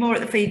 feed more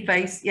at the feed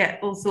base. Yeah,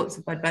 all sorts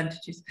of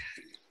advantages.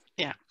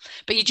 Yeah,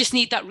 but you just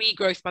need that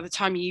regrowth by the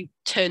time you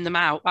turn them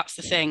out. That's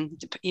the thing,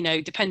 you know,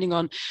 depending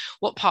on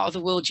what part of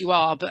the world you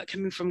are, but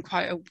coming from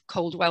quite a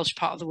cold Welsh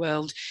part of the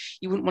world,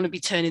 you wouldn't want to be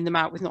turning them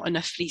out with not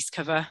enough fleece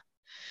cover.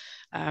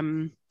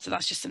 So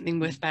that's just something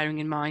worth bearing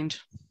in mind.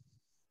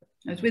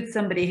 I was with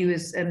somebody who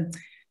was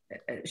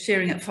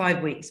shearing at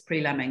 5 weeks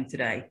pre-lambing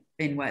today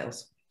in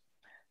Wales,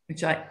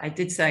 which I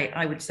did say,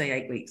 I would say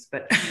 8 weeks,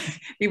 but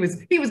he was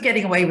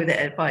getting away with it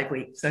at 5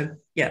 weeks. So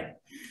yeah,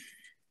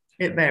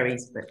 it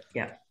varies, but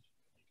yeah.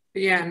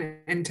 Yeah,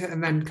 and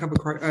then cover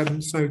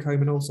snow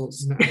comb and all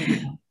sorts, isn't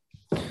it?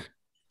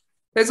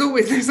 There's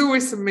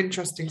always some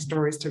interesting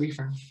stories to be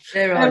found.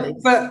 There are.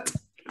 But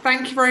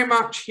thank you very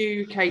much,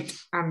 Hugh, Kate,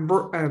 and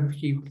Bryn,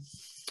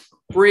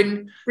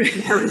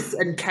 Harris,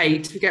 and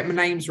Kate, to get my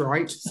names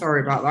right.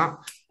 Sorry about that.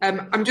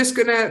 I'm just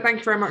gonna thank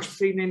you very much for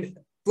feeding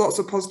lots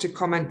of positive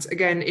comments.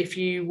 Again, if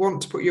you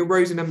want to put your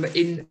RoSA number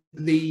in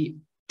the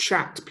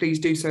chat, please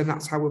do so, and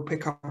that's how we'll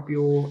pick up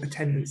your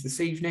attendance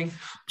this evening.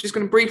 I'm just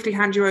going to briefly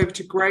hand you over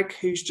to Greg,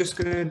 who's just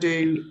going to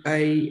do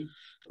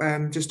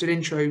just an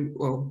intro,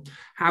 well,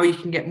 how you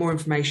can get more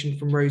information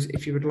from RoSA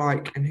if you would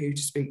like, and who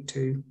to speak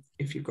to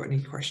if you've got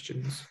any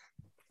questions.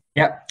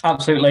 Yeah,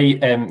 absolutely.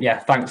 Yeah,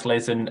 thanks,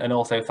 Liz, and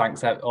also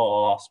thanks to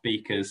all our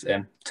speakers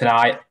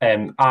tonight.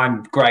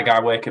 I'm Greg.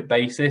 I work at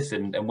Basis,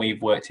 and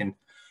we've worked in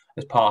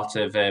as part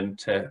of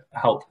to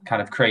help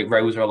kind of create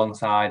RoSA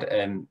alongside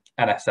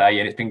NSA,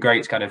 and it's been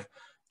great to kind of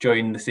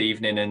join this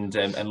evening and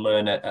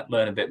learn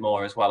a bit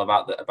more as well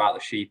about the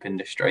sheep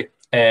industry.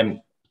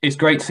 It's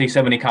great to see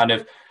so many kind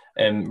of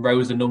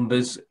RoSA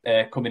numbers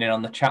coming in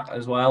on the chat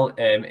as well.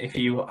 If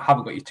you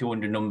haven't got your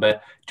 200 number,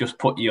 just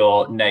put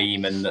your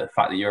name and the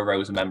fact that you're a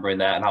RoSA member in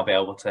there, and I'll be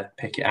able to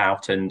pick it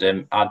out and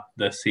add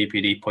the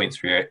CPD points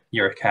for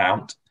your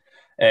account.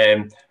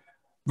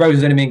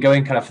 RoSA's only been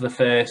going kind of for the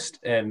first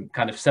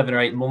kind of 7 or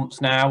 8 months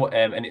now,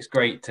 and it's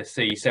great to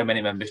see so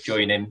many members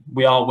joining.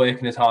 We are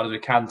working as hard as we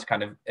can to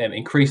kind of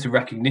increase the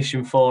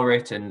recognition for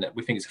it, and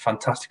we think it's a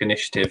fantastic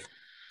initiative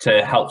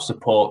to help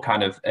support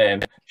kind of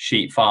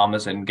sheep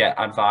farmers and get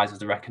advisors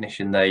the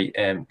recognition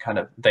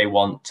they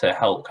want to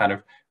help kind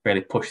of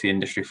really push the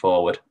industry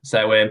forward.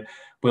 So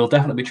we'll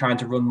definitely be trying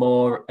to run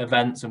more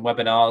events and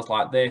webinars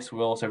like this.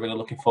 We're also really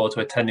looking forward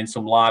to attending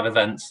some live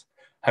events.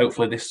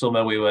 Hopefully this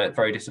summer. We were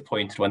very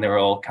disappointed when they were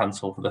all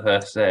cancelled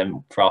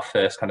for our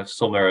first kind of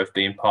summer of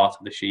being part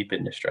of the sheep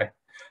industry.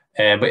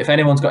 But if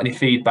anyone's got any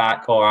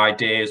feedback or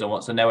ideas or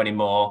wants to know any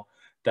more,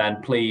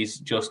 then please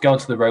just go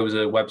onto the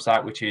RoSA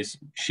website, which is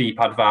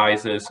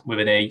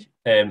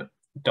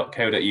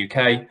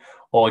sheepadvisors.co.uk,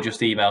 or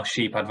just email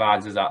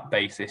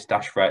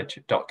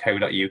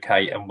sheepadvisors@basis-reg.co.uk,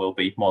 and we'll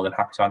be more than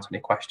happy to answer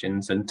any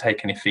questions and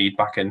take any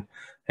feedback and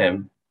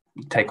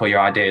take all your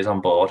ideas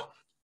on board.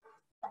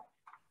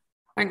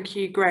 Thank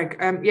you, Greg.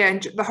 Yeah,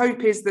 and the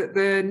hope is that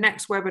the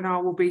next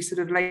webinar will be sort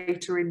of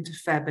later into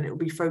Feb, and it will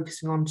be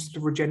focusing on sort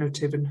of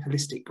regenerative and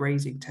holistic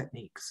grazing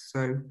techniques.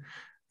 So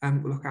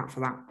we'll look out for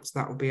that. So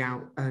that will be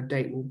out,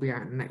 date will be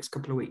out in the next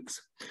couple of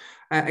weeks.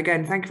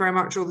 Again, thank you very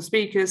much, all the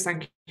speakers.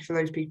 Thank you for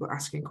those people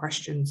asking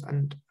questions,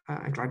 and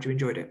I'm glad you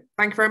enjoyed it.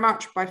 Thank you very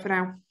much. Bye for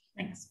now.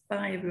 Thanks.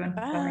 Bye, everyone.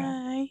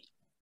 Bye.